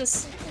to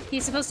Jesus.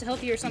 He's supposed to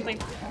help you or something.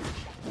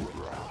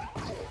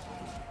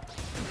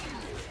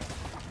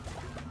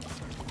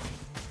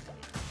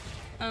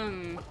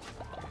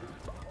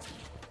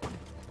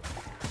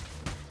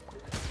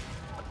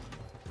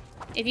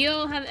 If you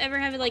all ever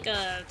have like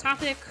a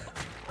topic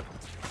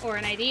or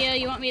an idea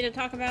you want me to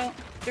talk about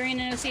during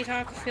an OC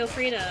talk, feel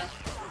free to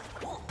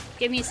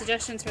give me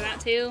suggestions for that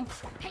too.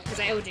 Because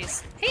oh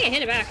geez. Hey, I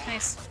hit it back.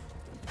 Nice.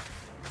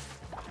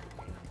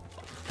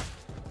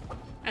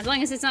 As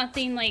long as it's not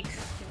themed like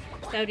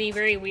that would be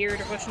very weird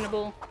or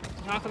questionable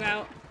to talk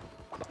about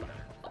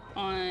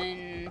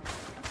on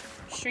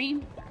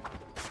stream.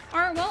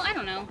 Or, well, I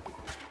don't know.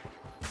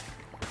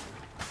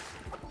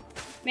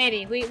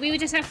 Maybe. We would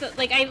just have to,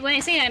 like, when I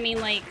say that, I mean,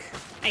 like,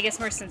 I guess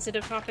more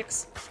sensitive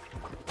topics.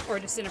 Or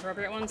just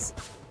inappropriate ones.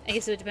 I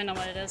guess it would depend on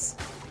what it is.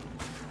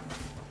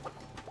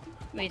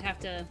 We'd have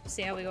to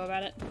see how we go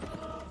about it.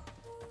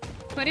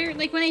 Twitter,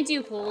 like, when I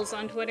do polls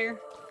on Twitter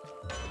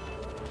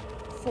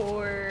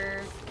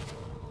for...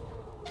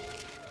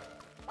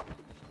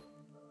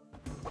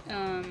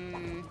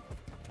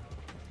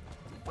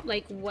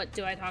 like, what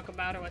do I talk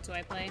about or what do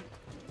I play?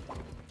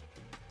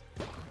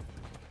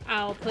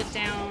 I'll put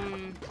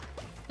down...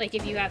 Like,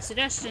 if you have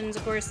suggestions,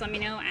 of course, let me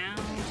know. Ow,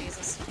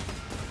 Jesus.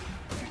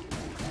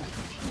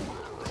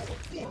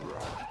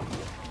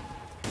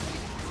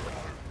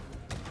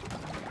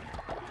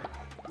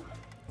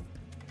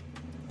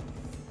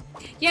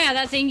 Yeah,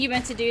 that thing you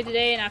meant to do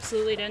today and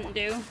absolutely didn't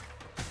do.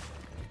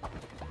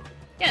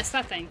 Yes,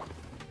 that thing.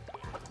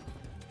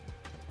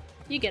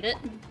 You get it.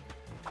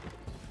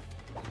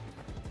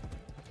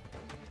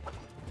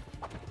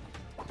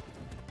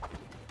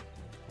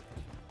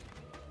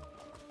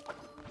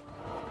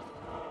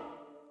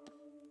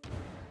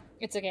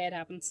 It's okay, it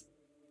happens.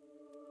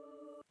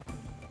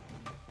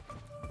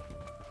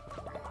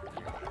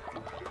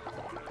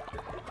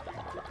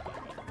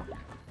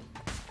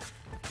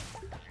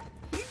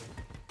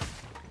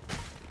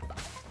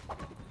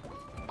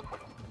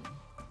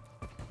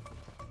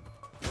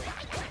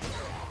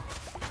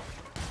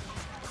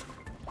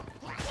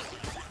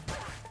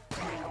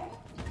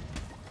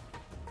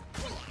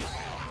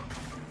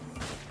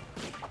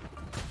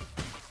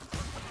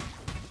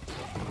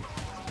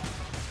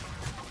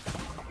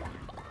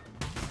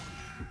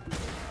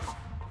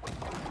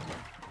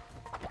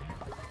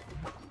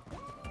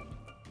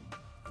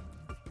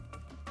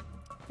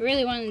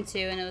 really wanted to,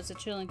 and it was a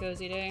chill and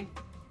cozy day.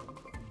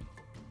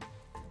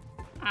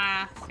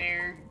 Ah,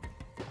 fair.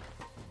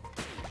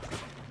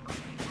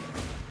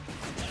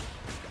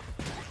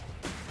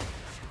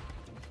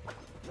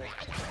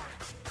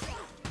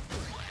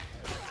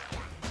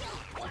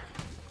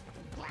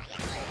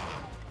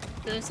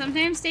 So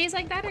sometimes days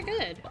like that are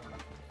good.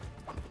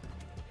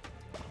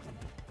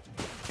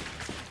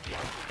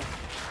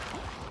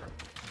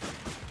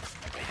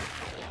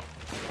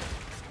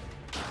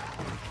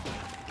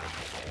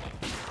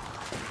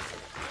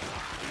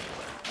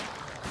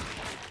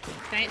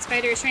 Giant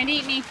spider is trying to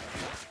eat me.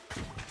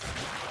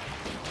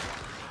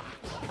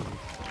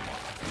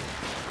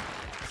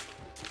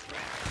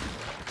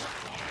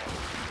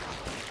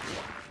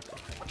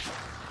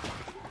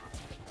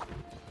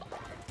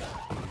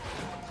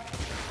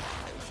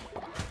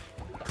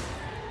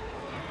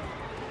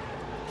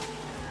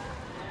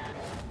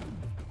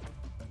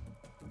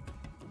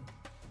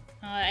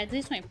 At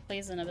least my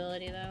poison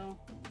ability, though.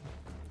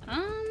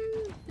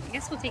 I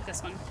guess we'll take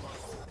this one.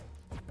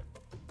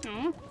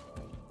 Oh.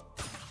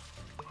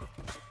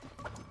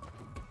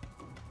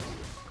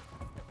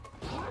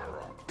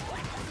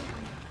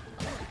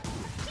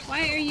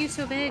 Why are you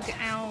so big?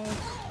 Ow.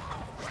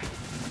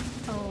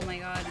 Oh my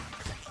god.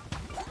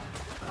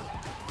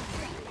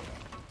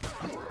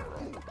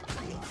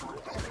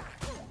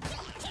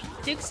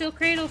 Duke Steel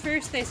Cradle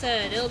first, they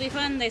said. It'll be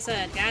fun, they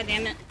said. God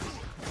damn it.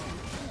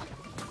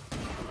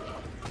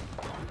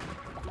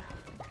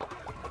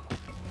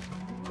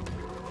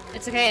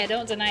 It's okay, I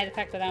don't deny the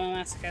fact that I'm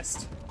a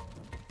masochist.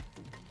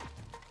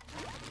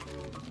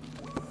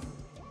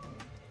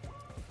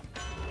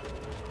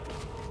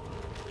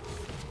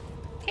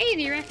 Hey,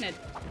 the arachnid!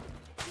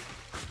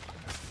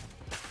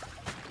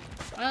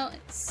 Well,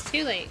 it's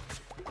too late.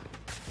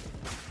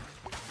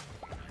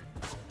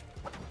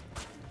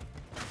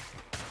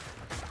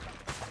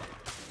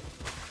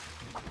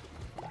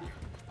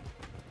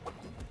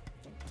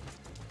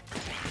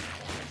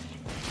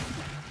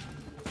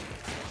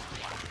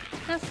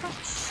 The fuck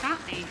shot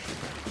me?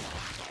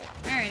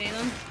 Alright,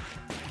 Alan.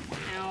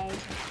 Ow.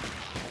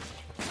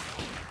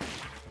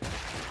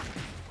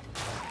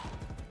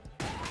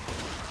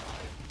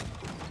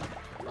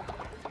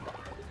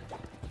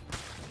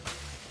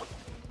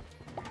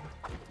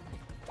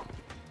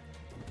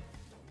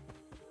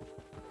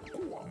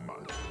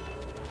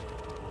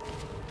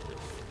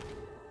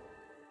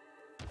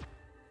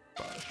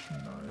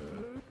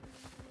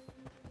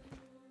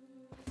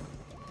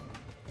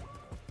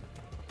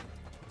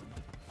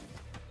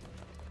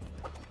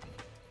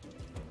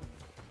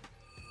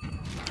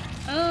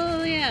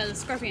 Oh yeah, the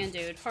scorpion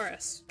dude,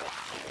 Horus.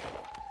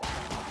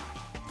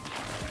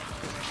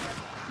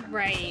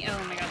 Right,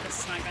 oh my god, this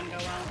is not gonna go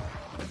well.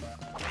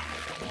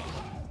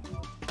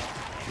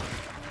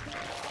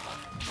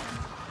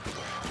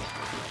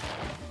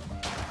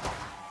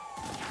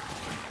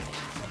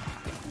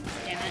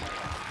 Damn it.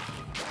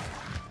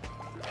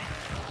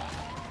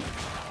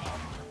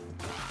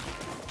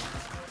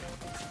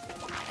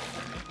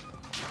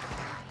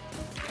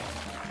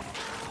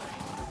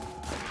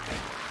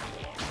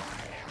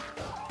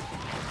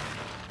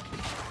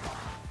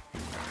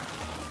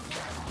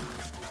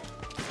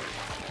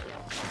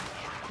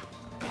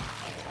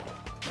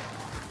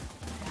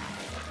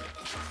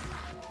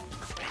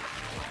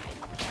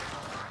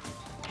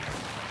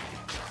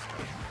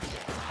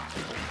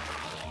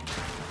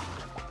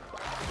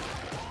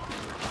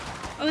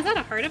 Oh, is that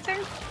a heart up there?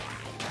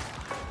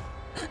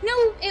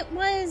 No, it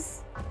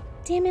was!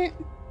 Damn it.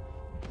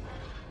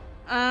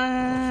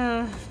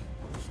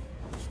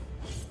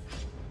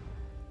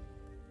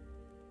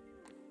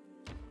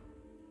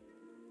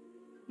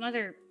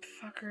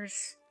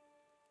 Motherfuckers.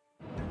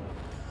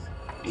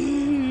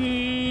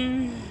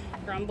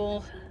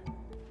 Grumble.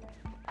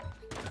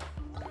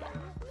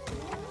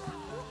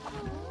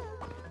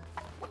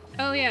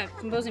 Oh yeah,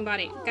 composing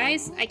body.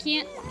 Guys, I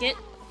can't get...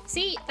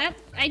 See, that...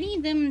 I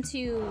need them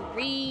to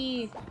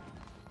I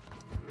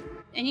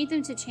need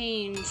them to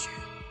change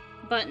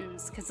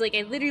buttons, because, like,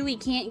 I literally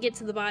can't get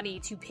to the body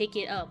to pick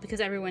it up because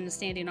everyone is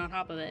standing on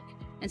top of it.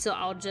 And so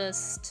I'll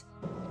just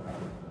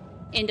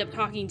end up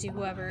talking to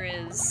whoever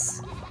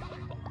is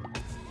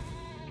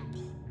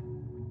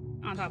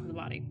on top of the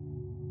body.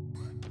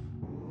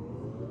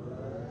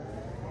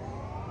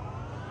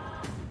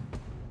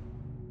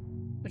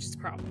 Which is a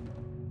problem.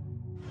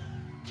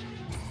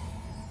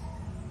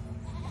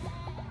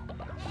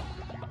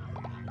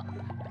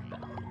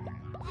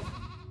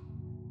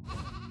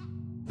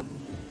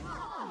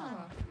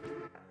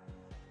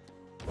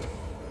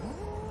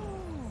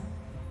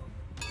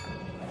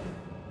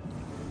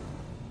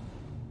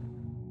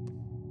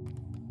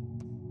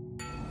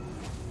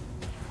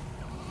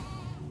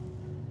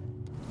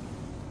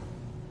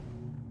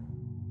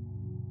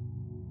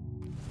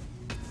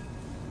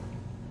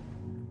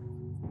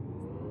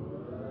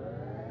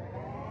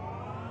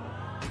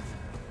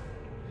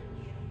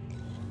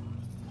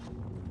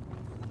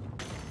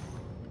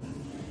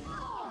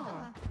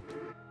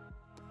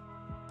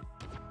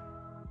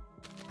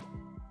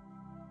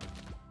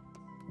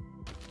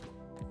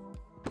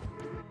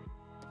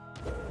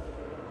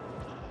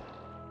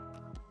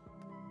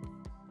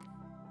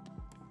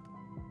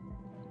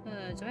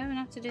 Do I have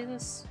enough to do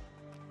this?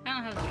 I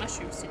don't have the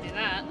mushrooms to do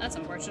that. That's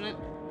unfortunate.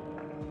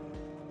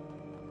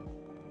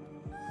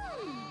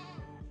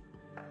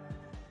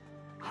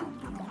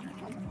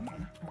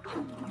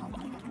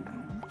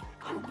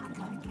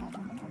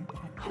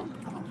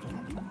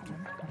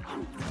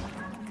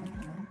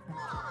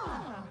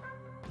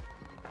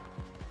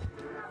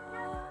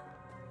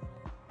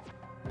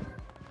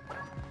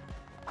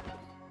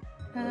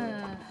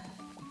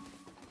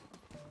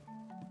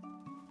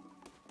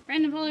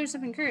 Random followers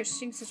have been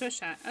cursed. Jinx the Swish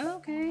Shot. Oh,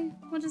 okay.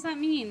 What does that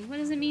mean? What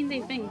does it mean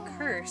they've been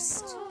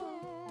cursed?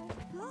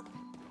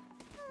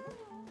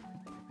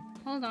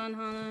 Hold on,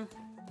 Hana.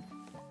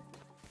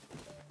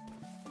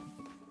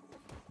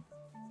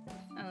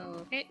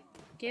 Okay.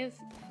 Give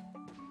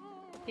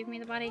me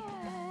the body.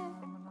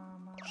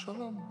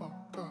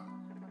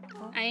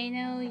 I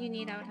know you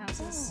need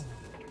outhouses.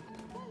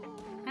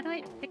 How do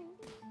I pick?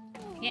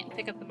 I can't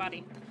pick up the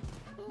body.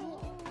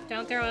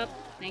 Don't throw up.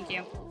 Thank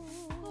you.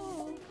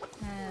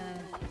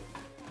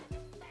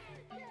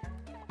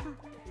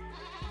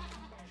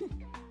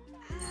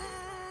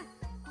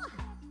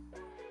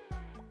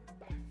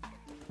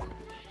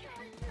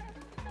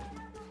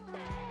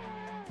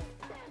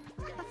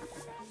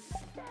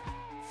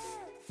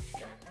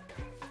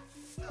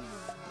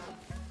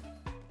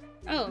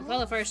 Oh,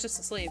 Velifar's just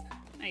asleep,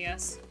 I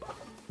guess.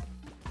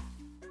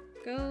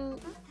 Go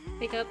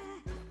pick up.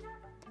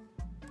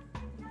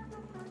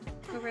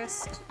 Go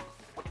rest.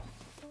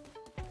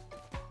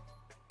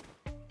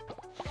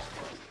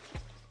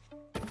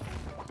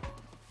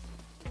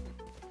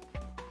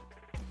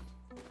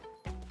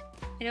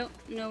 I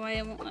don't know why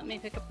it won't let me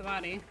pick up the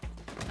body.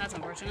 That's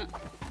unfortunate.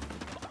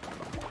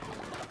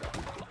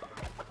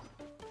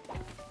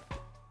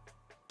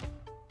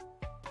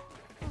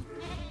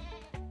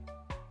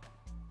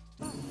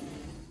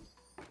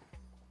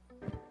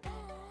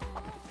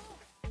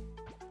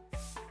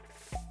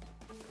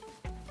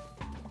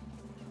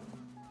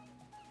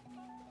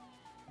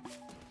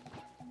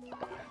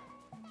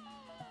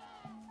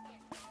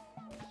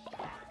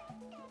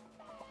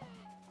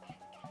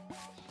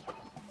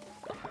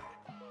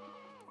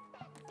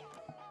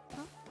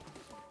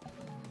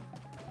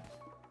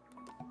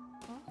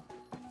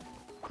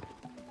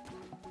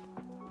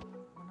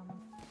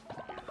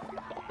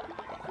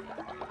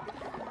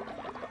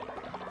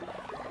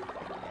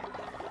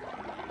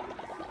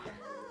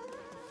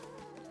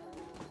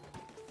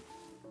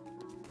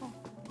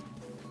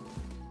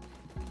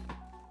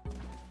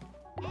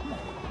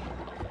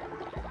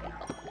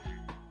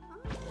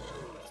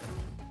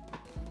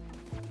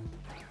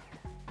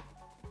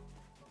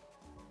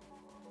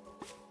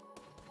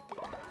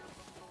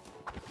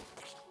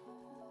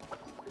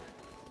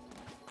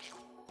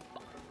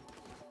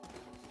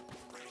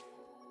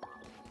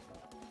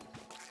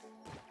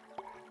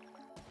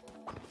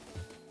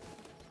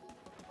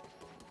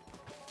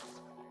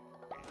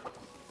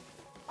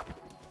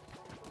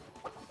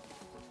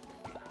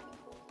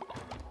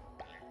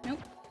 Nope.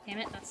 Damn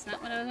it, that's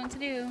not what I was meant to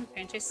do. I'm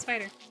trying to chase a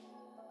spider.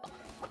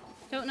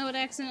 Don't know what I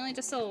accidentally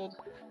just sold.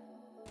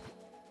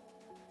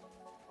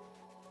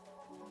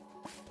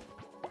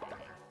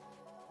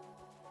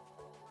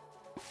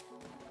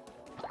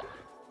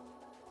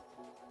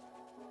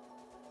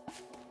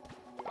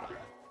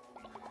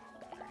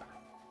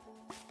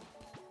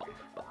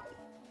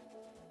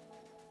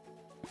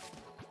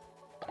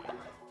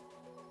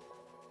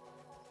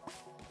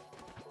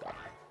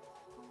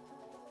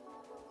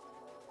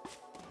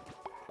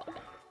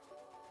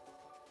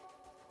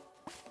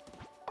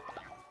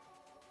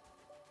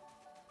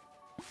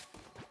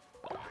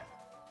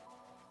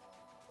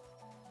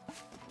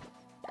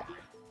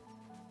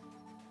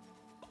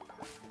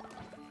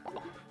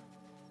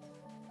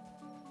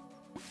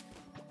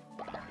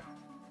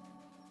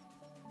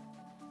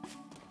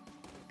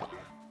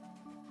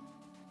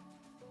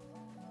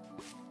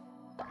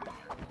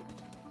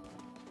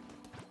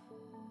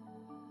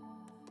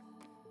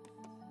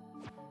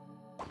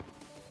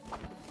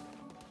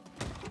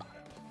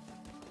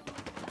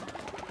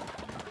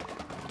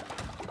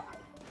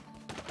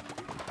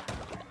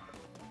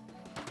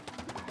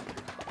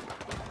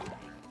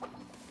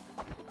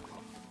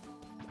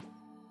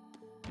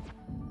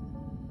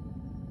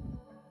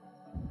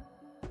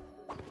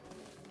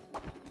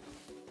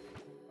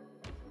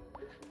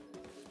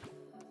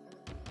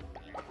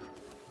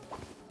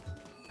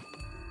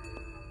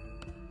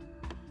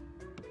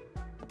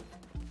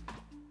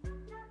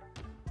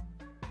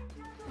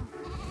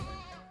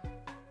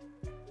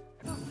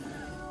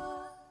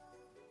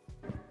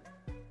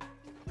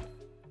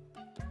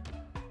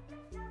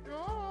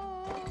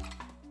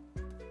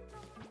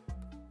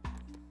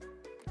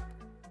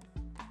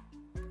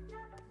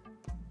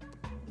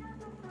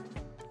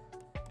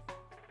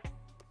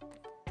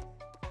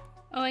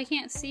 Oh, I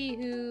can't see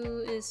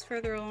who is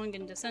further along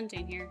in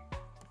descending here.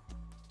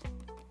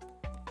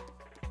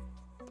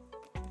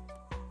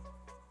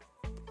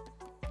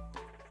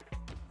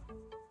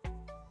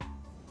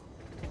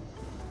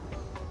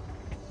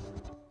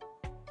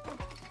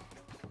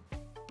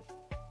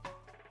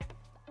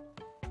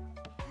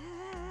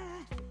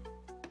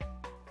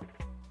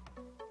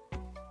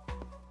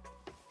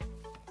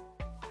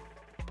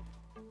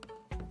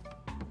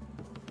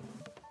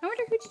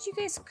 who did you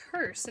guys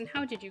curse, and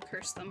how did you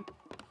curse them?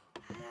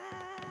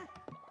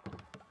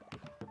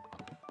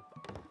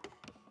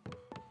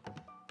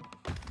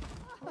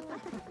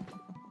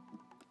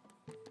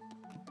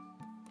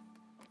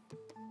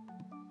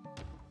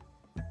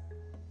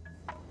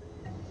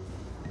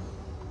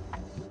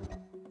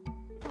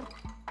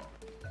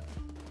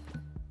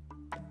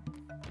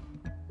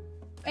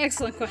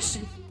 Excellent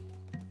question.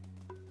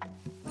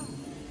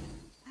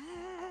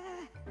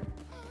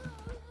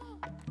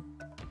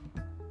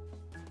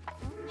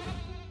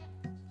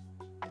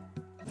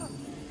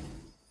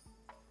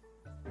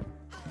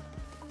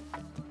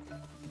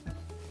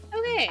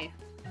 Okay.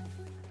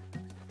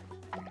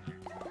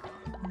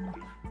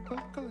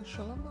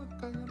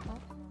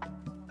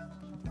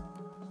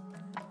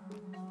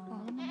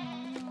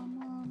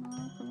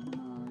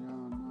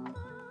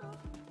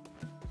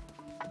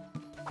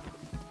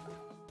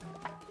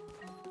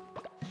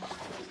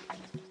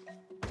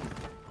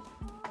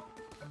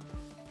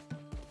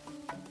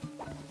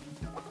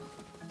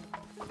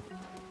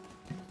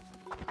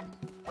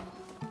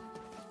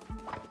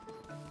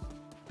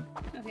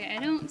 Okay, I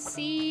don't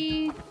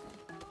see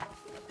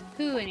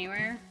who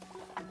anywhere.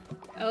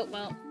 Oh,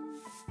 well.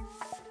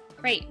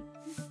 Right.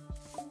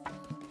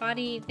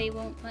 Body, they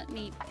won't let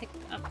me pick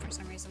up for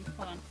some reason.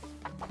 Hold on.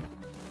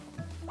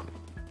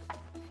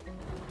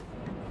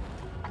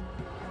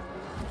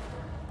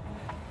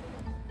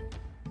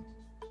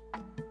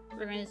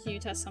 We're going to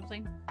test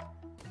something.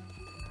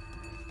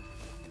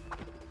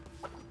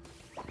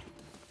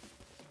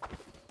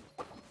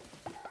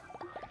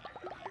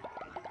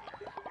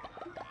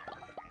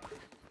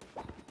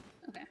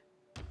 Okay.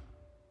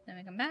 Then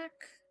we come back.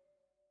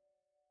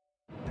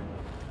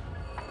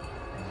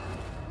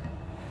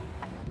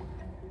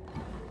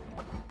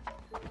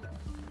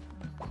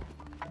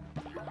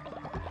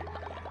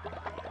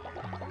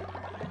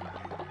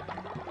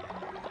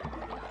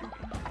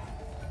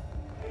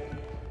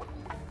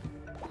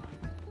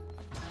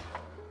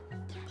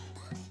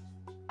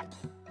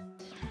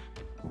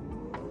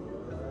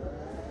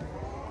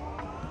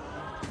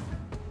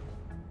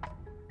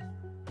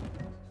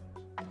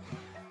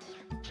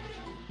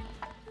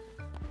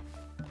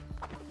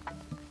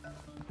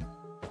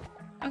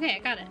 Okay, I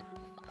got it.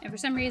 And for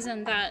some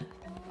reason that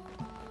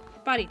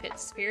body pit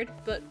disappeared,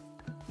 but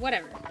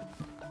whatever.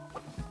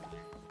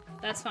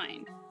 That's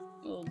fine.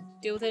 We'll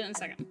deal with it in a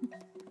second.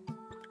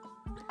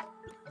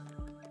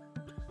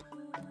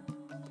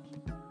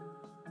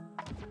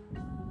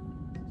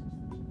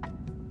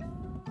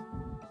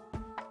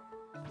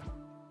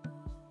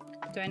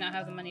 Do I not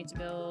have the money to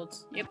build?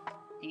 Yep.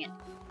 Dang it.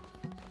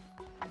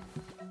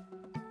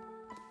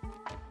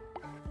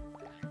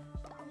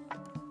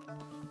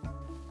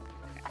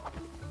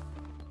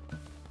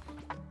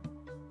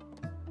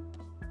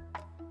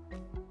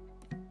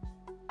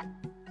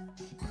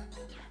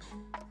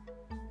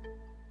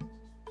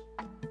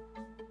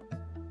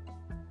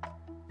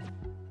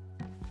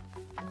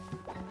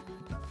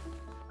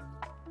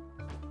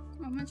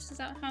 How much does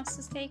that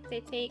houses take? They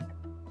take...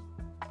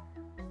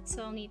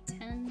 So I'll need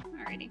 10?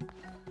 Alrighty.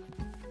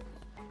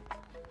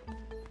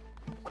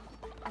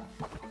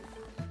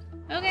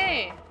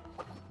 Okay!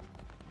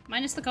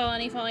 Minus the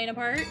colony falling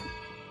apart.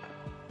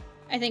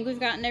 I think we've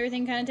gotten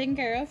everything kind of taken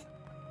care of.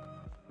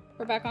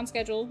 We're back on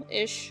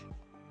schedule-ish.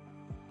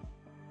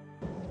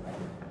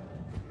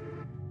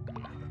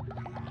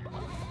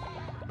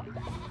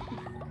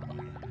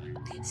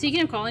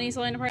 Speaking of colonies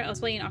falling apart, I was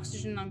playing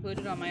Oxygen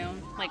Unbooted on my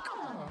own, like,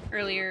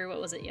 earlier, what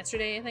was it,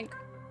 yesterday, I think?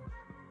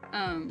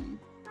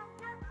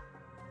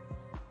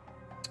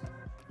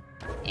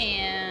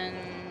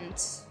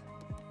 And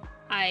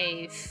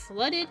I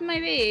flooded my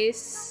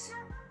base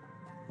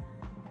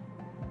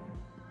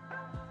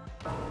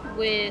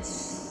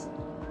with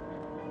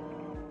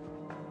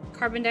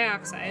carbon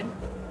dioxide.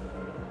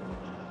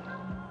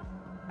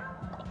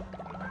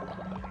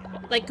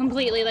 Like,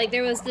 completely. Like,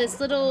 there was this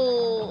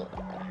little...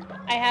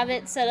 I have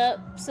it set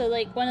up so,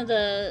 like, one of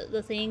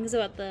the things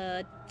about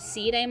the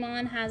seed I'm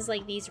on has,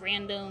 like, these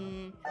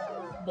random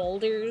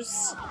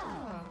boulders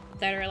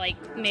that are,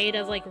 like, made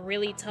of, like,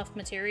 really tough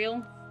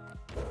material.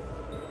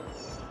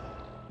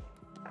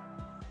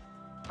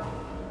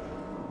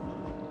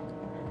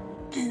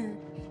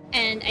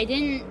 And I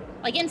didn't...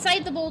 Like,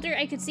 inside the boulder,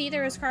 I could see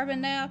there was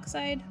carbon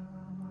dioxide.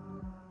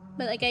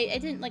 But, like, I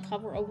didn't, like,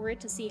 hover over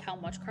it to see how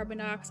much carbon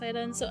dioxide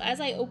in. So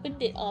as I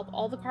opened it up,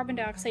 all the carbon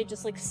dioxide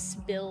just, like,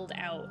 spilled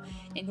out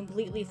and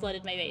completely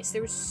flooded my base.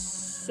 There was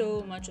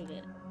so much of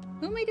it.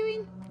 Who am I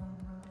doing?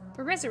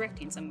 We're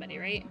resurrecting somebody,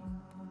 right?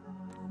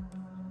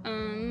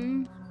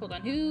 Hold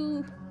on,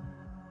 who...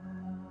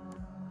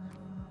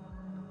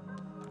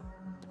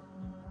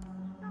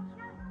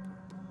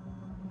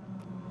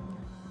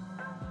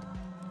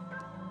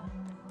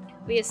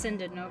 We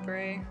ascended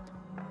Nobre.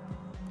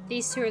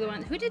 These two are the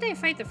ones... Who did I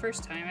fight the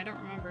first time? I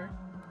don't remember.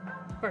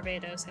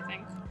 Barbados, I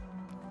think.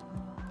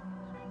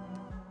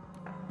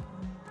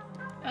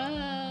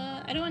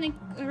 I don't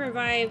want to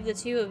revive the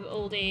two of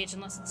old age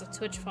unless it's a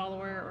Twitch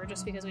follower or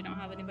just because we don't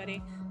have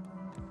anybody.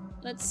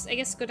 Let's, I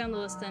guess, go down the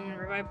list and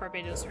revive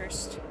Barbados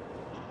first.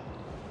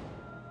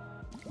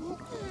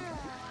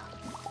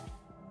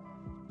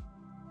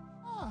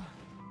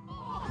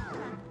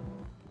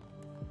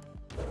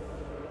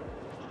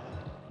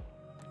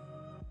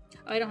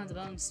 Oh, I don't have the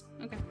bones.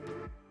 Okay.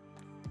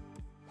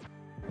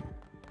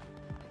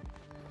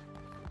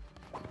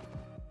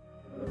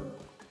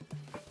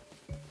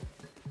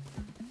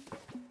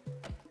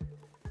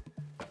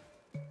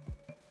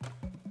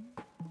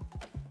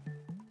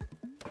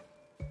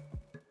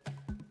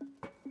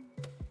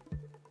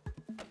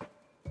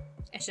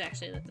 I should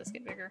actually let this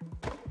get bigger.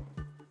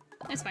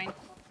 It's fine.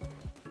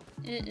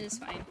 It is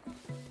fine.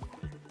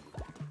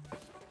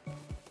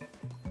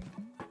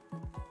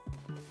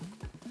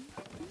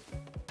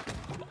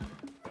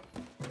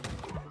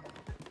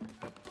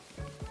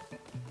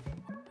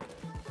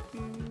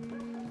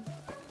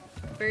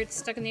 Bird's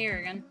stuck in the air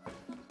again.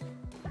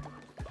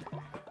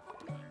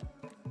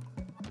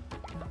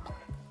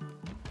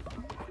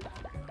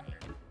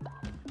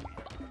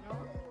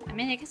 I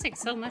mean, I guess I could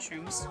sell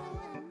mushrooms.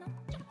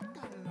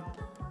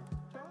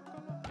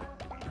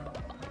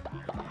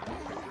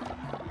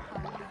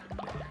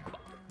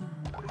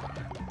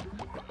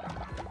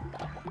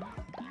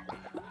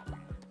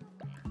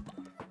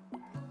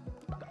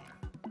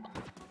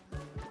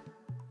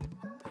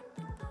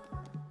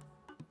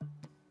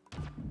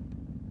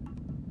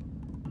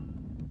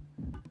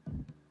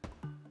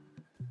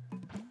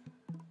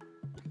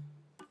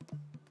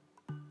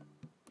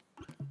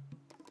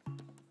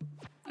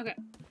 Okay.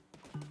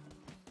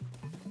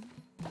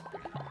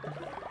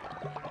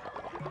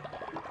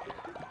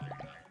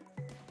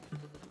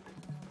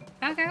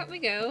 Back out we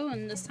go,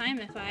 and this time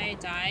if I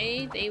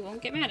die, they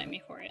won't get mad at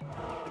me for it.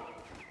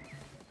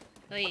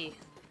 Hey.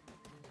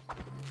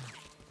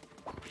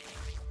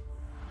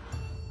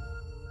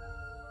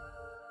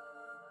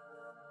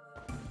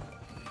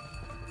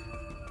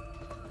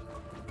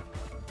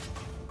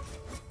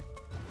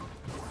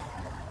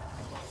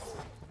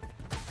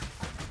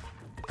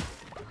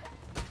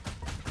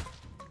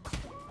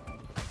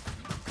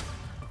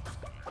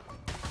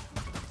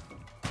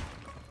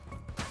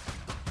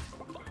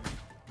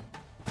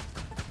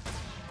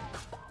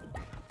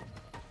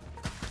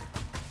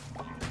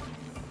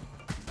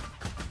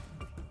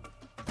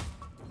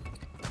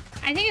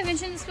 I think I've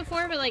mentioned this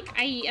before, but like,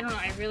 I don't know,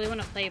 I really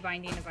want to play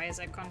Binding of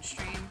Isaac on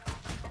stream.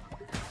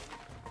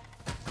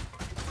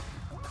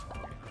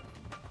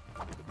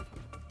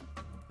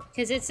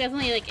 Because it's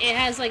definitely, like, it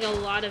has, like, a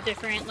lot of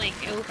different, like,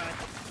 oh god.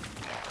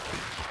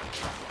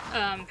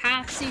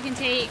 Paths you can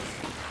take,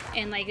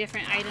 and, like,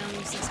 different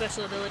items and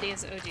special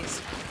abilities. Oh jeez.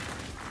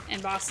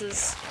 And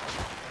bosses.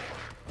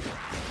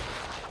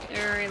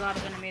 There are a lot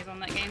of enemies on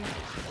that game.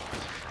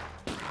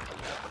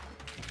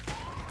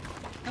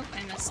 Oh,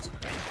 I missed.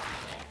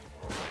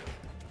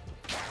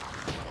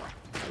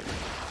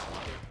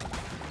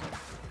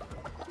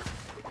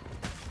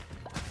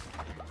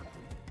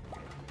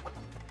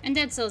 And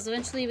Dead Cells.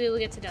 Eventually we will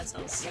get to Dead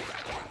Cells.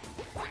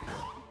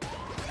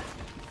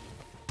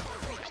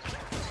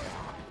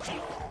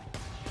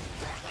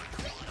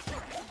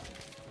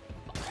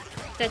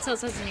 Dead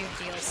Cells has a new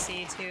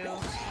DLC too.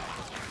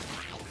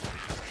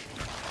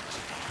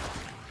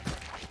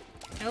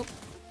 Nope.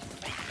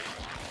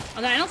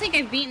 Although I don't think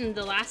I've beaten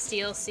the last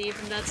DLC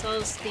from Dead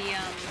Cells, the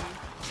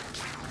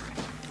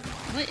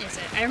what is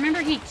it? I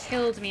remember he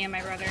killed me and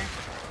my brother.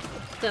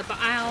 The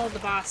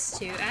boss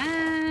too.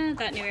 Ah,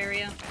 that new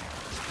area.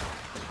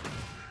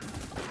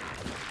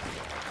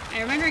 I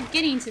remember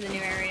getting to the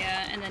new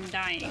area and then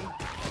dying.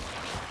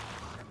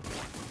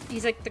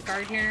 He's like the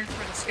gardener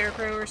or the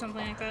scarecrow or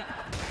something like that.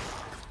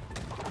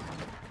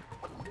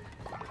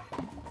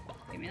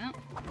 Give me that.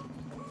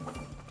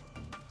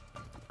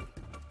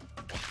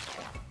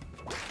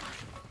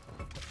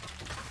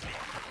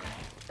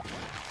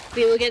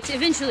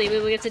 Eventually we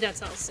will get to Dead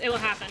Cells. It will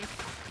happen.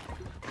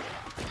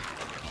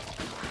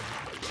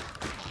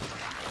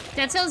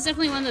 Dead Cells is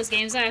definitely one of those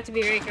games that I have to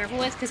be very careful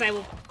with because I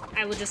will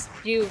just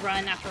do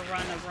run after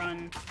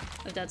run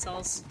of Dead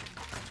Cells.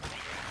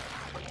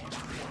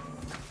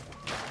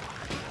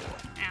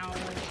 Ow.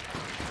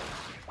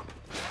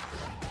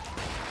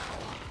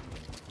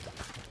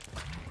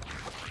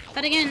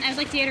 But again, I'd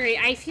like to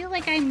iterate, I feel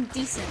like I'm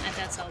decent at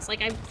Dead Cells.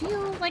 Like, I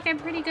feel like I'm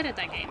pretty good at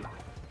that game.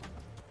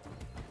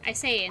 I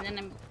say, and then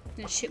I'm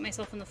gonna shoot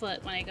myself in the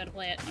foot when I go to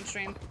play it on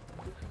stream.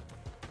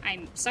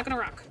 I'm stuck on a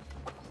rock.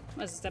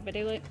 Was it Dead by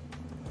Daylight?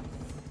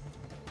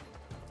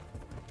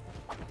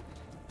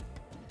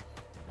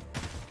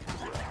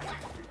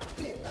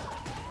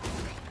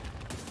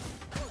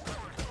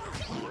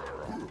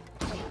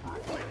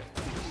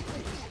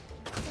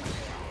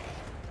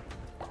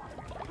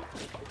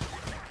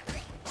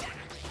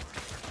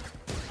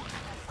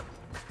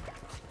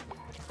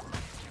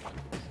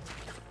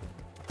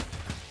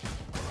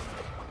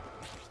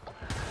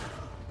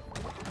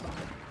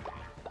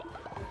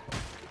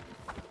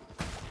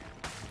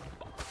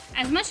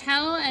 As much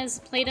hell as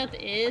Played Up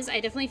is, I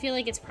definitely feel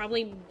like it's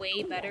probably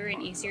way better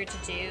and easier to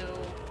do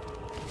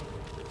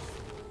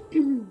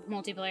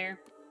multiplayer.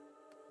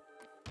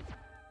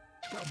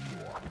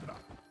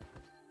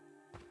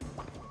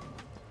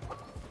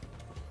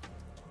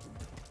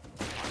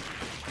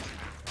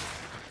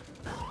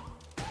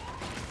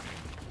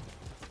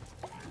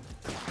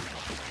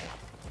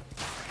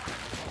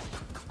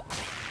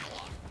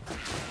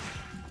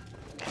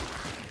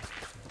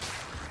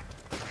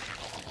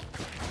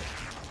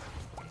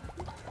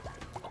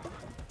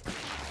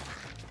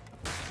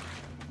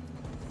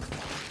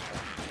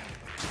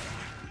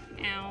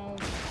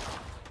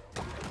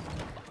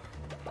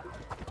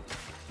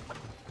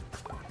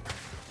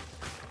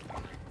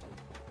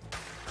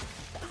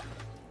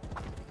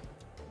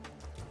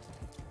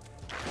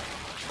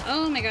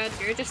 Oh my god,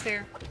 you're just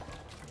there.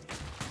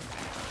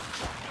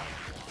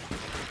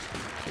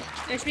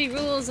 There should be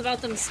rules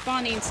about them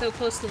spawning so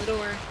close to the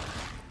door.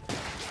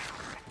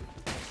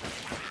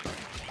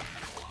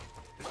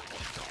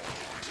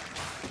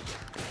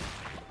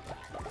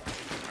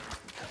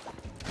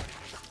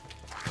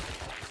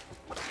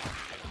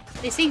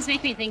 These things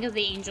make me think of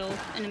the angel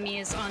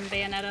enemies on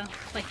Bayonetta,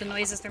 like the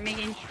noises they're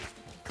making.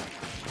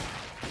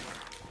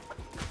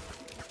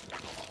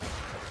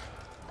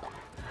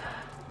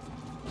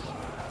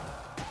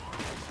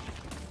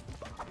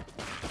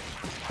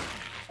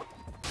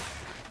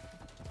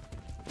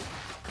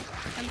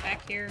 Come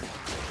back here. There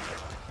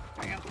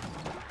we go.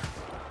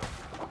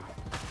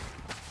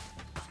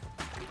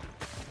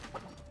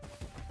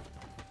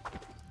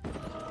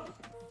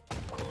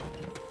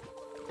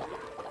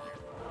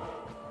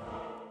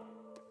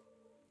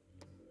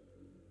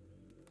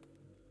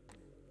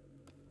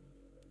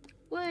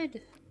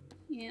 Wood!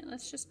 Yeah,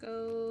 let's just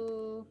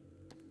go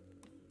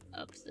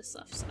up this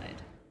left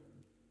side.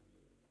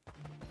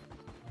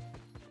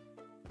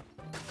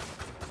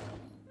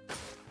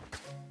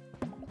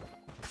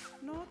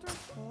 Northern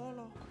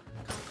Polo,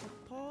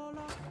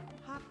 Polo,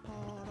 Hot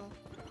Polo.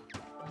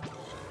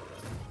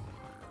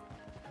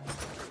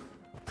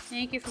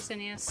 Thank you for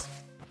sending us.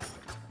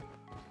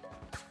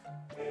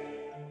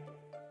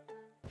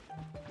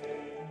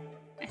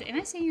 Am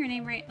I saying your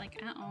name right?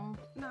 Like, at all?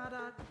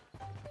 Nada,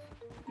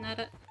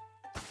 Nada.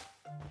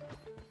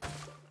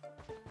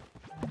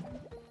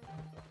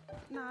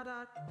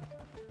 nada.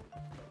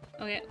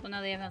 Okay, well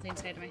now they have nothing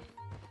to say to me.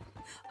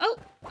 Oh!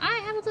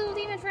 I have a little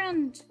demon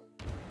friend!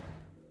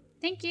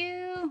 Thank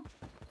you!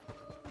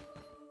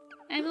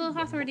 I have a little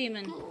Hathor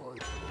demon.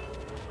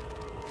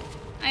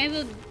 I have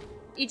a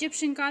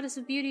Egyptian goddess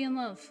of beauty and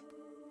love.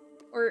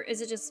 Or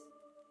is it just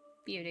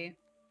beauty?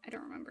 I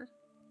don't remember.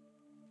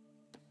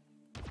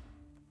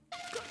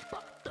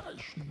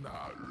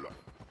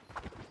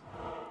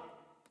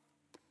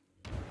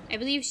 I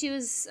believe she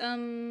was,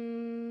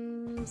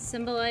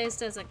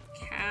 symbolized as a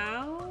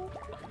cow?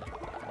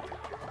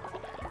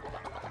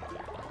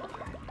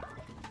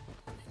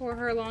 For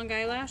her long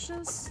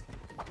eyelashes?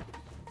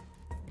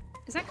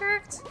 Is that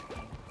correct?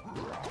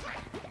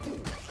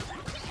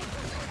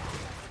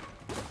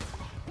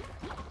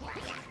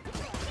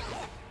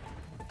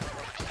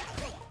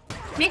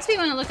 Makes me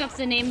want to look up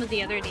the name of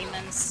the other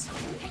demons.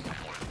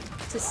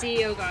 To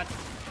see, oh god.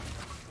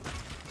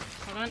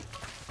 Hold on.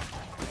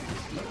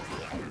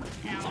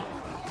 Ow.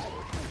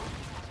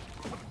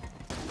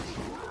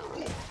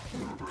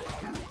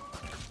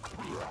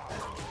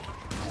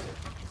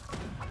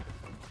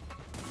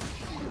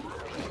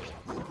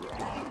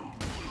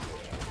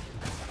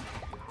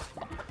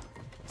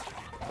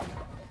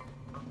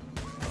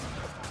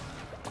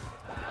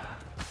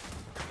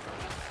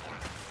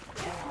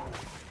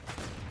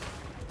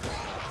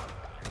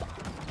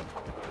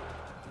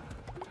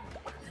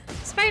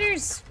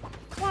 Spiders!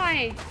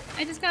 Why?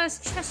 I just got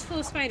a chest full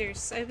of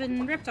spiders. I've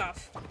been ripped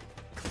off.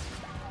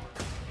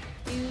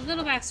 You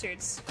little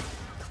bastards.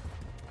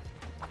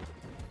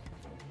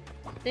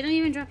 They don't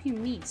even drop you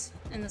meat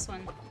in this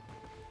one.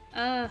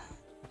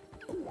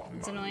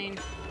 It's annoying.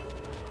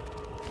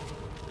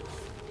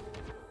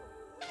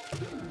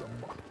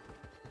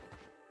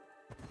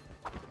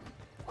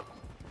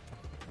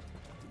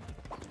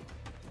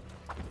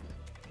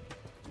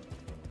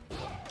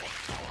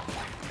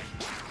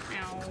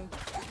 Ow.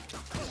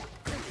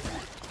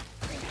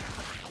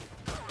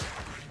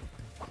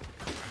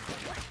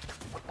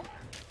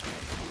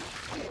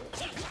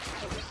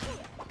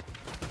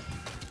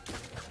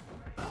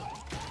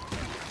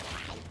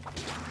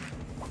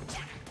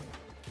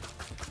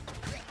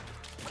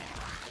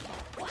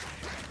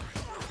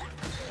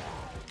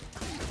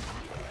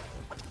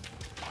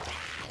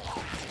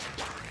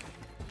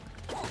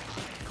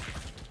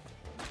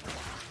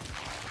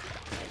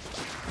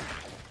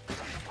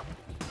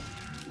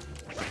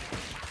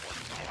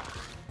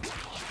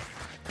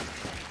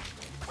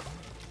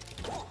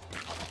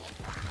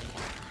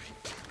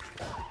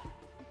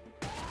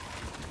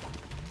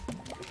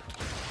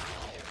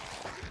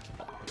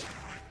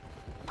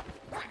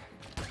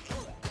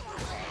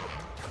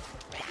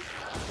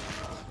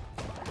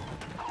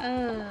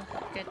 Oh,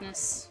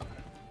 goodness.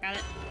 Got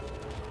it.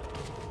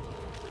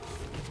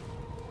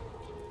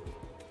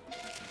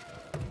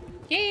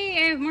 Yay,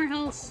 I have more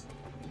health.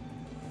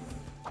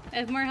 I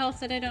have more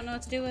health that I don't know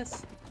what to do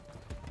with.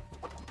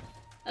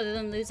 Other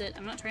than lose it.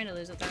 I'm not trying to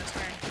lose it though, it's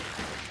fine.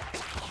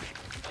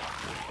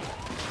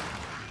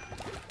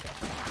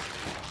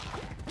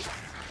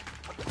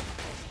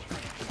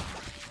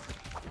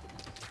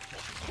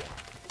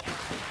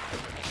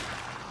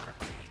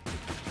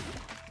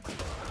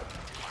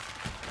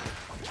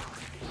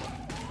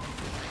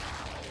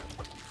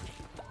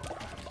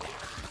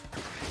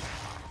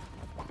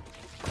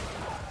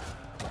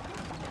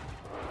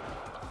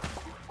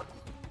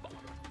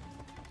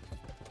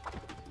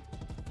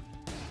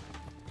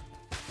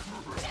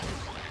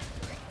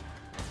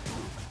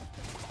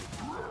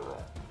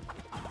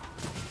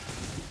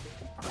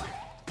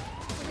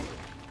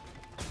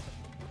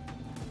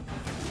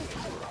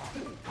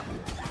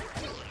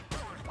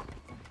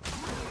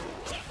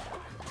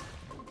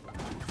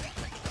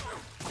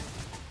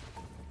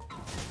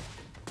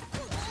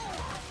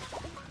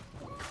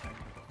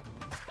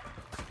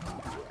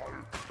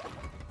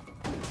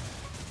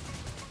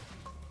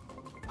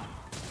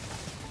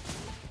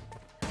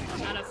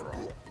 out of...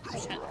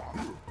 Shit.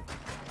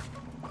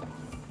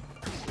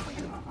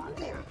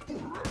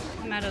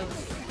 I'm out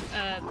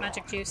of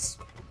magic juice.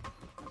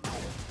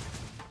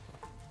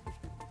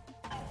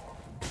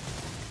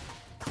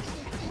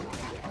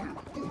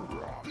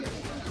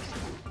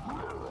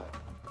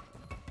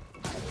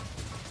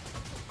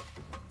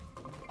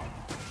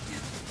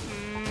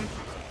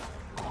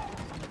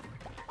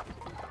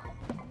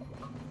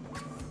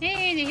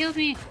 Hey, they healed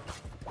me!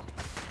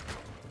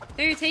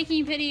 They're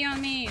taking pity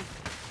on me!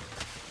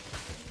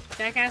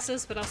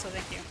 Jackasses, but also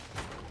thank you.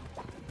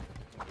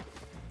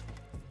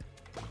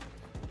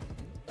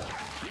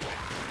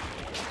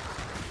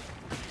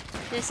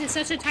 This is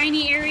such a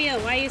tiny area,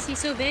 why is he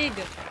so big?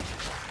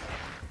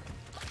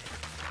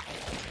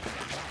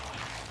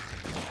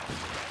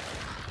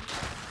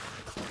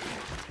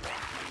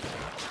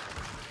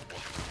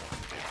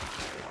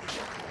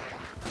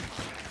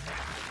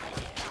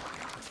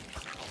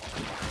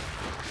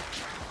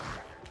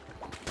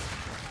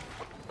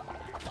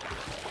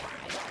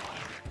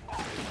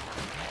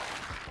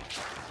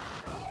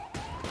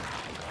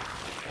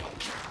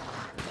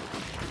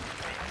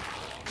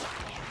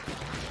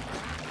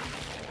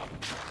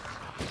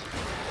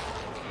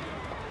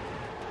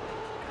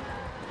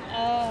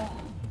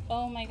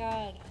 Oh my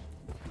god.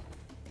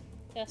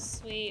 Just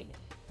sweep.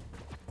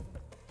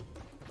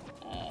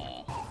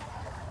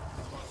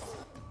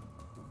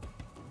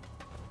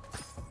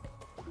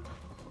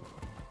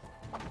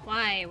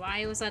 Why?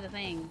 Why was that a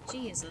thing?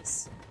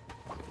 Jesus.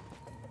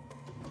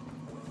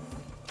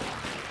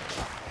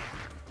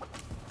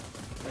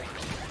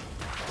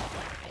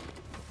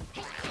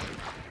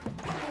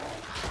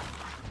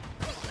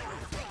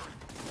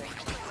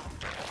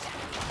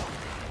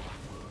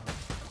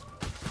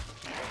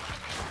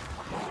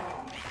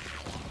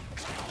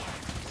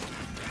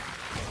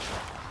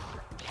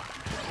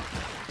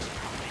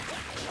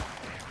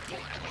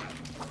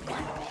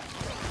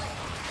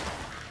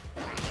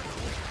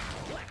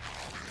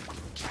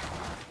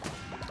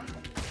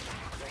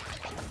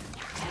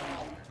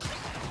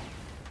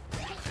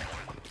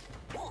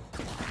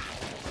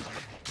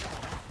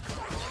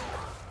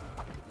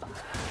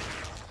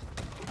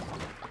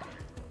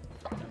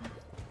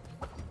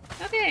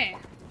 Okay.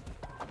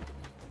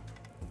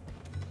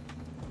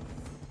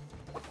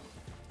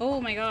 Oh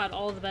my god,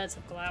 all the beds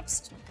have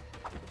collapsed.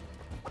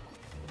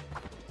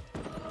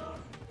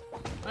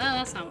 Well,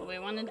 that's not what we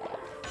wanted.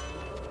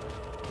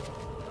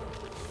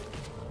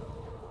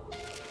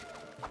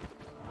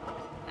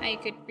 I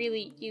could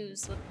really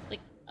use, like,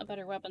 a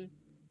better weapon.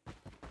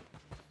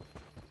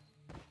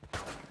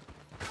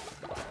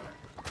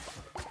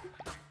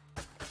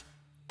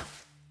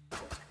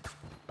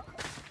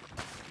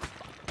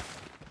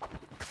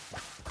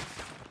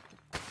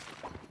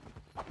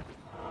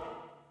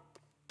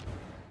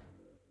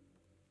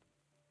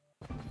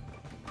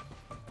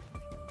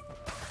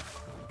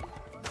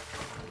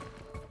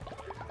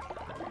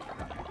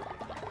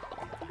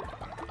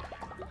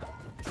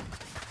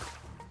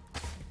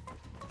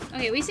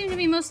 Okay, we seem to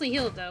be mostly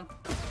healed, though.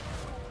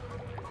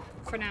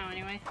 For now,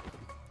 anyway.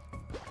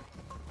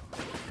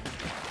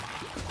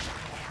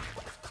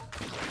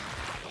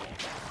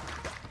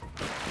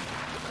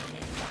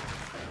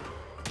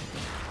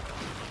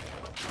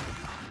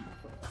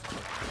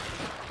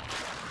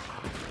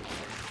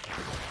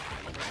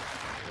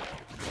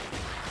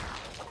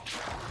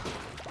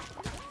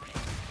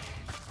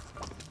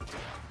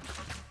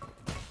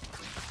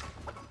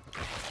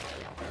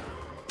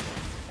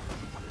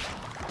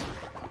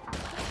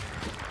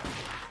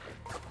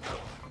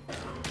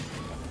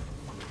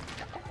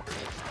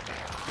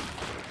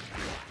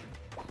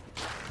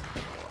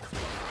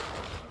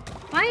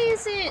 Why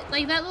is it,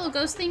 like, that little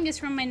ghost thing is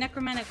from my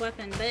necromantic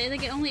weapon, but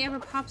it only ever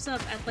pops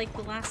up at, like,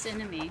 the last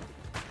enemy.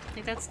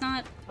 Like, that's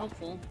not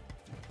helpful.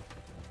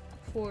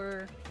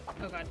 For...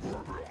 oh god.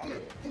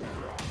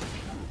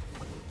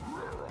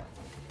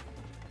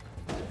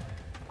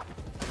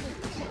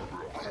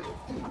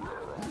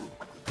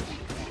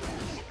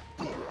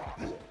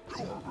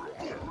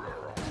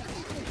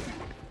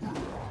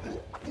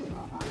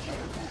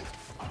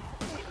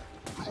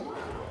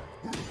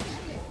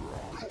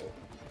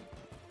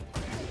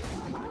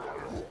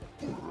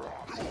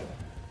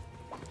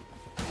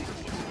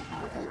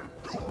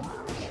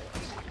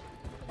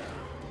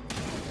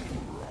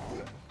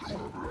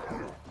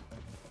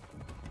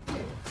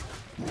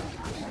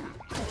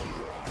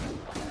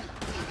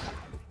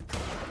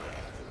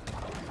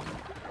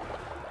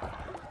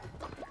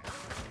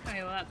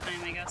 Okay, well that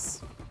time, I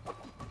guess.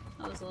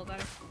 That was a little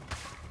better.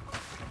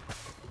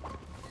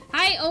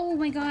 Hi! Oh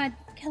my god!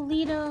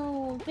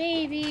 Kalito!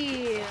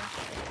 Baby!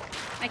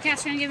 My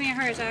cat's trying to give me a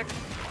heart attack.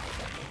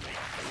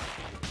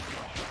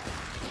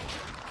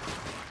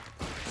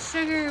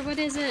 Sugar, what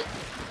is it?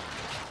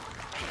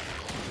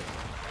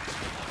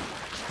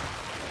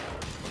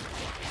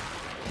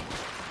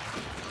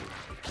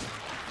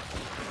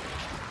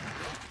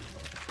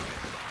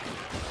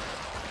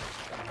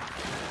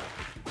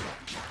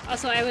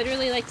 Also, I would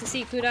really like to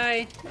see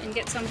Kudai and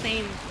get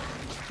something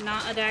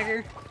not a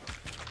dagger.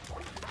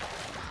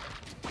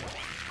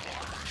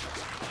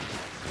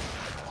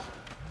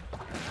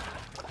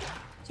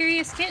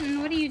 Curious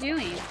kitten, what are you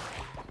doing?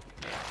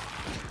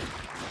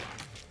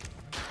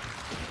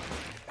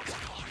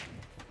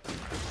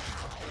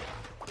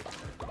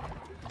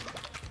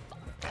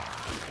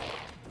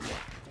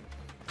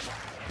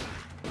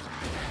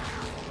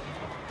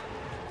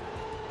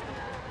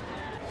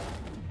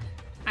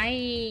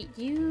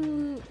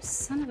 You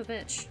son of a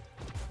bitch.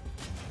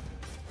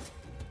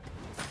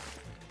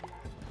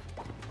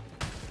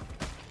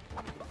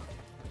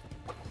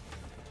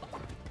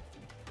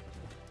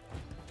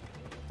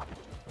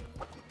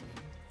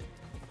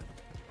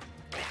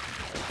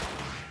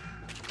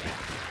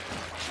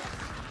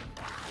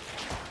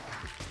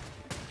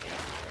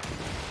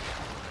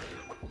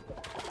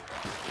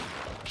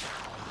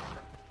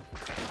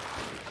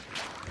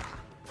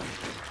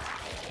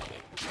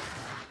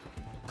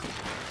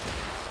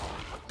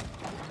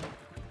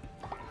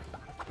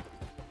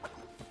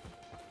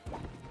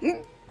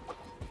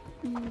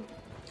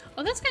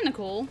 Oh, that's kind of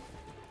cool.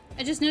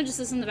 I just noticed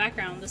this in the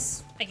background.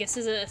 This, I guess,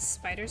 is a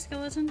spider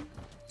skeleton.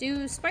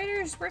 Do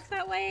spiders work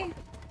that way?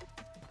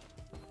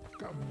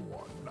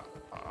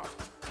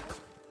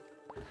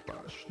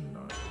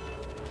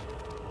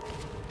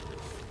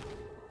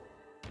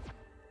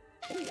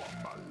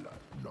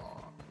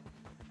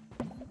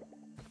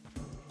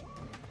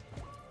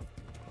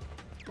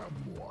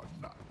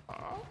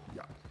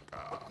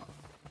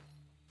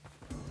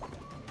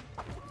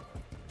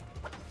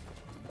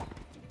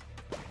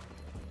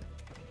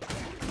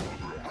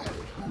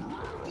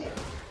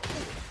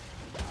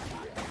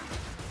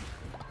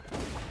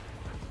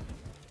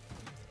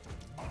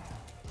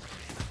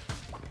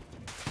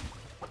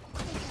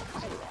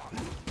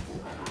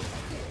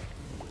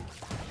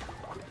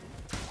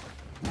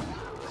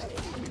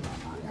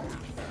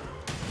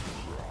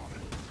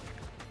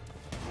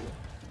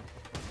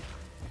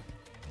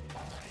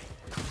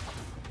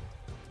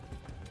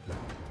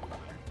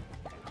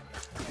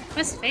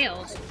 Quest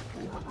failed.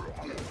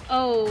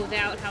 Oh, the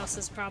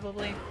outhouses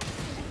probably.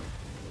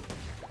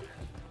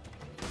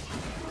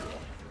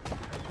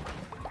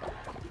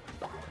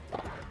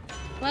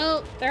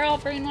 Well, they're all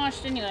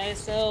brainwashed anyway,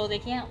 so they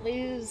can't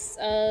lose,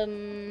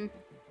 and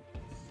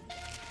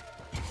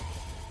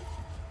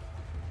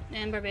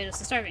Barbados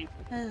is starving.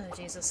 Oh,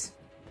 Jesus.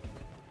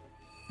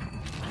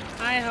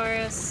 Hi,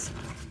 Horace.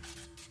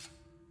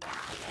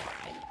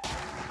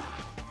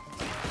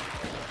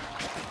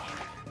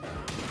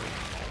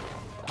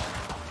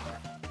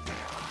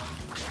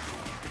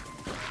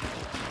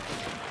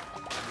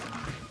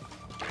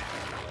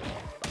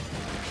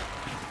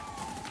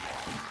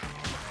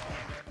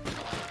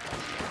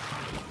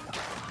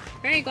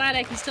 Very glad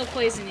I can still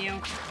poison you,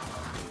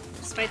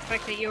 despite the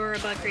fact that you're a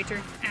bug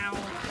creature. Ow.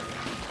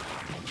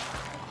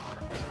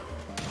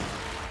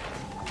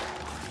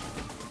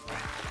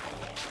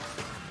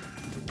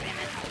 Damn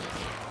it.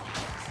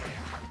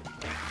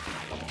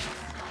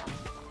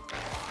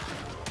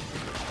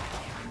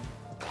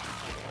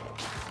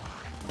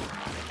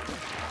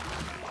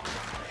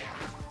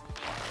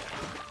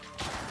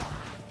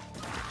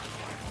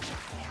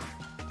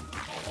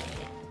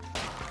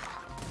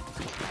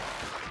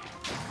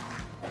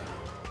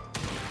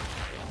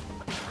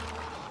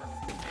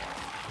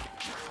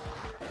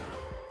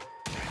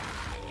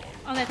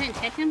 Oh, that didn't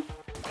hit him?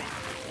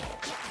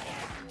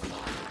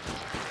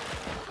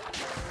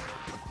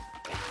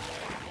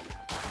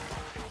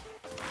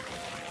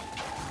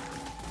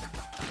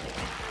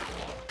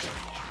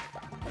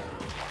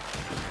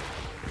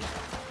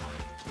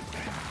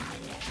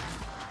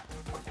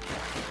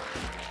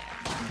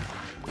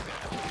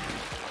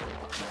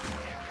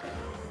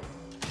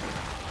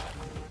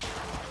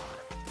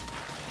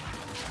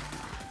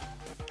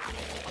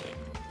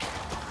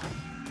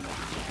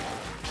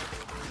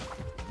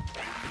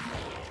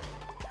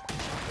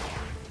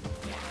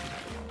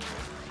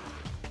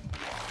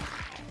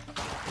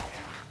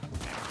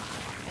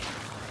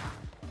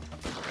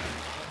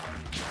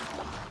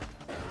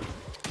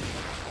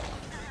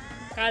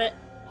 Got it.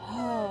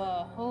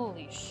 Oh,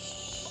 holy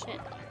shit.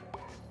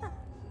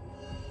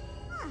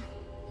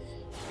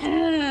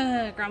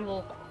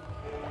 Grumble.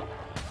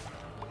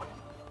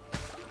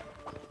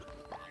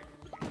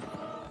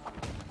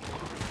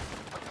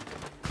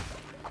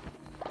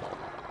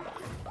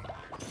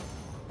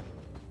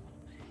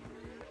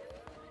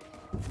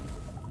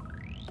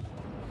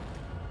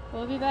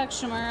 We'll be back,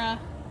 Shamara.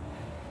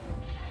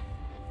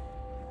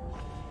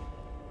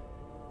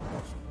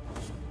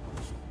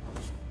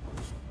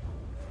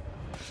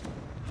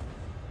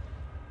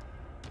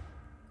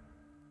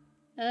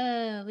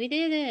 We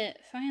did it!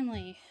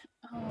 Finally.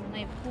 Oh,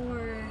 my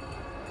poor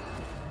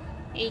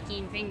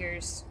aching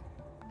fingers.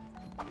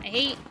 I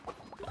hate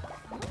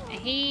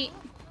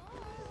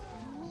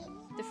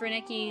the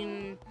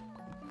freaking.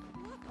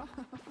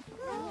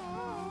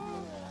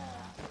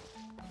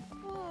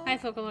 Hi,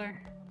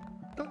 Folklore.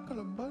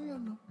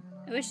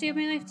 I wish to give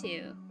my life to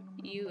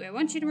you. I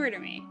want you to murder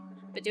me,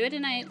 but do it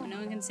at night when no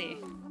one can see.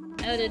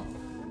 Noted.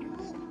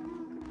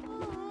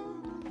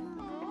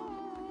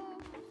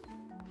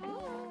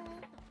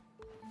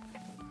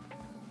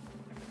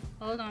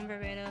 Hold on,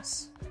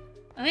 Barbados.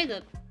 Oh, hey,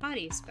 the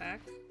body's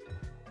back.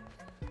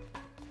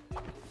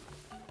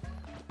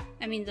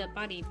 I mean, the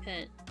body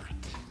pit.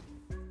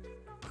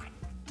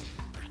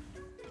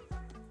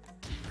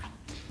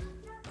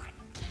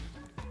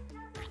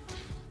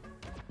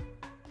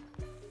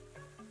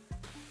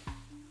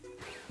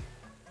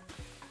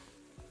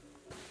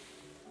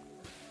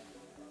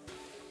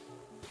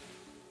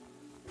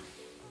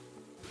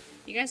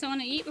 You guys don't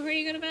want to eat before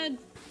you go to bed?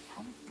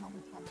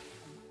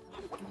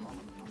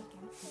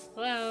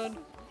 Loud.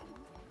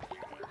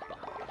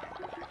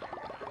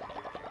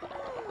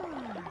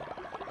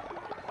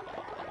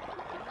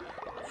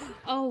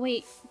 Oh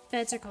wait,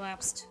 beds are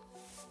collapsed.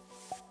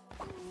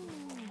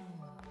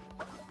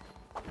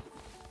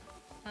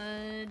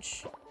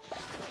 Fudge.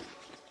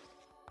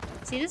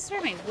 See, this is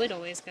where my wood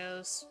always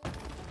goes.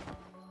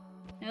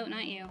 No,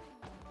 not you.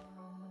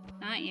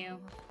 Not you.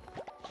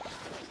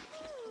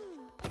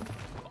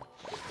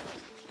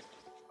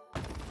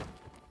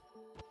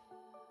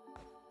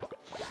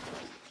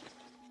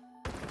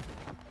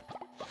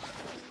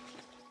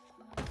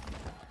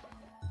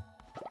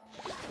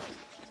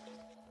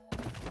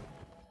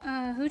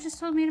 Who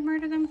just told me to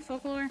murder them?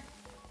 Folklore?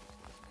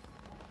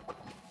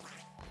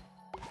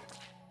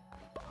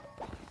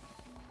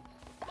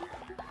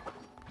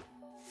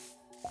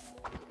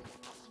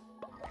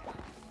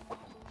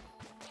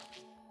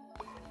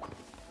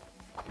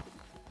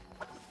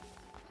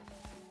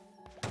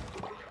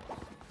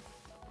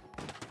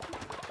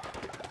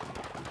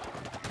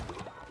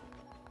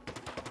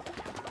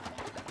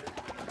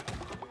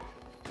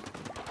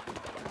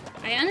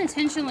 I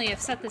unintentionally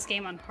have set this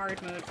game on hard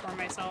mode for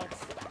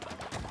myself.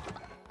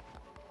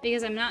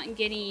 Because I'm not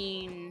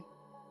getting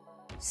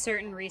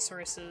certain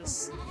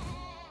resources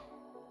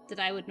that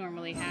I would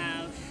normally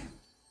have.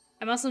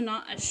 I'm also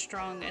not as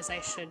strong as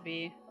I should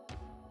be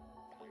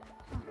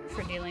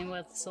for dealing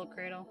with Silk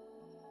Cradle.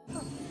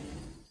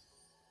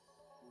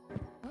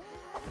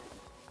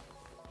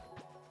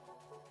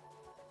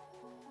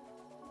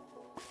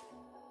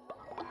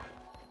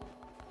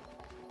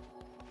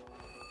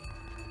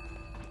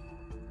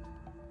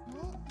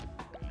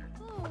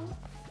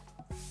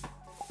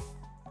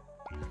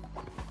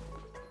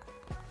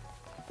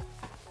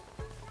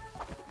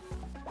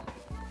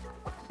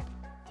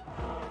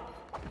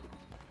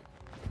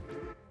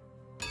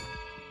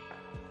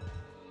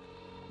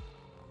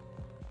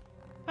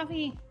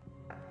 Coffee.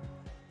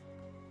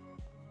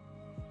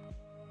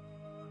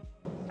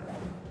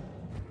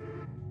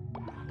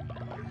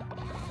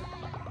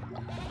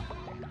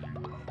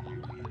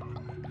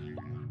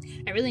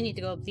 I really need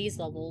to go up these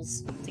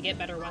levels to get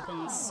better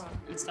weapons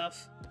and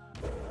stuff.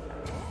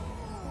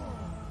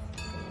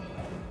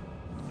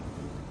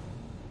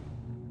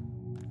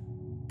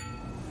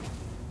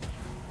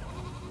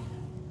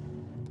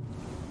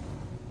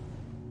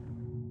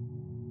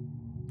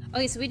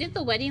 Okay, so we did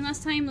the wedding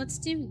last time. Let's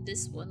do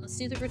this one. Let's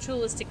do the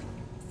ritualistic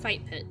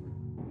fight pit.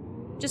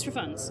 Just for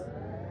funs.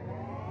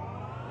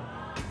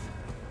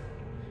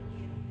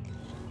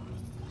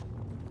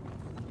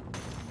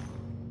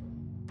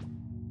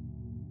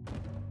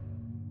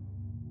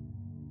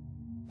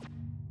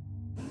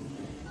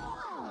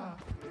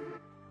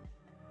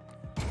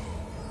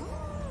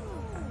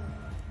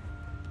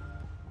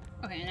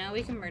 Okay, now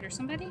we can murder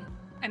somebody?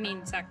 I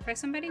mean, sacrifice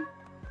somebody?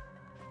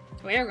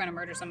 We are gonna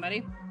murder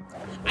somebody.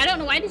 I don't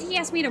know, why did he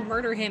ask me to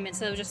murder him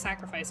instead of just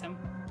sacrifice him?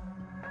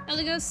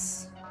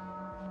 Eligos.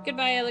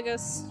 Goodbye,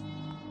 Eligos.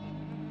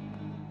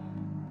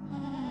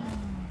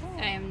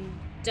 I am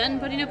done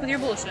putting up with your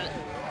bullshit.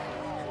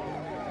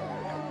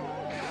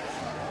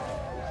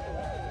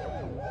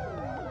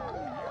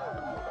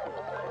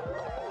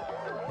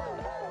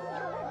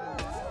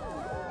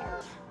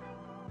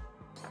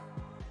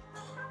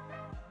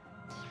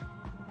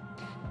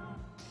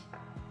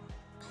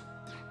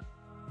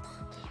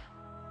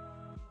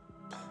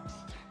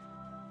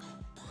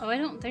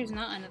 Oh, there's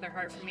not another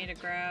heart for me to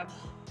grab.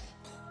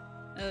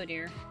 Oh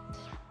dear.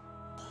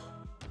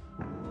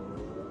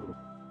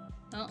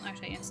 Oh,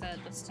 actually, instead,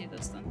 let's do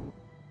this then.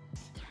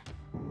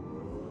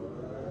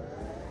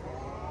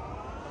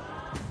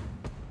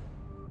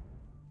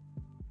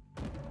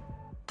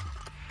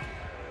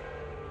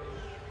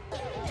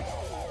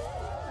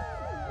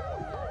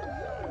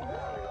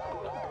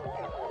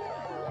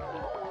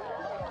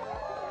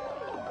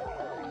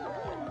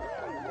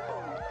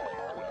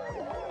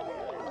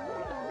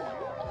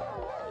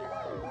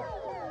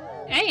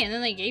 Hey, and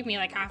then they gave me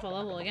like half a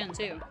level again,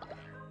 too.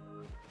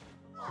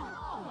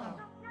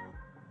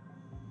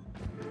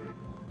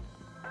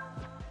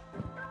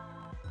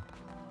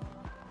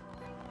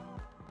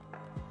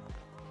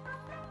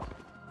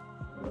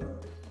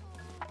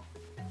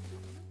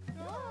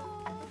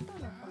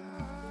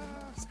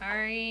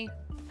 Sorry.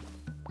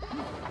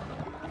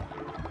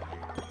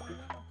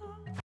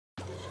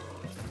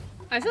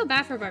 I feel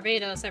bad for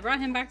Barbados. I brought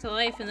him back to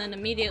life and then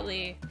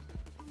immediately,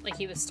 like,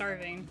 he was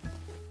starving.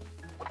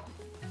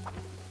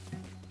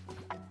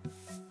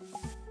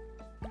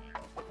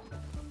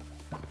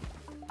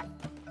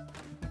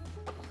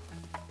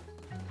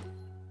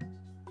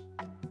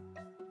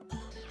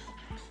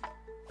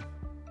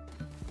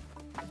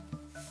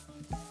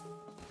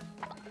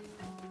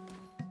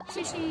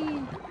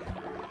 Sushi!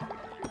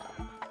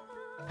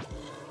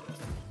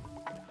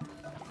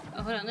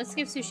 Oh, hold on. Let's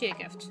give Sushi a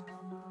gift.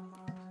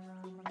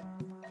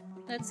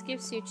 Let's give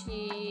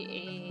Sushi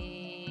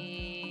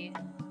a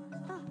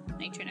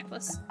nature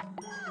necklace.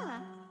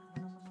 Ah.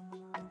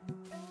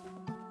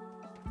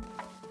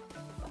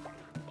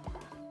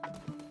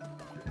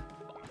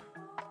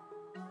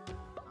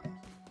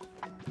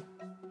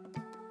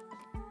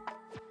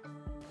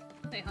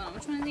 Wait, hold on.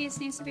 Which one of these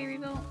needs to be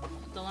rebuilt?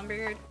 The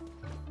lumberyard.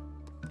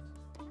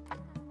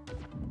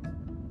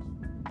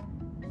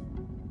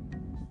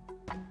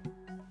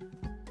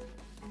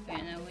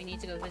 Okay, now we need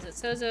to go visit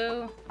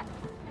Sozo.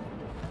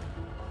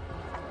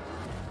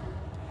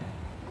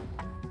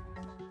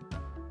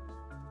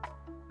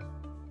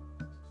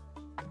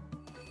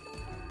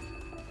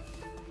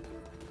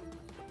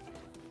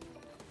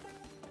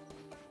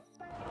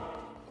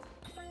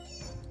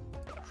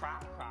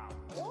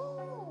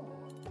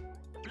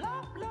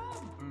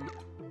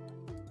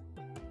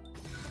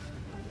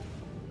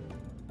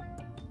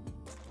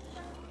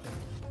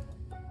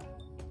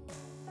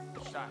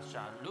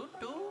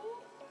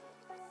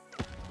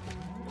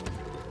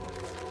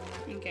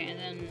 Okay, and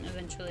then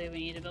eventually we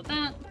need to build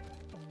that.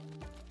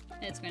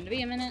 It's going to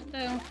be a minute,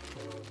 though.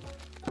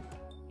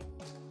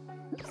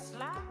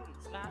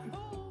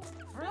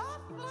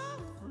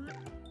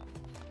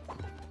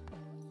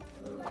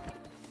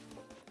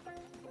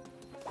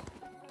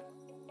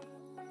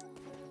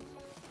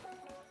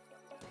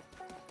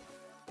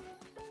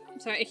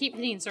 Sorry, I keep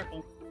hitting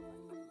circle.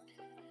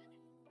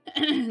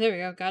 There we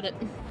go, got it.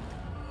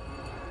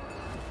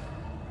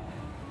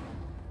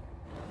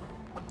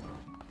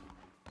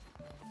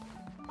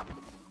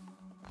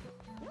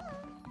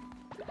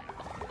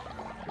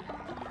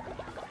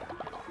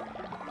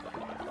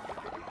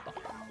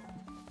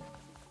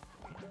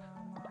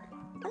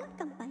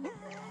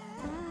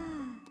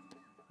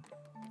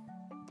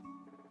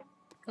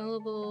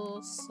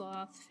 Gullible,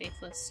 sloth,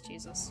 faithless,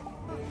 Jesus.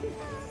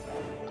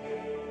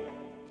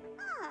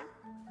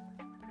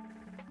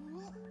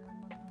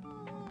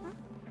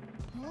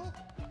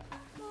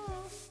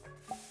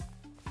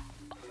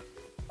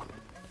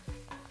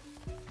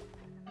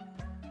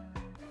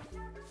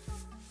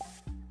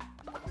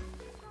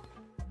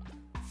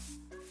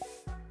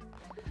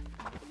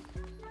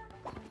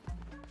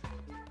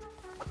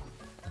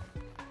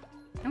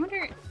 I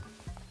wonder...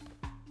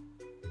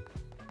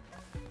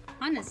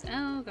 Honest.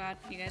 Oh god,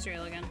 you guys are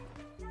ill again.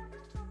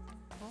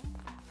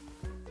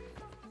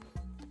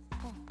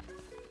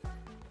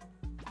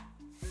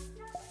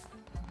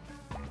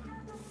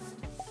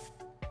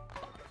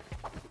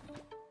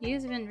 You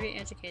guys have been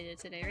re-educated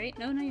today, right?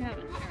 No, no, you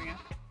haven't. There we go.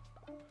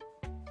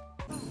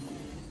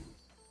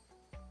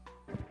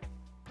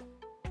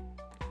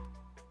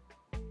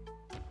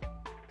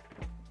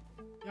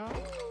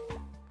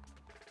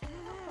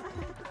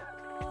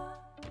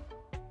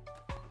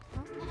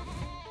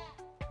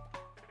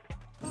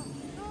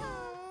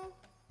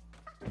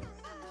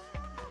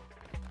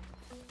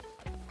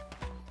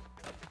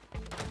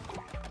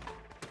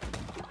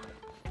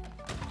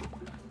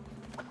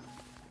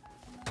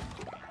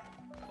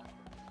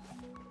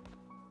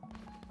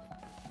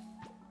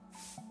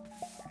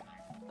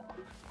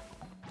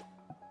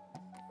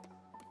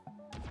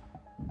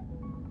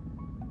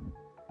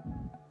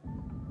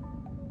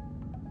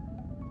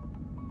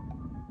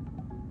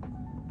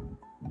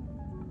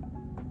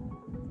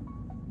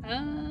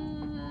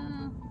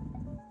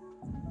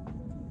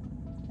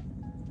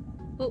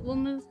 We'll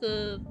move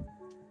the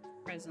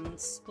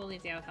presents. We'll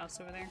leave the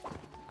outhouse over there.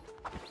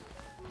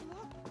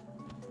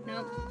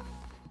 Nope.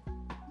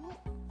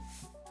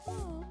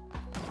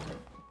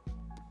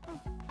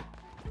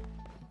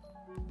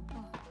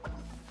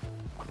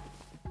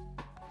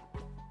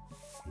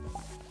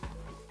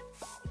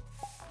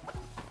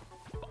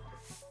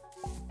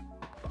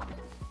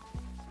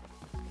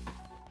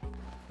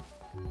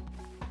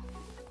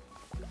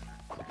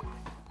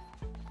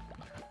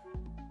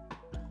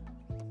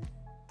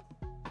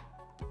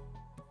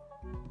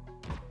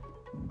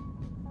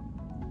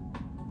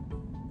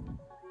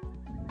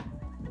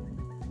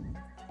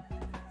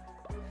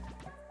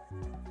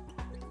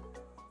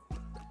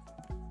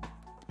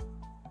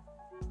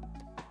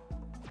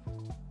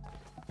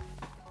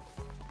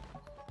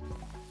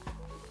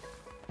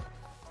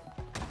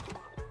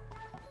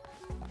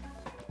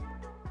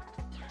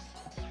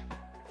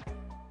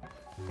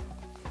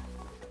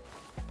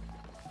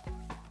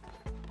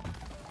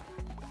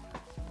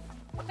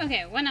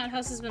 Okay, one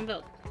outhouse has been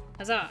built.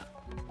 Huzzah!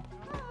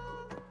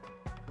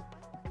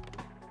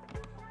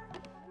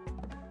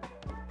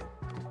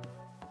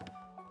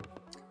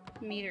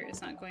 Meter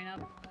is not going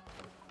up.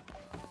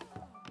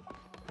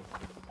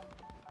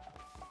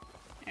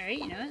 Alright,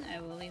 you know what?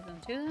 I will leave them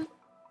to that.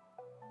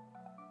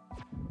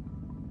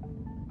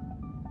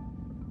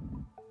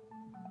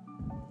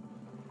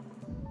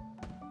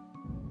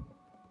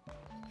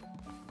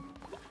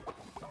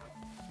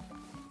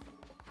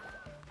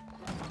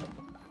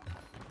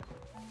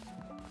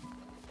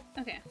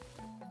 Okay.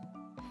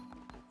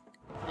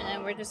 And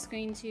then we're just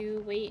going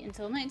to wait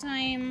until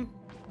nighttime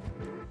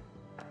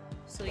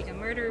so we can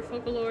murder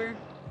Folklore.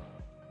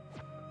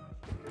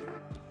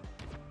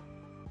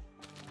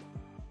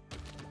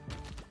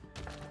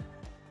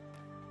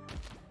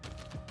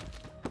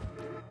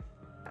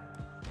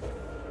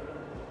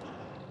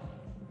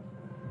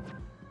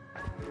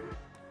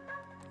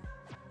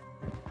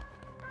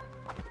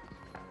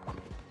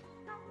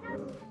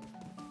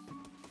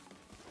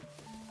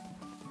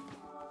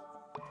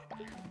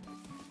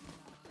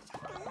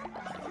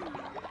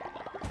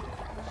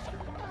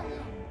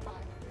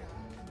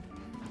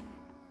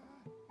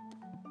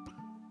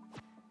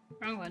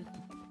 wrong one.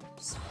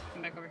 Just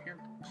come back over here.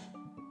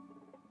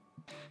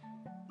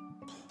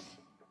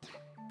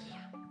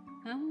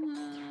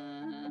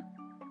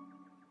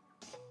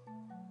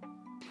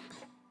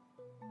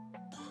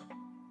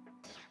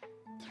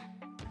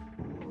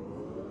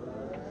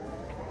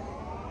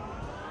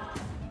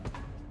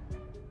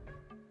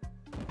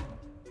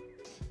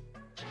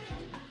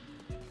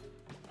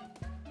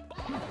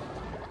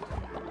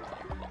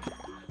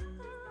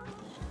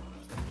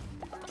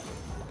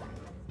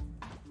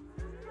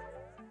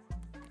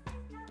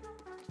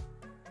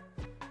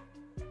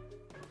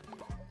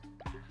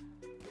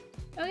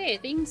 Okay,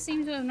 things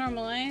seem to have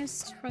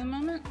normalized for the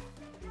moment.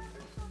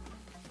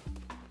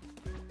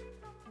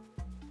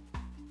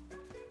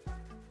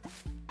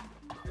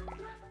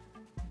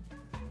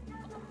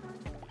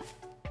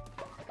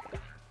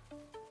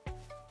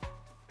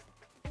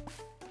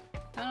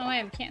 I don't know why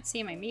I can't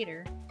see my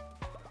meter.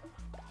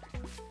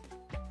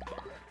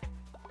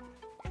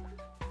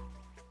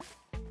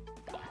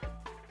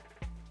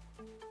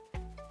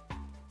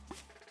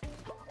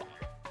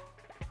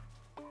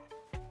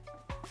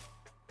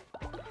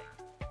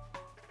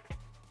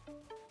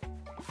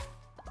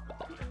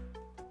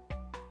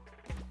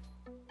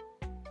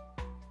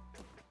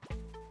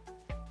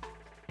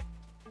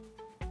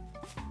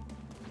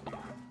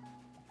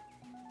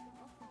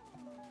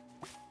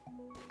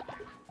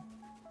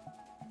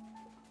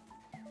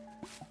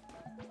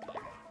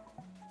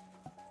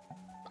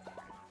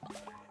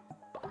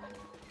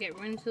 Get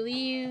room to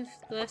leave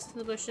the rest of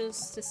the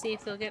bushes to see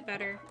if they'll get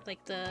better,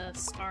 like the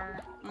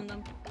scar on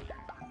them.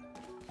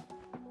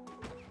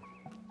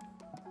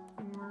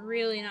 I'm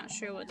really not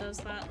sure what does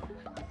that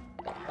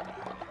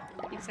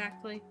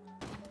exactly.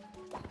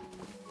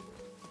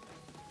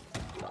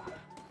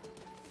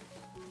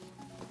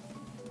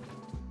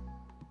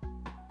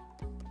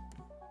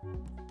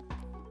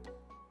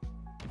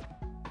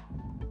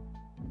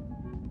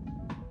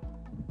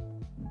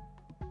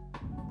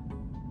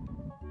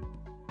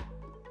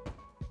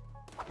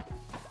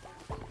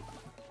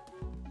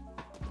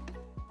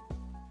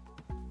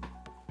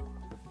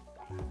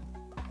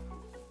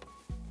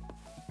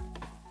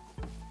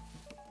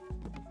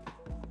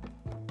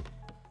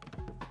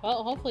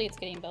 Well, hopefully it's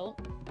getting built.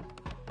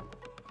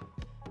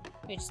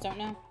 We just don't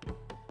know.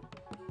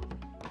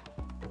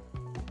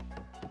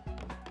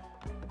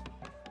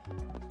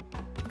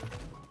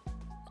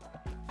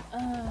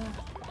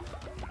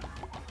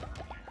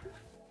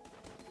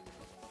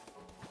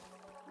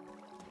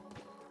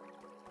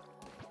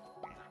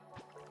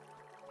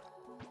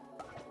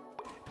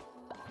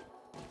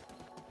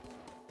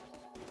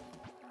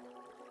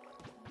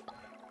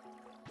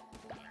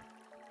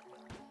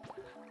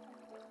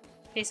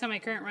 Based on my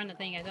current run of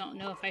thing, I don't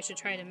know if I should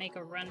try to make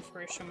a run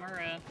for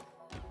Shimura.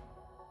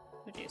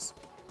 Oh jeez.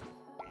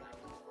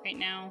 Right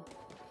now.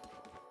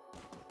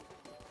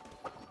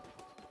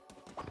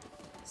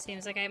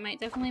 Seems like I might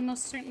definitely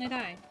most certainly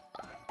die.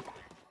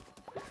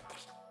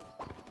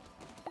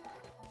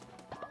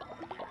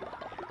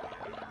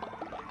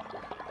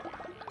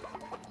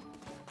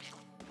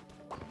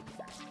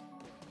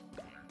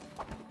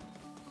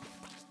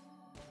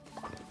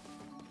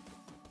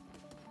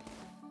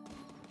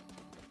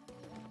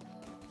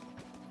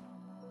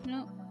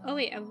 No. Oh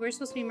wait, we're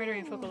supposed to be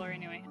murdering Folklore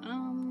anyway.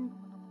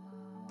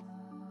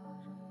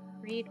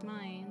 Read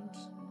mind.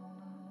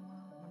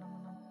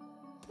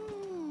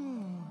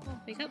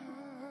 Wake up.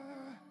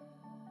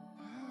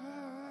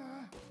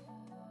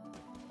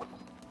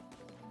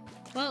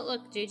 Well,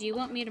 look, dude, you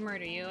want me to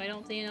murder you. I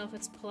don't think you know if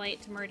it's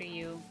polite to murder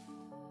you.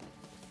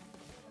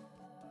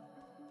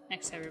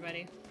 Next to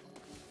everybody.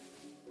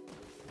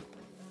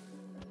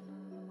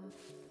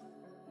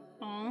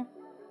 Aw.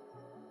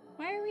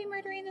 Why are we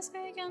murdering this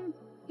guy again?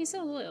 He's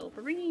so loyal.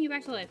 We're bringing you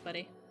back to life,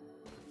 buddy.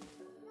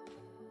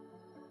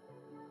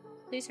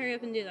 Please hurry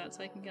up and do that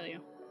so I can kill you.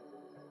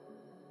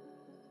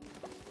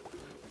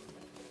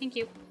 Thank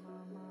you.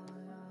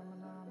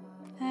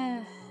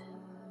 I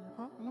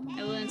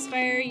will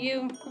inspire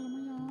you.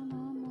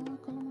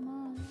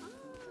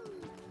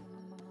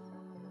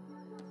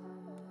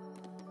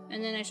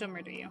 And then I shall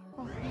murder you.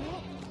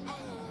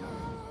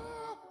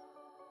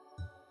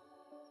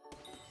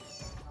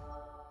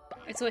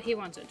 It's what he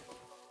wanted.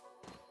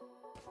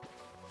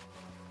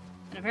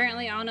 And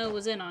apparently Ano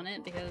was in on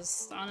it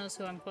because Ano's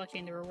who I'm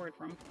collecting the reward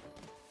from.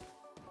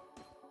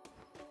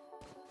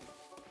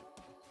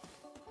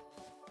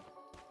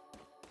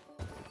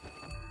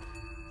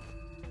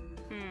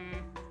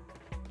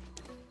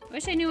 I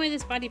wish I knew why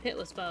this body pit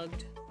was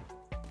bugged.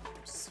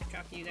 Just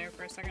drop you there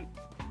for a second.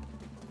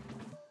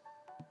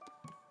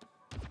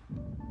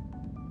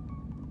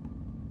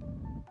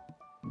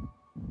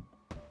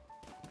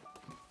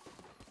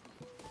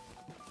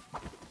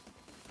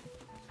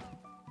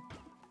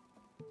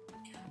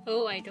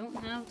 Oh, I don't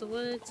have the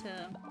wood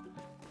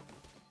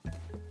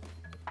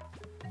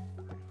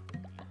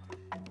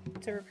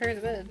to repair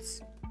the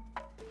beds.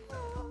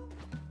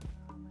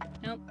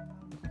 Nope.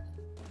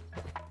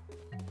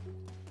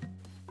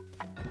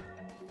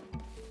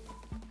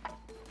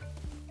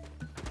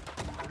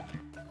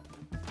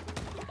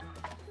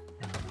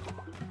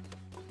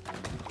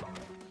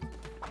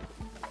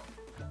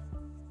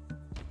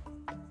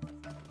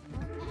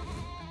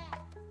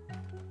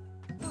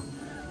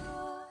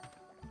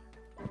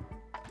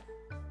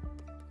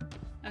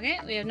 Okay,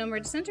 we have no more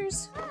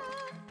dissenters.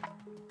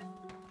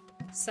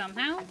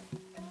 Somehow.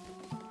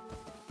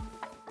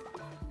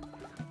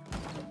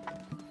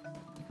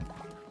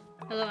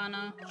 Hello,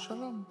 Anna.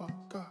 Shalom,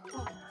 Baka.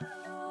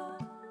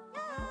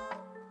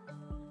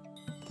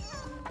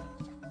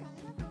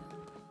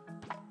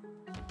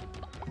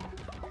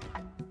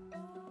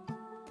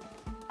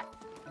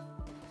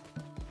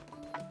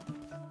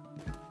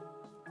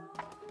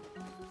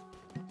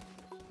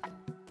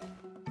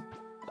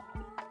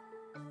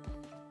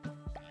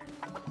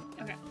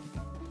 Okay.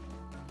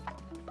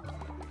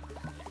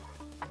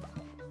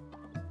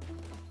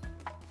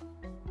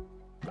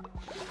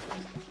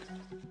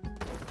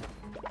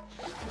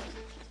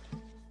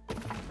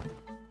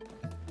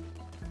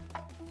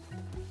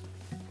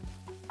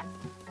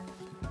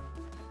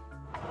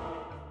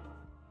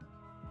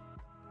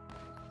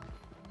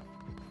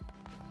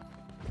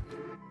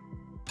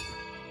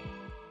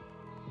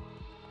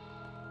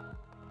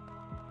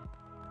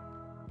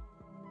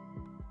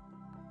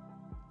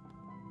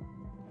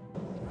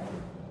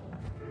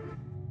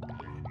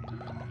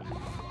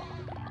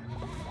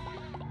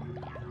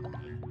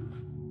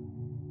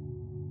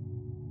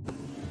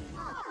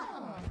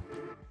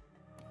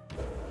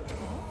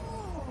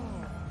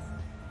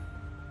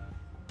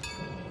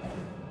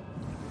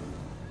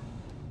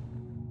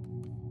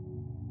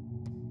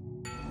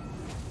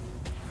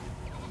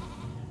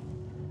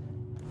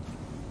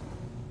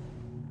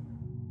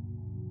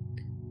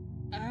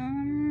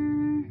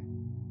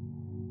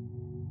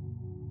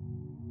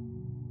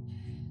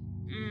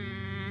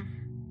 Hmm.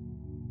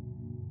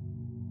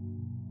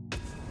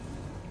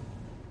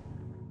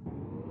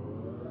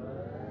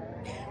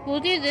 We'll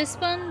do this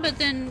one, but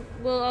then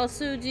we'll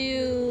also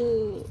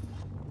do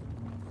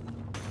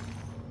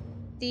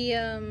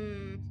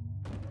the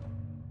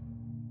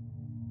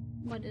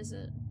what is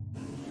it?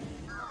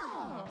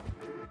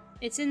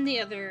 It's in the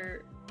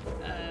other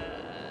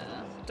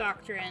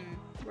doctrine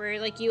where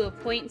like you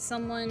appoint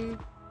someone.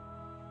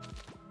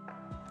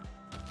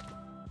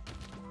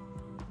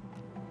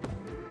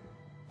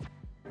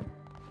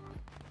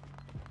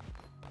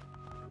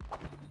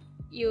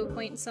 You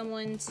appoint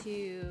someone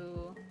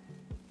to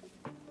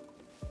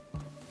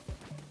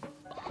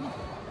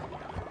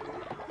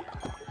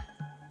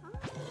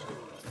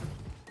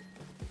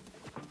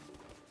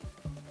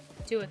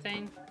do a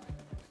thing.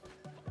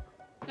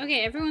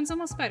 Okay, everyone's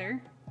almost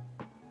better.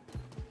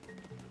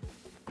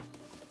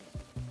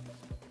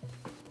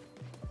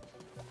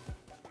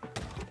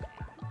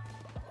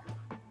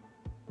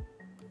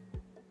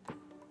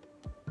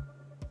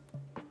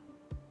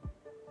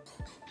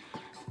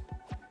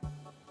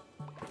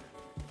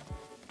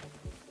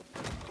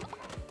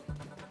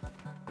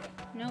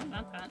 Nope,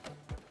 not that.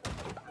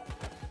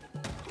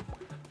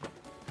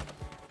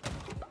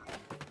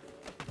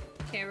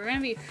 Okay, we're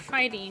gonna be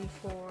fighting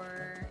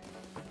for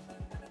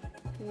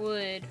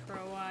wood for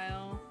a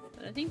while,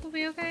 but I think we'll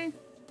be okay.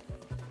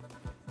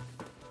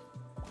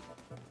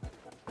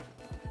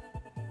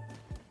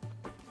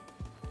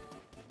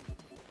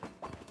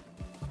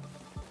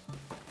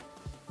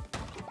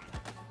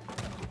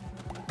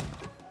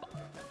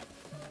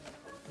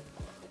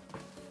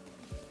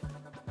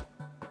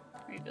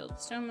 Rebuild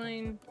stone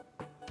mine.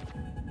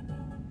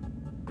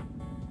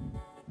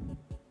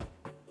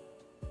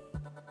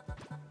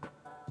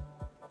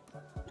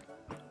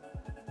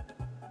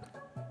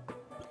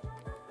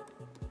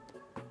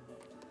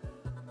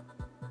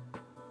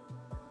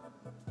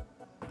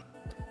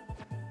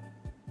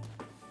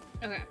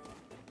 Okay.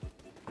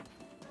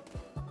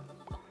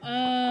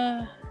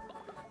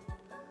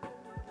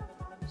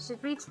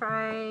 Should we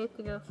try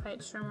to go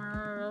fight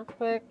Shrimmer real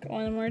quick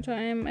one more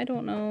time? I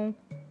don't know.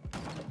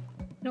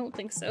 I don't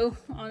think so,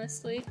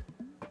 honestly.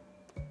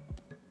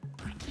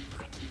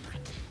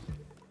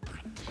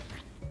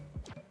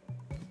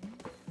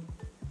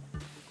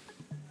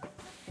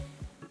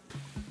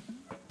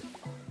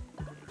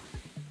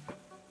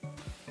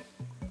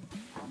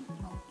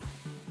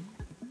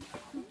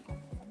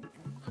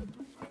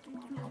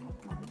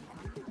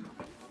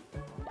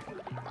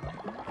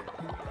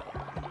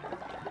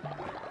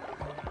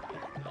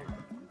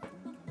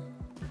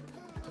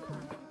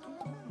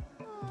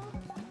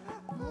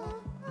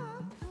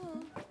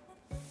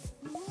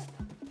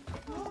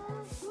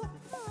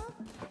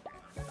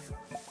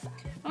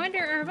 I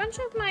wonder, are a bunch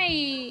of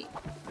my...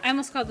 I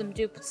almost called them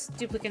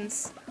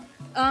duplicants.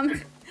 Are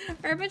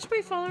a bunch of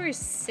my followers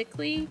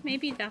sickly?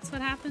 Maybe that's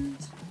what happened.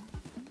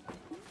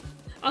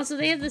 Also,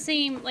 they have the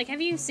same... Like,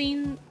 have you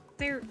seen...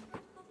 They're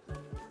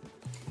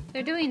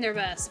doing their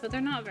best, but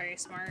they're not very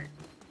smart.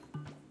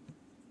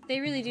 They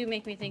really do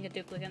make me think of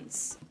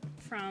duplicants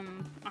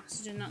from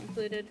Oxygen Not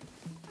Included.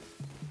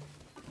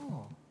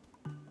 Oh.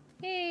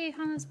 Hey,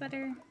 Hana's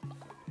better.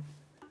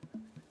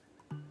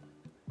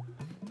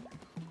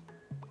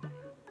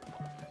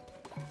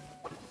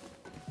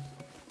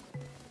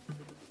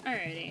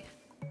 Alrighty.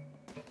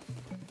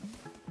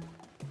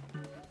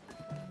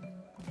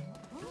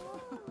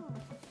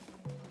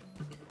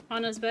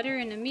 Hana's better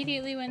and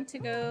immediately went to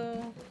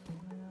go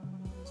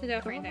to the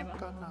operating table.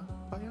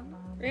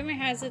 Rumor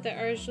has it that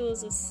Arjul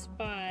is a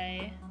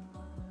spy.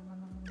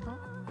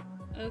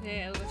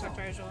 Okay, I'll go talk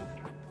to Arjul.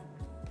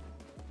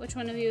 Which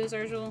one of you is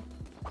Arjul?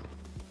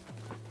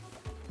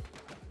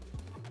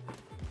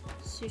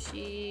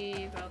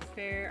 Sushi, South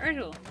Fair,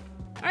 Arjul.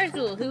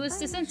 Arjul, who was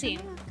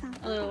dissenting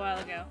a little while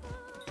ago.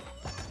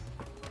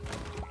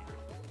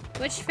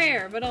 Which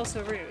fair, but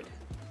also rude.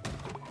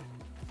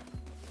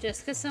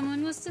 Just because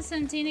someone was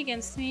dissenting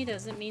against me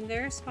doesn't mean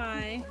they're a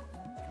spy.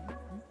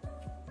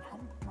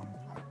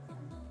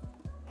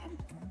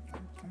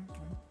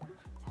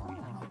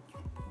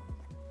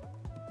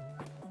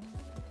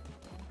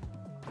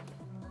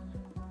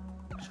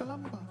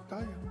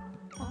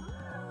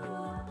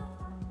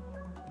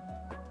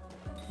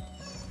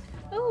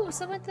 Oh,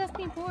 someone left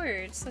me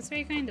boards. That's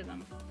very kind of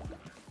them.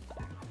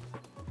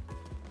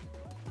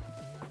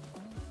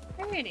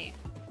 Alrighty.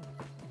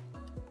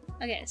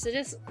 Okay, so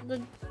just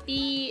the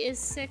B is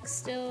 6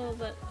 still,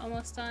 but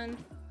almost done.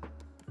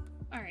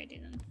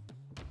 Alrighty then.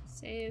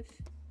 Save.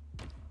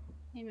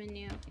 Main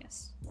menu,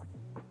 yes.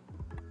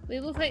 We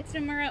will fight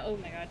Shimura. Oh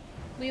my god.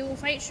 We will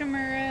fight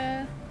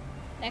Shimura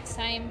next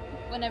time,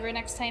 whenever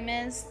next time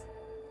is.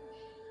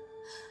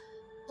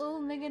 Oh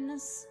my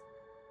goodness.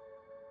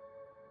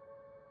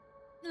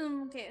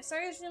 Okay,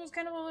 sorry this was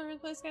kind of all over the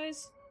place,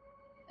 guys.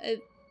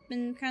 I've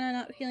been kind of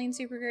not feeling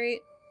super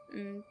great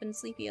and been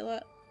sleepy a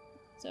lot.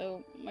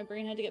 So my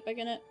brain had to get back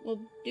in it. We'll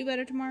do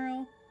better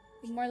tomorrow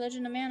with more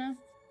Legend of Mana.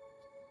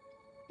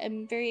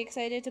 I'm very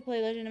excited to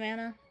play Legend of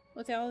Mana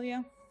with all of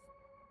you.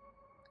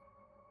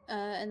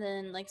 And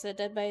then, like I said,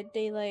 Dead by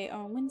Daylight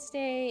on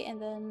Wednesday,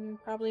 and then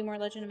probably more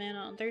Legend of Mana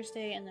on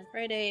Thursday, and then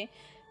Friday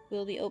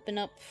we'll be open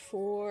up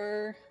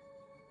for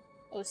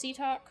OC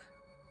Talk.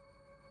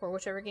 Or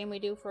whichever game we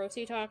do for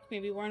OC Talk.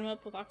 Maybe warm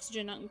up with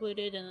Oxygen not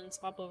included, and then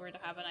swap over to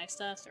Have a Nice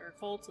Dust, or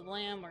Folds of the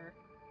Lamb, or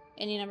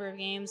any number of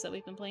games that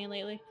we've been playing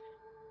lately.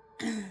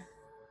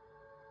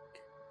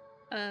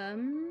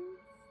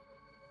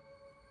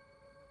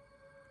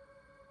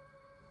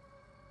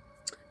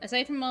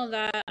 Aside from all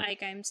that,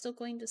 like, I'm still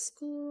going to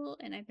school,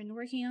 and I've been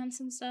working on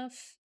some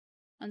stuff,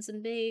 on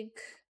some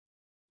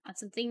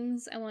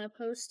things I want to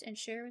post and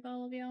share with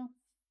all of y'all.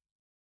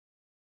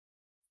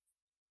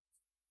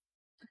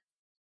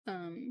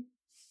 And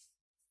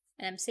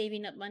I'm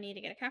saving up money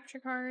to get a capture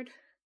card,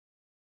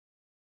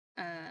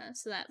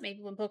 so that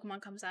maybe when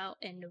Pokemon comes out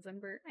in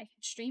November, I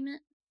can stream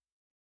it.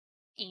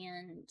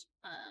 And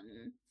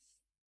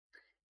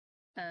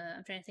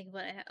I'm trying to think of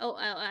what I have. Oh,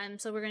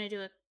 so we're gonna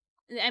do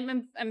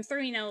I'm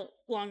throwing out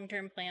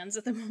long-term plans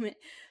at the moment,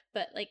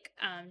 but like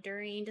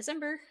during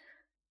December,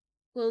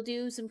 we'll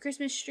do some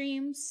Christmas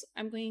streams.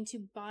 I'm going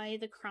to buy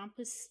the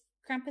Krampus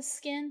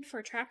skin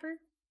for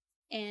Trapper,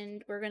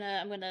 and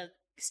I'm gonna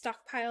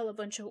stockpile a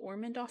bunch of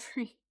Ormond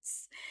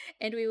offerings,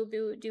 and we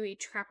will do a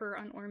Trapper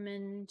on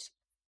Ormond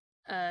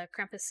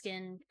Krampus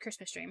skin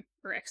Christmas stream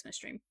or Xmas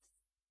stream.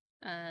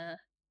 That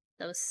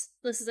was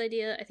Liz's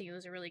idea. I think it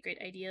was a really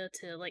great idea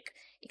to like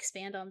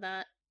expand on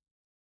that,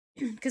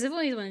 because I've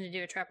always wanted to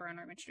do a Trapper on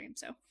Ormond stream.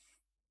 So,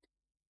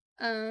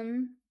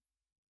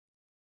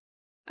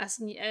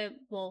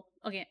 well,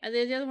 okay.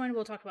 The other one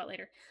we'll talk about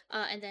later.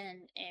 And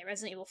then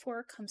Resident Evil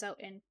 4 comes out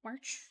in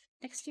March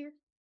next year,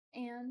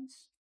 and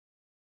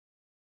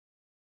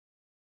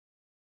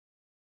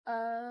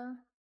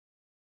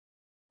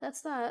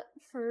that's that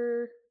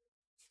for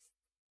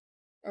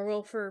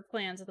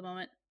plans at the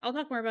moment. I'll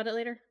talk more about it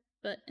later.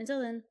 But until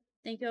then,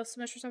 thank you all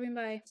so much for stopping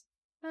by.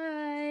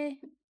 Bye!